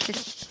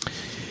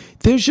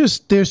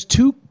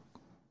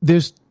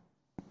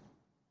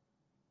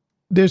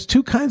 There's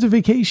two kinds of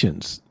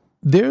vacations.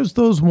 There's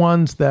those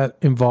ones that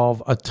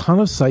involve a ton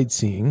of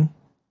sightseeing,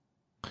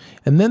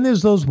 and then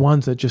there's those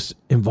ones that just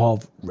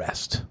involve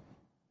rest.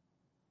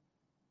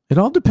 It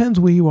all depends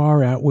where you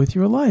are at with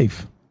your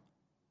life.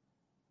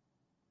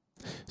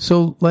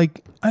 So,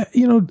 like,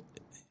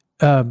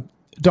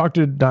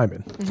 Dr.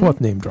 Diamond, fourth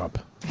name drop.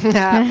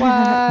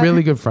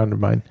 Really good friend of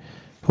mine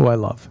who I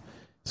love.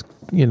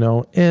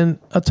 And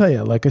I'll tell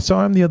you, like, I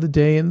saw him the other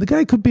day, and the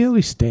guy could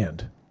barely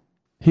stand.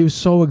 He was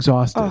so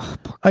exhausted.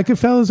 I could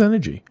feel his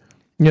energy,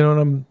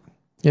 and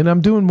And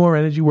I'm doing more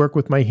energy work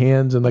with my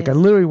hands. And like, I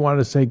literally wanted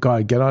to say,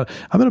 God, get on.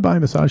 I'm going to buy a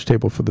massage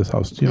table for this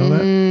house. Do you know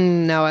that?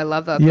 No, I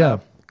love that. Yeah.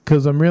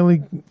 Because I'm really.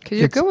 Because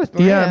you're good with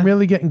Maria. Yeah, I'm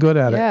really getting good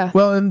at Yeah. it.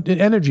 Well, and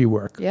energy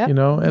work, Yep. you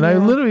know. And I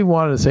literally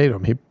wanted to say to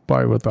him, he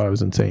probably would have thought I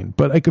was insane.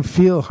 But I could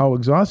feel how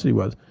exhausted he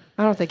was.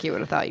 I don't think he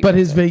would have thought you But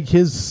were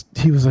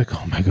he was like,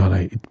 oh my God,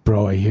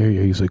 I hear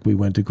you. He's like, we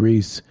went to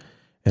Greece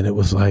and it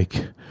was like,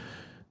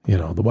 you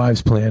know, the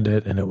wives planned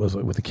it and it was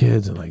like with the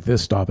kids and like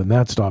this stop and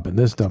that stop and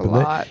this stop. And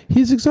lot.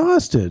 he's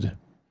exhausted.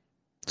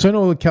 So I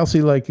know,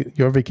 Kelsey, like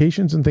your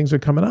vacations and things are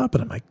coming up.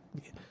 And I'm like,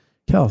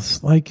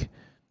 Kels, like,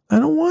 I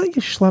don't want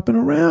you schlepping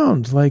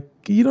around. Like,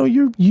 you know,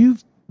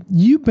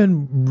 you've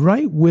been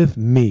right with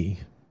me.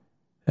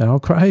 And I'll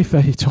cry if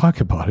I talk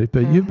about it,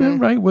 but you've been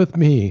right with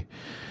me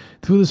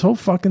through this whole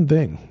fucking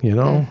thing, you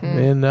know,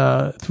 and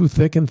through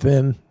thick and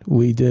thin,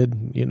 we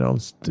did, you know,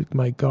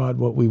 my God,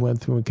 what we went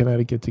through in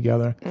Connecticut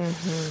together.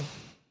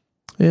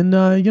 And,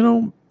 you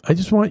know, I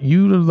just want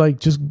you to like,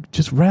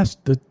 just rest,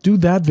 do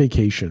that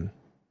vacation,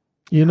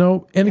 you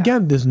know? And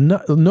again, there's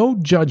no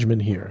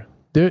judgment here.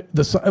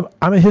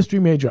 I'm a history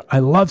major. I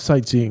love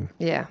sightseeing.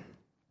 Yeah.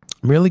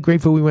 I'm really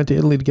grateful we went to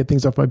Italy to get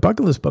things off my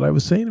bucket list, but I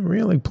was saying to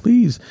Maria, like,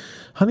 please,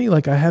 honey,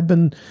 like I have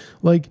been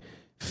like,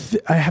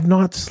 I have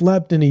not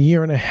slept in a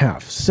year and a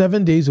half,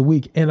 7 days a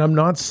week, and I'm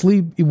not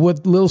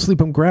what little sleep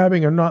I'm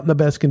grabbing are not in the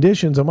best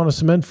conditions. I'm on a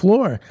cement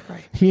floor,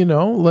 you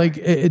know, like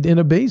in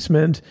a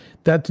basement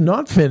that's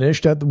not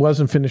finished, that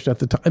wasn't finished at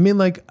the time. I mean,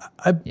 like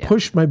I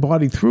pushed my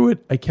body through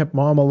it. I kept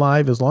mom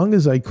alive as long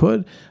as I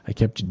could. I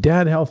kept your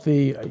dad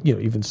healthy, you know,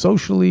 even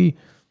socially,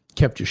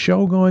 kept your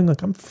show going.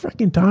 Like I'm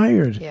freaking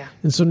tired. Yeah.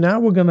 And so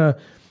now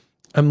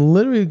I'm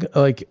literally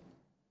like,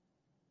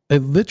 I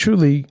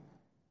literally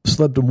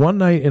slept one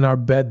night in our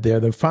bed there.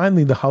 Then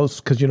finally the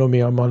house, because you know me,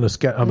 I'm on a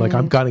schedule. I'm like,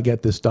 I'm going to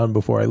get this done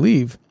before I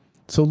leave.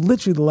 So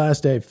literally the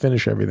last day I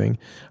finish everything.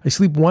 I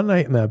sleep one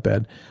night in that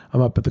bed. I'm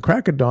up at the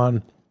crack of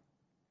dawn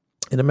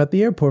and I'm at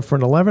the airport for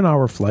an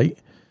 11-hour flight.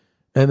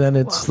 And then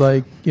it's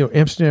like, you know,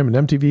 Amsterdam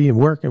and MTV and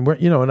work,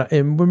 you know,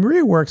 and when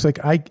Maria works, like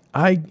I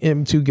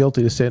am too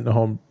guilty to sit in a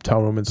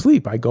hotel room and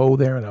sleep. I go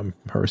there and I'm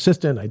her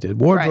assistant. I did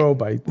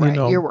wardrobe. You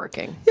know, You're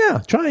working.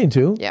 Yeah. Trying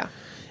to. Yeah.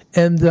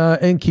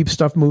 And keep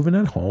stuff moving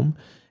at home.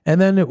 And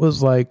then it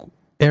was like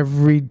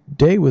every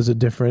day was a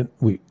different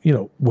week, you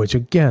know, which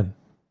again,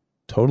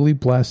 totally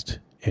blessed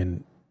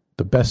and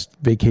the best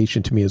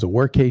vacation to me is a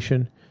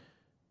workation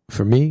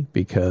for me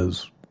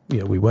because, you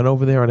know, we went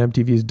over there on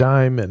MTV's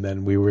dime and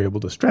then we were able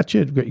to stretch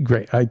it.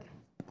 Great.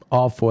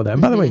 All for that.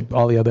 And by the way,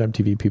 all the other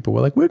MTV people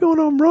were like, we're going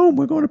on Rome.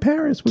 We're going to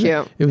Paris.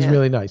 It was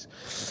really nice.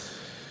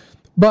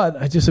 But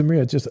I just,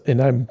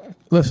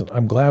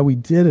 I'm glad we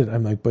did it.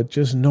 I'm like, but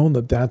just knowing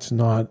that that's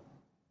not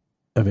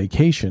a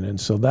vacation. And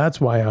so that's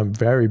why I'm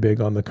very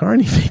big on the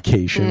Carney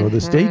vacation or the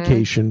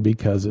staycation,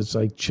 because it's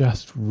like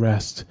just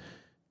rest,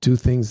 do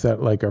things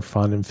that like are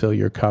fun and fill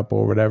your cup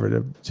or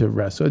whatever to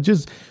rest. So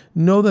just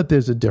know that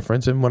there's a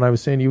difference. And when I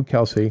was saying to you,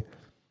 Kelsey,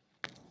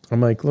 I'm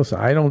like,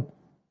 listen,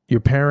 your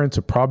parents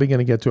are probably going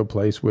to get to a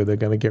place where they're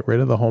going to get rid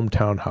of the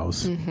hometown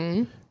house.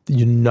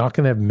 You're not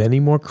going to have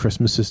many more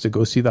Christmases to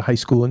go see the high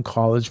school and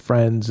college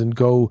friends and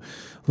go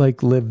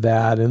like live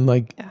that. And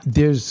like,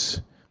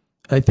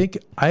 I think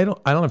I don't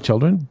have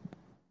children,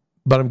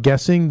 but I'm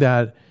guessing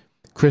that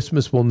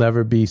Christmas will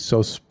never be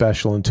so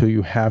special until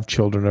you have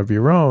children of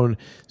your own.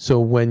 So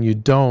when you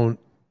don't,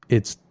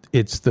 it's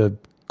the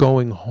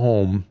going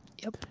home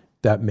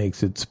that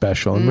makes it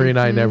special. And Maria and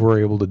I never were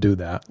able to do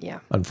that,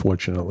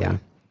 unfortunately. Yeah.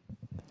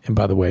 And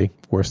by the way,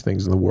 worst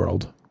things in the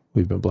world.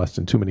 We've been blessed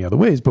in too many other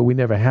ways, but we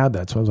never had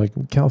that. So I was like,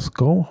 Kels,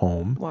 go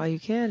home. While you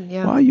can,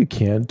 yeah. While you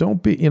can.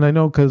 Don't be, and I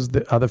know because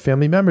the other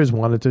family members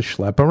wanted to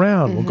schlep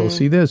around. We'll go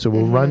see this or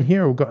we'll run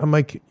here. I'm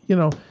like, you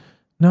know,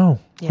 no.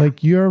 Yeah.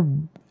 Like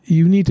you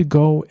need to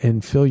go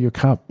and fill your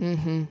cup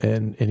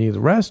and either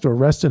rest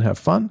and have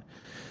fun,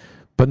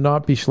 but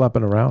not be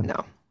schlepping around.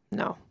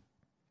 No.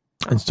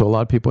 And so a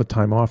lot of people with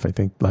time off, I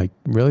think, like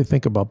really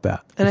think about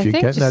that. And if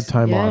you're getting that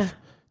time off,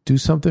 do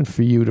something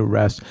for you to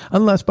rest.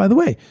 Unless, by the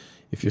way,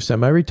 if you're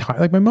semi-retired,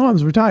 like my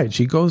mom's retired,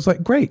 she goes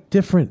like, great,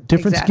 different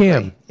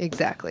scam.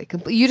 Exactly.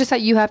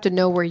 You have to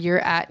know where you're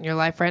at in your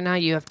life right now.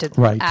 You have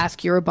to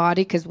ask your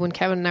body. Because when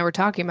Kevin and I were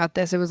talking about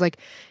this, it was like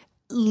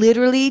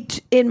literally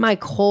in my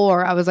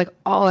core, I was like,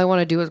 all I want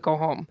to do is go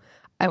home.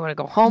 I want to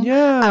go home.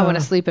 Yeah. I want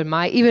to sleep in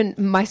even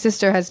my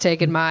sister has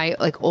taken my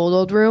like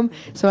old room.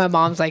 So my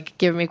mom's like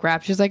giving me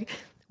crap. She's like,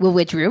 well,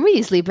 which room are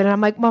you sleeping in? And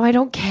I'm like, Mom, I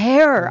don't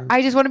care.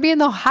 I just want to be in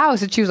the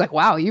house. And she was like,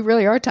 wow, you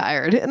really are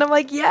tired. And I'm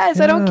like, yes,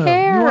 I don't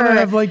care. You want to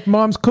have like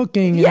mom's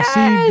cooking and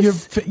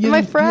see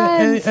my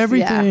friends.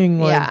 Everything.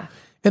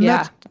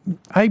 That's,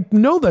 I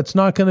know that's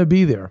not going to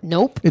be there.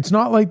 Nope. It's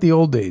not like the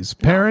old days.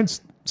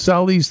 Parents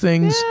sell these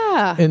things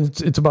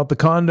and it's about the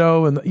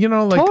condo and, you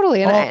know, like.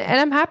 Totally. And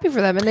I'm happy for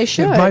them and they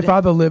should. If my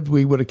father lived,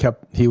 he would have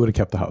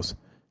kept the house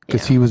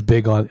because he was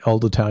big on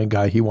old Italian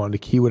guy. He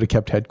would have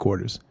kept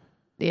headquarters.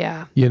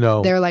 Yeah. You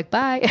know, they're like,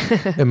 bye.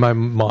 And my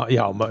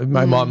mom,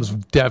 my mom's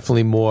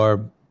definitely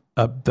more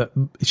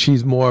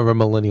she's more of a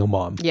millennial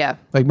mom. Yeah.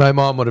 Like my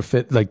mom would have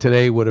fit. Like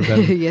today would have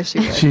been. Yes, she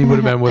would. She would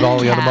have been with all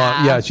the other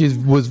moms. Yeah, she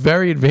was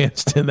very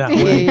advanced in that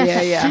way.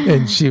 Yeah.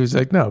 And she was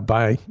like, "No,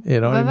 bye."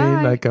 You know what I mean?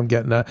 Bye-bye. Like I'm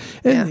getting a,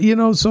 and you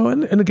know. So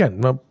and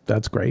again, well,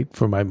 that's great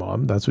for my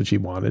mom. That's what she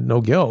wanted.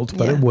 No guilt,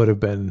 but it would have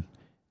been.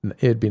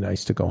 It'd be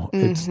nice to go.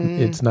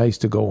 It's nice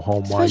to go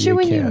home Especially while you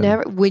when can.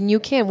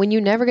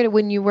 you never get it,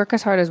 when you work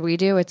as hard as we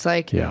do, it's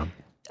like,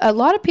 a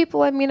lot of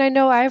people, I mean, I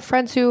know I have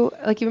friends who,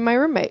 like even my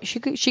roommate, she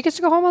gets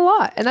to go home a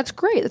lot, and that's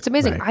great. That's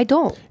amazing. Right. I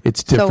don't.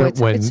 It's different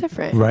So when it's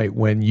different. right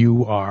when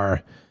you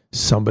are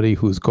somebody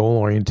who's goal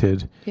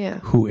oriented,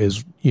 who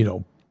is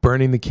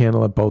burning the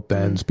candle at both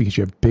ends because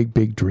you have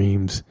big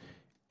dreams.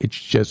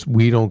 It's just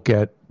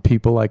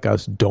people like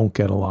us don't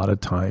get a lot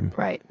of time.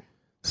 Right.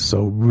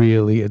 So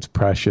really, it's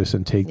precious,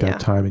 and take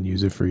that time and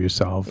use it for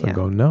yourself and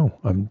go, no,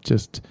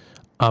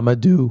 I'ma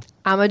do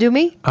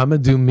me. I'ma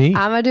do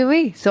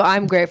me. So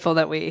I'm grateful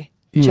that we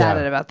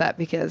chatted about that,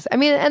 because I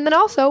mean, and then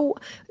also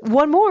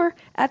one more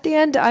at the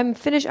end, I'm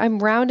finished. I'm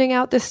rounding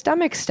out the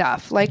stomach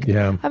stuff. Like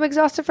I'm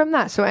exhausted from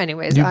that. So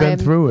anyways, you've been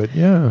through it.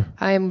 Yeah.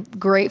 I'm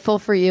grateful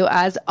for you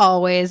as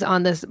always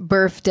on this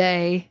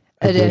birthday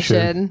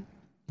edition.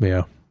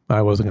 Yeah.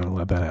 I wasn't going to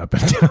let that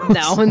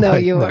happen. No,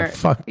 you weren't.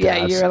 Fuck yeah,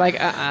 that. you were like,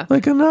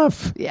 Like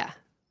enough. Yeah.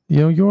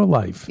 Your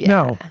life. Yeah.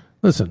 Now,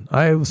 listen,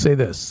 I will say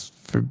this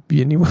for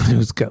anyone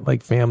who's got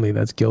like family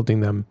that's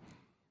guilting them.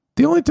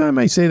 The only time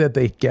I say that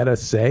they get a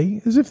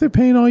say is if they're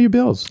paying all your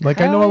bills.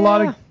 Like I know a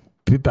lot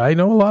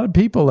of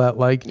people that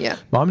like,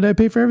 mom and dad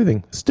pay for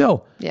everything.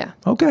 Still. Yeah.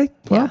 Okay.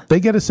 Well, they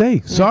get a say.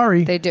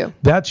 Sorry. They do.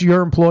 That's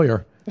your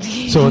employer.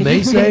 So when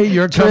they say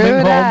you're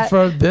coming home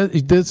for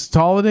this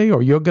holiday,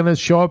 or you're going to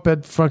show up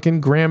at fucking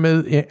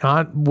grandma,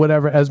 aunt,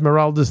 whatever,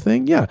 Esmeralda's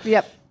thing,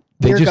 Yep.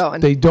 They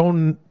they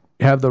don't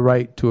have the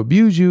right to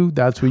abuse you.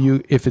 That's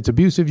where if it's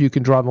abusive, you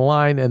can draw the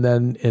line, and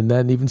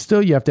then even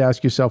still, you have to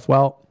ask yourself,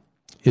 well,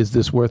 is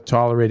this worth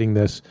tolerating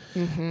this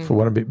for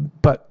what I'm being?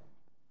 But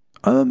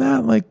other than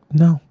that, like,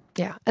 no.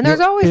 Yeah. And there's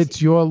always,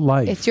 it's your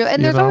life.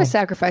 There's always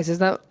sacrifices.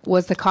 That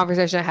was the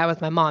conversation I had with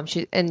my mom.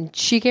 She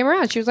came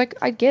around. She was like,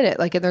 I get it.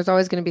 Like, and there's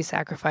always going to be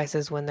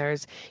sacrifices when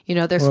there's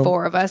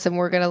four of us, and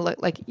we're going to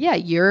look like,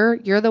 you're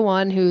the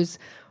one who's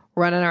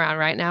running around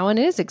right now and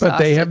is exhausted.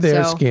 But they have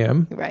their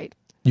scam. Right.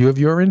 You have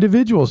your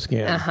individual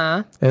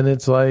scam. And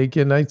it's like,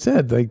 and I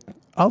said, like,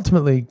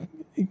 ultimately,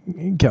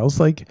 Kels,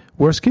 like,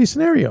 worst case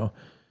scenario.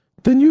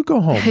 Then you go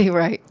home,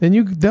 right? And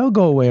they'll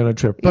go away on a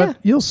trip, but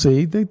you'll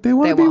see they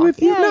want to be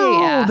with you.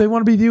 They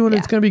want to be with you, and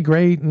it's going to be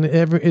great, and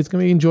it's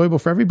going to be enjoyable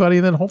for everybody.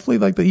 And then hopefully,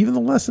 like even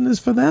the lesson is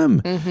for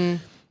them.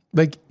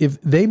 Like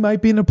if they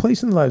might be in a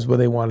place in their lives where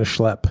they want to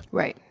schlep,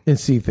 right, and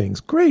see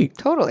things, great,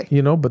 totally.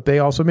 But they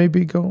also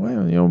maybe go,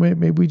 well,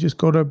 maybe we just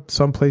go to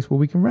some place where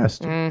we can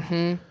rest.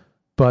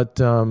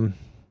 But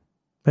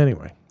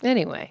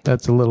anyway,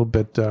 that's a little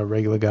bit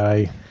regular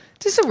guy,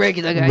 just a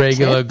regular guy,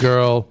 regular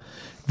girl.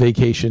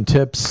 Vacation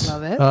tips.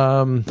 Love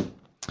it.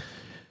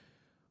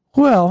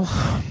 Well,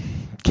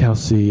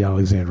 Kelsey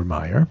Alexandra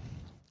Meyer.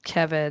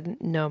 Kevin,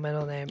 no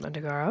middle name,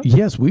 Undergaro.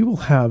 Yes, we will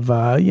have,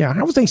 how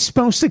was I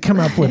supposed to come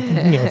up with,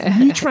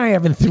 you try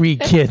having 3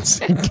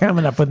 kids and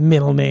coming up with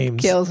middle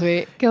names. Kills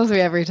me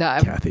every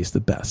time. Kathy's the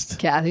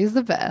best.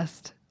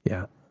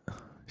 Yeah,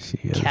 she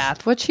is.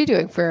 Kath, what's she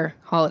doing for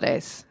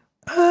holidays?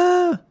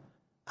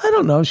 I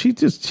don't know. She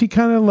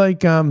kind of like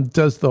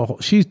does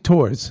she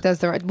tours.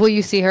 Will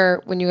you see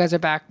her when you guys are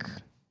back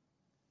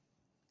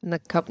in the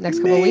next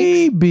couple of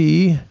weeks?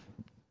 Maybe.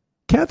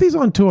 Kathy's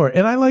on tour,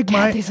 and I like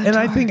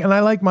I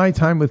like my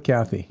time with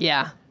Kathy.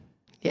 Yeah.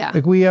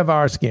 Like we have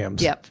our scams.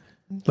 Yep.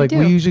 Like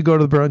we usually go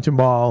to the Burlington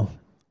Mall.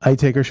 I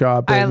take her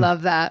shopping. I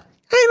love that.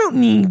 I don't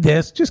need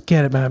this. Just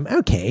get it, ma'am.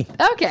 Okay.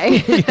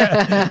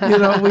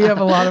 Yeah.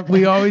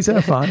 We always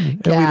have fun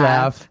and we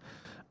laugh.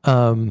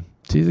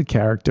 She's a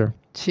character.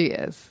 She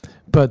is.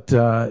 But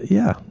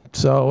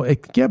so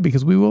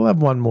because we will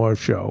have one more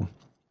show.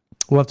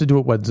 We'll have to do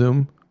it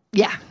Zoom?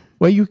 Yeah.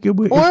 Well,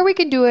 or we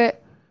can do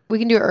it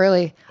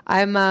early.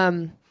 I'm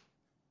I'm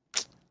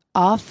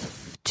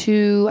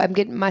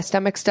getting my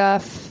stomach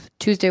stuff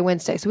Tuesday,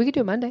 Wednesday, so we could do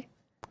it Monday.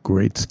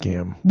 Great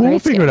scam. We'll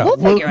figure it out.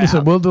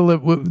 We'll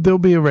deliver. There'll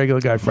be a regular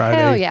guy Friday.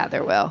 Hell yeah,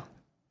 there will.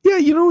 Yeah,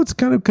 it's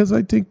kind of because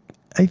I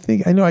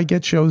know I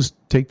get shows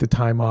take the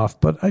time off,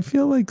 but I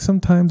feel like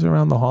sometimes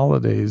around the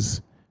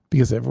holidays,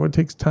 because everyone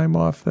takes time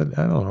off, that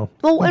I don't know.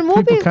 Well, and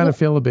people kind of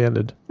feel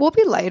abandoned. We'll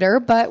be lighter,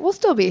 but we'll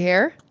still be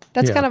here.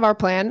 That's kind of our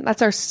plan.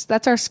 That's our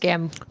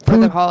scam for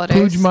the holidays.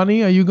 Pooge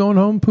money. Are you going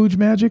home? Pooge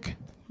magic.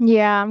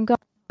 Yeah, I'm going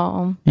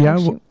home. Yeah,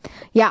 I'm going.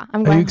 Are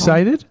you home.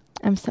 excited?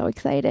 I'm so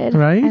excited.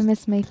 Right? I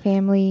miss my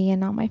family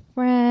and all my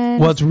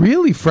friends. Well, it's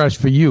really fresh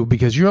for you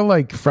because you're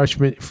like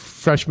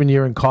freshman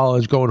year in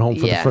college, going home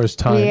for the first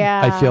time.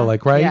 Yeah. I feel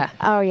like, right? Yeah.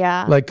 Oh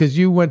yeah. Like because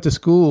you went to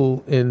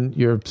school in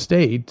your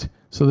state.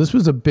 So this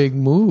was a big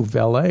move,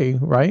 LA,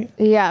 right?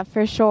 Yeah,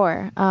 for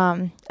sure.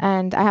 And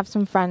I have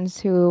some friends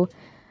who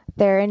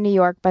they're in New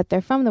York, but they're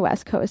from the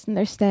West Coast and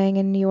they're staying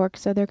in New York.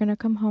 So they're going to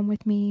come home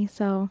with me.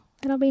 So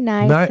it'll be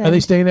nice. Are they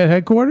staying at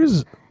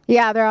headquarters?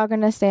 Yeah, they're all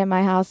going to stay at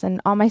my house,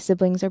 and all my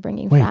siblings are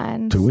bringing Wait,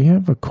 friends. do we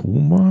have a cool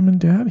mom and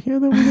dad here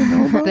that we didn't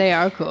know about? They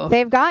are cool.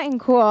 They've gotten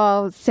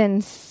cool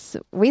since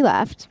we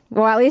left.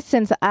 Well, at least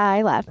since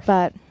I left,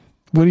 but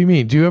What do you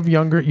mean? Do you have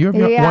younger? You have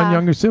Yeah. one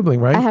younger sibling,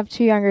 right? I have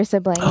 2 younger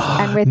siblings.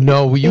 And with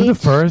No, were you the each-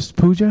 first,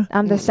 Pooja?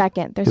 I'm the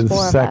second. There's The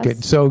 4 of second.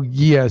 us. So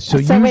yeah, so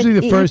So with usually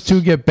the first each-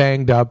 2 get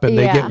banged up and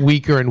they Yeah. get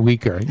weaker and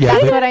weaker. Yeah,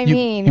 That's they- what I you-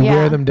 mean, You yeah.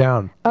 wear them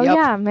down. Oh Yep.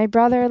 yeah, my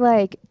brother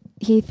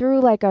he threw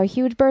like a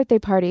huge birthday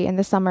party in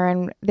the summer,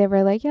 and they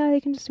were like, "Yeah,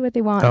 they can just do what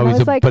they want." Oh, and I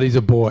was like, but he's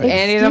a boy.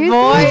 And he's a Excuse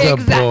boy. me? He's a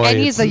Exactly. boy. And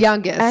he's the It's-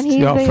 youngest. and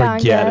he's Oh, the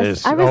forget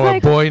youngest. it. I was Oh,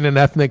 like, a boy in an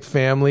ethnic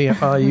family.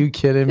 Are you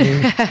kidding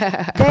me?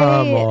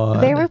 Come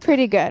on. they were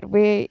pretty good.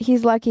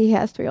 He's lucky he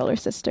has 3 older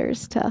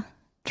sisters to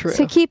True.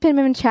 keep him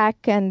in check,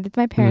 and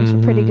my parents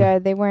were pretty Mhm.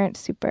 good. They weren't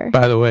super.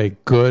 By the way,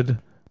 good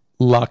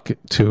luck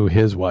to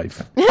his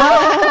wife.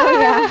 Oh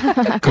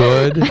yeah.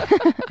 Good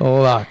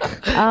luck.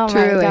 Oh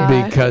Truly. my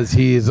god. Because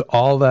he's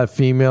all that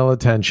female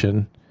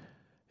attention.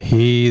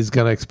 He's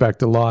going to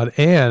expect a lot.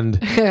 And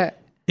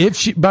if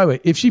she, by the way,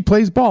 if she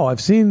plays ball,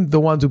 I've seen the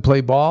ones who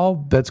play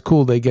ball. That's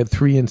cool. They get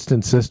 3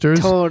 instant sisters.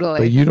 Totally.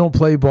 But you don't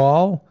play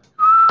ball.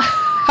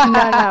 No, we're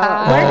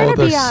All gonna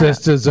the be on.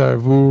 sisters are.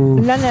 Ooh.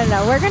 No.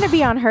 We're gonna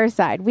be on her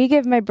side. We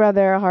give my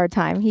brother a hard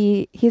time.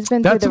 He's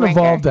been That's through an the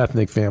evolved ringer.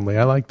 ethnic family.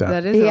 I like that.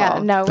 That is Yeah,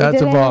 all. no, we That's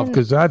didn't. evolved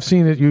because I've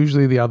seen it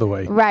usually the other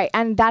way. Right,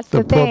 and that's The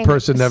the poor thing.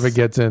 person never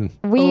gets in.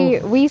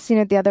 We seen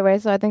it the other way,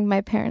 so I think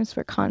my parents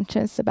were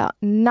conscious about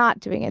not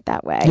doing it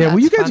that way. Yeah, well,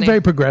 you That's guys funny. are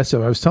very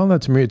progressive. I was telling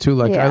that to Maria too.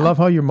 Like, I Yeah. love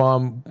how your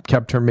mom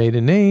kept her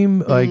maiden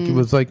name. Like, it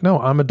was like, no,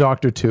 I'm a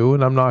doctor too,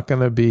 and I'm going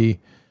to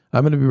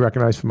be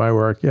recognized for my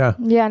work. Yeah.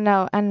 Yeah,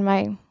 no, and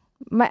my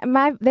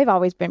they've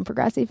always been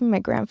progressive. And my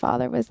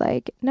grandfather was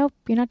like, "Nope,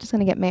 you're not just going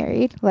to get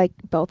married. Like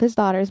both his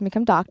daughters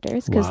become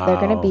doctors because they're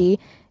going Wow. to be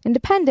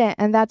independent."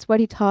 And that's what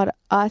he taught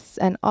us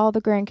and all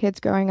the grandkids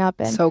growing up.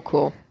 And So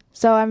cool.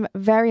 so I'm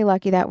very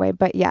lucky that way.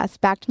 But yes,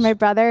 back to my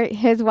brother,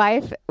 his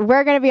wife.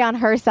 We're going to be on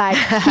her side.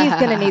 He's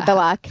going to need the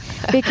luck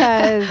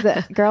because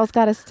girls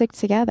got to stick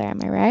together.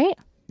 Am I right?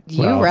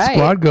 You Well, right.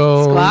 Squad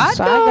goals. Squad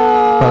Squad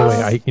goals. By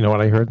the way, you know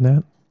what I heard in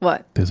that?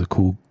 What? There's a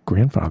cool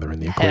grandfather in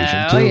the equation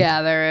Hell too.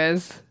 yeah, there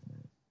is.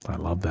 I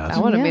love that. I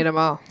want to Yeah. meet them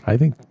all. I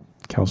think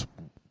Cal's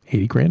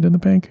 $80,000 in the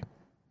bank.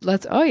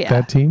 Oh yeah.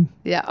 That team.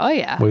 Yeah. Oh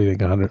yeah. What do you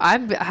think? 100,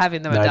 I'm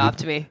having them 90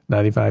 adopt me.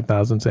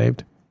 95,000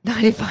 saved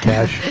 95.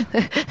 cash.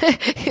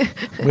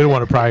 We don't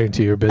want to pry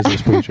into your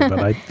business, Pooja, but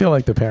I feel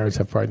like the parents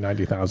have probably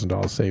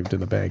 $90,000 saved in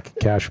the bank,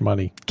 cash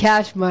money,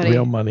 Cash money.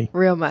 real money.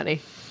 Real money.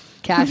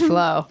 Cash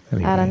flow.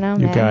 Anyway, I don't know,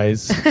 you man.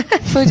 guys.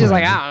 Pooja's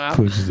like, I don't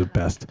know. Pooja's the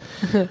best.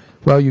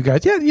 Well, you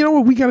guys, yeah, you know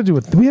what we got to do?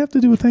 We have to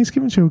do a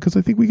Thanksgiving show because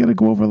I think we got to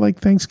go over like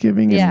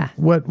Thanksgiving Yeah.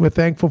 and what we're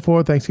thankful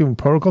for, Thanksgiving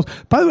protocols.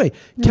 By the way,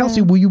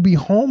 Kelsey, will you be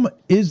home?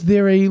 Is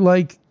there a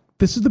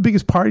this is the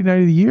biggest party night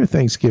of the year,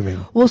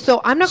 Thanksgiving? Well, so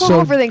I'm not going So-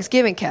 home for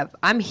Thanksgiving, Kev.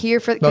 I'm here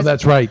for. No, 'cause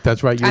that's right.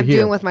 That's right. You're I'm here.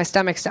 doing with my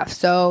stomach stuff,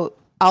 so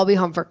I'll be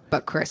home for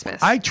but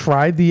Christmas. I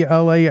tried the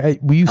LA.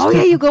 We used oh to.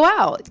 yeah, you go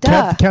out.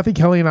 Duh. Kathy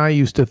Kelly and I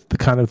used to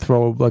kind of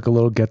throw like a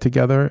little get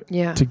together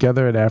Yeah.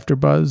 together at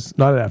AfterBuzz.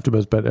 Not at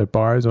AfterBuzz, but at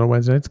bars on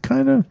Wednesday nights.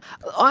 Kind of.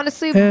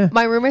 Honestly,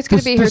 my roommate's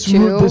gonna be here this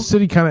too. The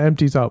city kind of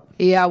empties out.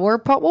 Yeah, we'll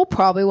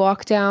probably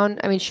walk down.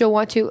 I mean, she'll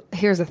want to.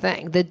 Here's the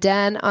thing: the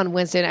Den on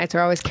Wednesday nights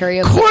are always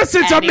karaoke. Of course,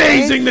 it's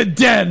anyways. amazing. The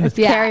Den.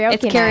 Yeah, Karaoke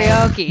it's night.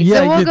 karaoke.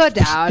 so we'll go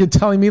down. You're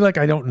telling me like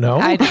I don't know.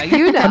 I know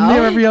you know. I'm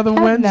there every other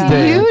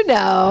Wednesday. You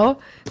know.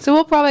 So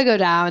we'll probably go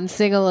down,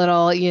 sing a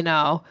little,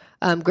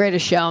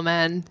 Greatest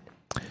Showman,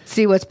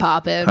 see what's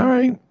popping. All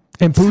right.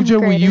 And Pooja,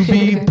 will you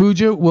be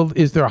Pooja?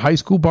 Is there a high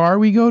school bar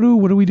we go to?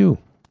 What do we do?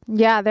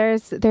 Yeah,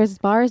 there's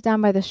bars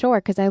down by the shore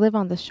because I live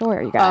on the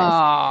shore. You guys.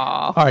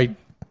 Oh. All right.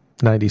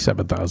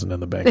 97,000 in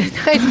the bank.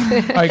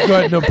 All right, go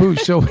ahead. No,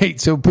 Pooja.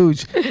 So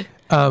Pooja.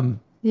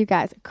 You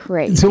guys are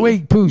crazy. So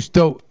wait,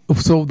 Pooja.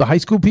 So the high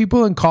school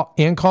people and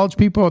college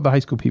people, or the high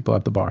school people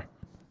at the bar?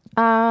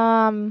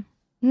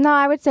 No,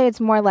 I would say it's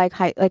more like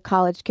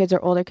college kids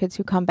or older kids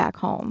who come back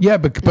home. Yeah,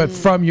 but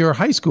from your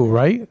high school,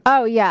 right?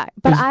 Oh yeah,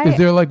 but Is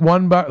there like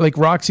one bar, like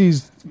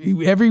Roxy's?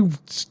 Every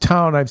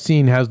town I've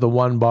seen has the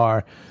one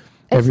bar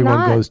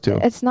everyone goes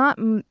to. It's not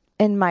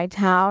in my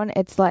town.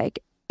 It's like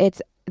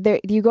it's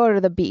there. You go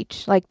to the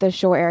beach, like the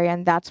shore area,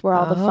 and that's where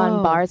all the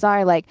fun bars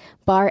are. Like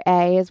Bar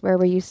A is where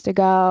we used to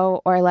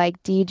go, or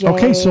like DJ.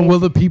 Okay, so will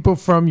the people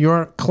from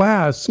your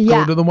class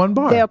go to the one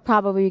bar? They'll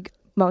probably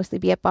mostly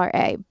be at Bar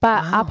A,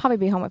 but I'll probably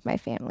be home with my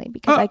family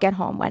because I get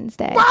home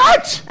Wednesday.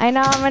 What? I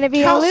know I'm gonna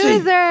be Kelsey, a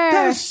loser.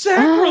 that is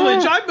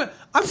sacrilege.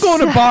 I'm going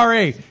to Bar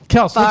A.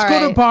 Kels, let's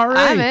go to Bar A.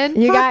 I'm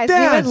in. You Fuck guys,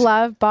 that. you would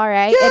love Bar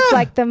A. Yeah. It's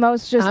like the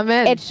most I'm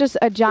in. it's just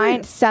a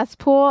giant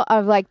cesspool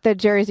of like the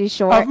Jersey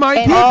Shore. Of my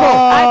And- people.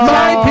 I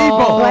My know.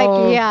 people.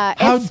 Like, yeah.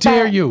 How it's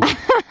dare fun. you?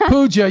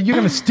 Pooja, you're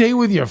going to stay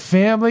with your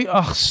family?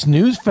 Ugh,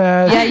 snooze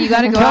fest. Yeah, you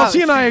gotta go Kelsey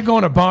out. and I are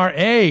going to Bar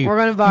A. We're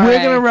going to Bar We're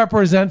A. going to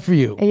represent for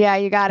you. Yeah,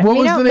 you got it. What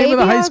was the name of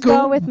the maybe high I'll school?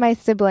 go with my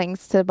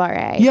siblings to Bar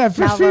A. Yeah,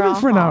 Now even we're all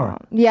for an hour. home.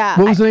 Yeah.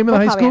 What was the name of the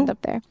we'll high probably school? End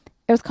up there.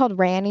 It was called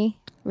Ranny.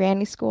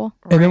 Randy School.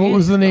 And then what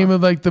was the name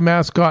of like the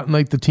mascot and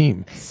like the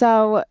team?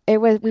 So we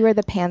were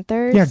the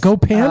Panthers. Yeah, go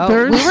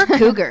Panthers. We were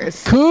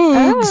Cougars.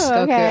 Cougs.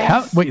 Oh,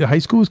 okay. Wait, the high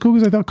school was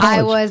Cougars? I thought college.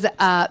 I was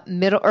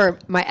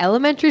my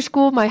elementary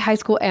school, my high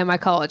school, and my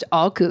college,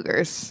 all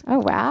Cougars. Oh,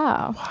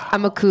 wow.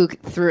 I'm a Coug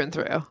through and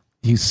through.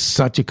 He's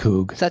such a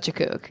Coug. Such a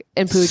Coug.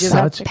 And Pooj is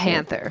Such a a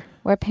Panther.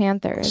 We're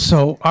Panthers.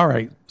 So, all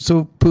right.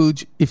 So,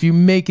 Pooj, if you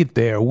make it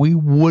there, we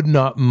would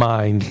not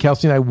mind.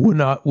 Kelsey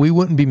and I we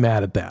wouldn't be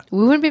mad at that.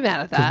 We wouldn't be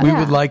mad at that. We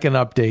would like an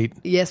update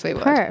Yes, we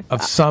would. Perfect.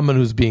 of someone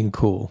who's being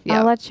cool. Yeah.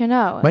 I'll let you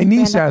know. My if we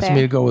niece end up asked me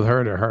there. to go with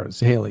her to hers,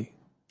 Haley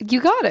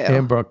You got it.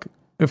 and Brooke.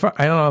 If I don't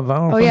know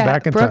if Oh, I'm yeah.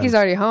 back in Brooke's time.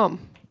 already home.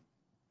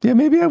 Yeah,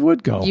 maybe I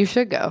would go. You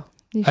should go.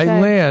 You I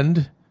should.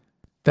 land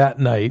that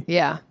night.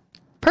 Yeah.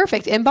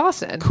 Perfect. In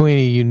Boston.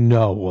 Queenie,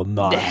 will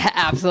not.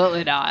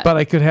 Absolutely not. But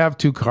I could have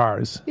 2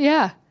 cars.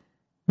 yeah.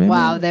 Maybe.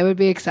 Wow. They would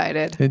be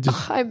excited. It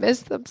just- I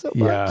miss them so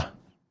much. Yeah.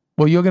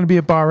 Well, you're going to be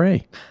at Bar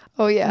A.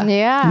 Oh, yeah.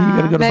 Yeah. You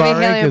got to go to Maybe Bar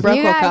A. Haley and 'cause- Brooke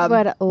You will guys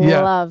come. would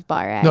Yeah. love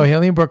Bar A. No,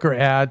 Haley and Brooke are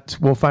at.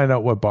 We'll find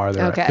out what bar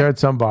they're Okay. at. They're at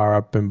some bar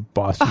up in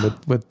Boston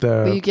with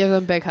Will you the give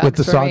them big hugs with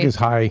the for me? Saugus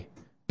High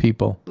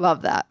people.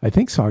 Love that. I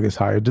think Saugus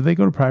High. Or did they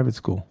go to private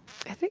school?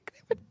 I think they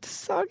went to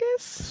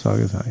Saugus.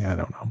 Saugus High. I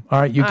don't know.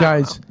 All right, you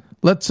guys.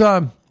 Let's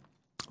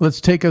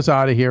take us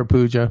out of here,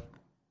 Pooja.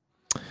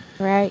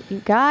 Right. You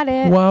got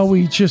it. While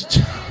we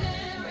just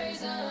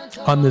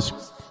on this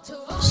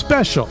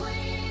special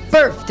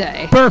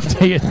Birthday.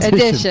 birthday edition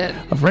Edition.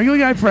 of Regular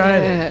Guy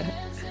Friday.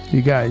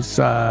 You guys,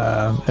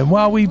 and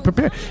while we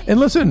prepare, and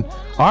listen,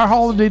 our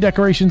holiday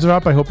decorations are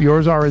up. I hope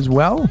yours are as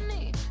well.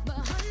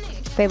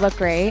 They look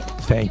great.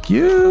 Thank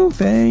you.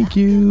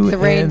 The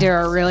reindeer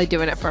are really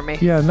doing it for me.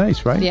 Yeah,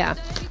 nice, right? Yeah.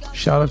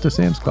 Shout out to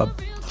Sam's Club.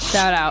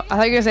 Shout out. I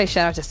thought you were going to say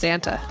shout out to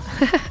Santa.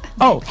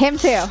 Oh, Him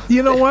too.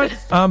 you know what?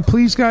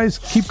 Please, guys,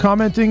 keep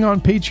commenting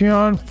on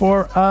Patreon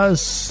for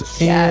us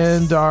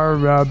Yes. and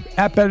our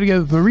at Better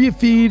Together with Maria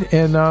feed.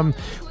 And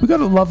we got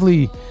a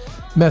lovely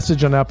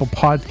message on Apple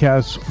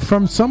Podcasts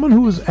from someone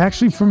who was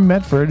actually from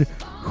Medford.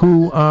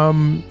 Who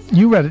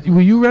you read it?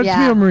 You read it to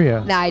me or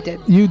Maria? No, I did.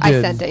 You I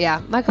did. sent it,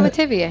 yeah. Michael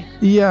Mativier.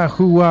 Yeah,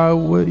 who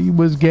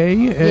was gay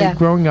Yeah.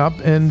 growing up,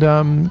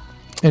 and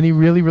he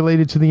really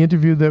related to the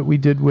interview that we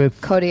did with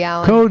Cody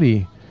Allen.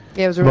 Cody.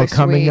 Yeah, it was really about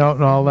coming sweet. out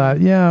and all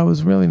that. Yeah, it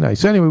was really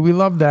nice. So anyway, we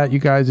love that, you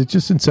guys. It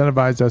just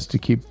incentivizes us to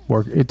keep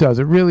working. It does.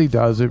 It really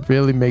does. It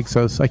really makes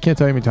us. I can't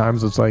tell you how many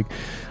times it's like,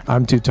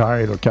 I'm too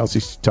tired, or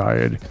Kelsey's too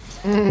tired,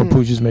 or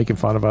Pooja's making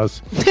fun of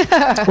us,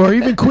 or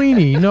even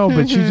Queenie. No,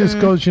 but she just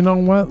goes, you know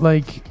what?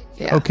 Like,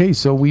 Yeah. okay,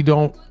 so we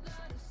don't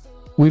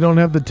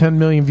have the 10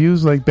 million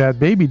views like Bad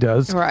Baby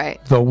does, Right.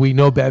 though we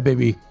know Bad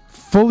Baby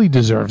fully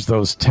deserves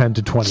those 10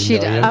 to 20 She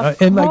million. does.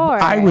 Of And like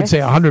I would course. say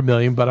 100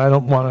 million, but I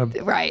don't want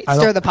to. Right. I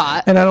don't- Stir the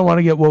pot. And I don't want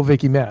to get Woe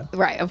Vicky mad.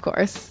 Right, of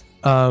course.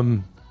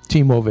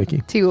 Team Woe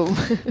Vicky. To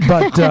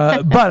But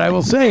I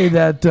will say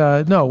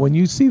that no, when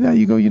you see that,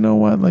 you go, you know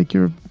what? Like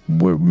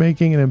we're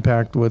making an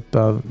impact with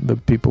the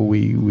people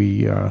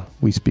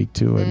we speak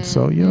to, and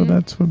so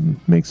that's what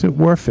makes it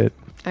worth it,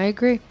 I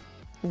agree.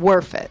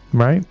 Worth it.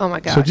 right? Oh my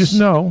gosh. So just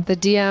know, The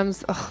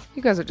DMs, oh,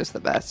 you guys are just the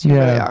best. You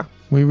really are.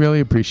 we really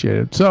appreciate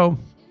it. So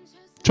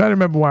try to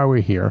remember why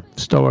we're here,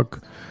 stoic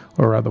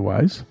or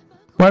otherwise.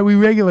 Why we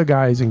regular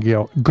guys and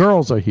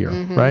girls are here,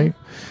 Mm-hmm. right?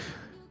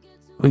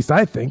 At least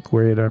I think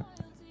we're here to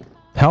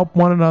help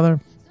one another,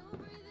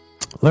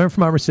 learn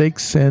from our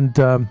mistakes, and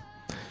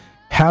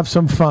have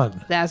some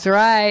fun. That's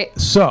right.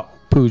 So,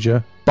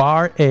 Pooja,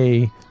 Bar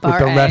A Bar with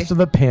the A. rest of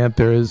the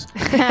Panthers.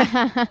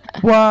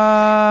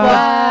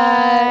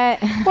 What?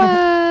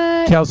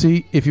 What?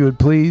 Kelsey, if you would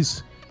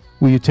please,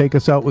 will you take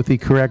us out with the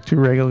correct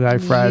Regular Guy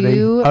Friday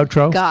You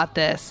outro? got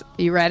this.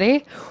 You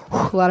ready?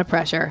 Whew, a lot of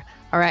pressure.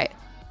 All right.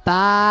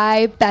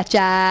 Bye, betches.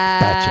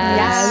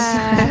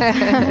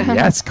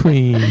 Yes,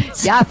 Queen.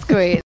 Yes,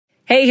 queen.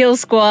 Hey, Heal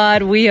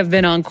Squad. We have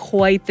been on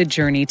quite the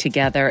journey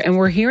together, and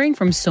we're hearing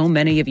from so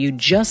many of you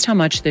just how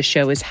much this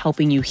show is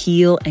helping you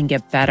heal and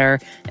get better,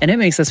 and it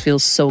makes us feel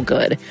so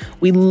good.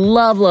 We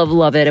love, love,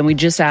 love it, and we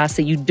just ask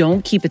that you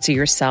don't keep it to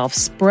yourself.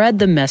 Spread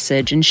the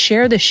message and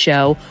share the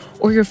show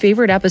or your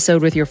favorite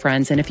episode with your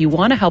friends. And if you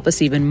want to help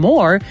us even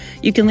more,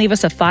 you can leave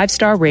us a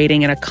 5-star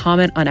rating and a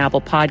comment on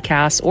Apple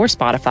Podcasts or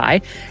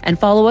Spotify, and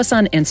follow us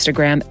on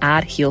Instagram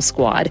at Heal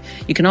Squad.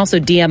 You can also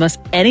DM us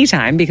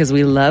anytime because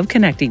we love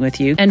connecting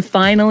with you. And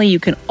finally, you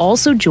can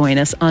also join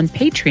us on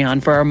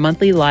Patreon for our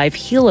monthly live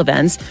heal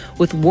events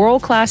with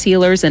world-class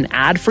healers and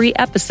ad-free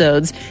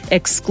episodes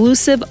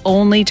exclusive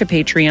only to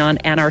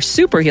Patreon and our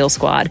Super Heal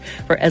Squad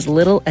for as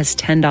little as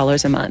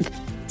 $10 a month.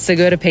 So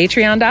go to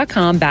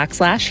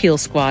patreon.com/Heal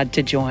Squad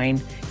to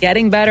join.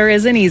 Getting better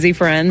isn't easy,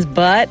 friends,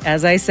 but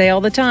as I say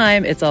all the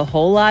time, it's a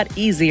whole lot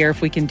easier if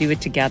we can do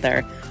it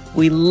together.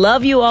 We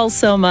love you all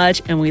so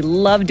much, and we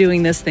love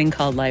doing this thing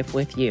called life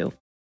with you.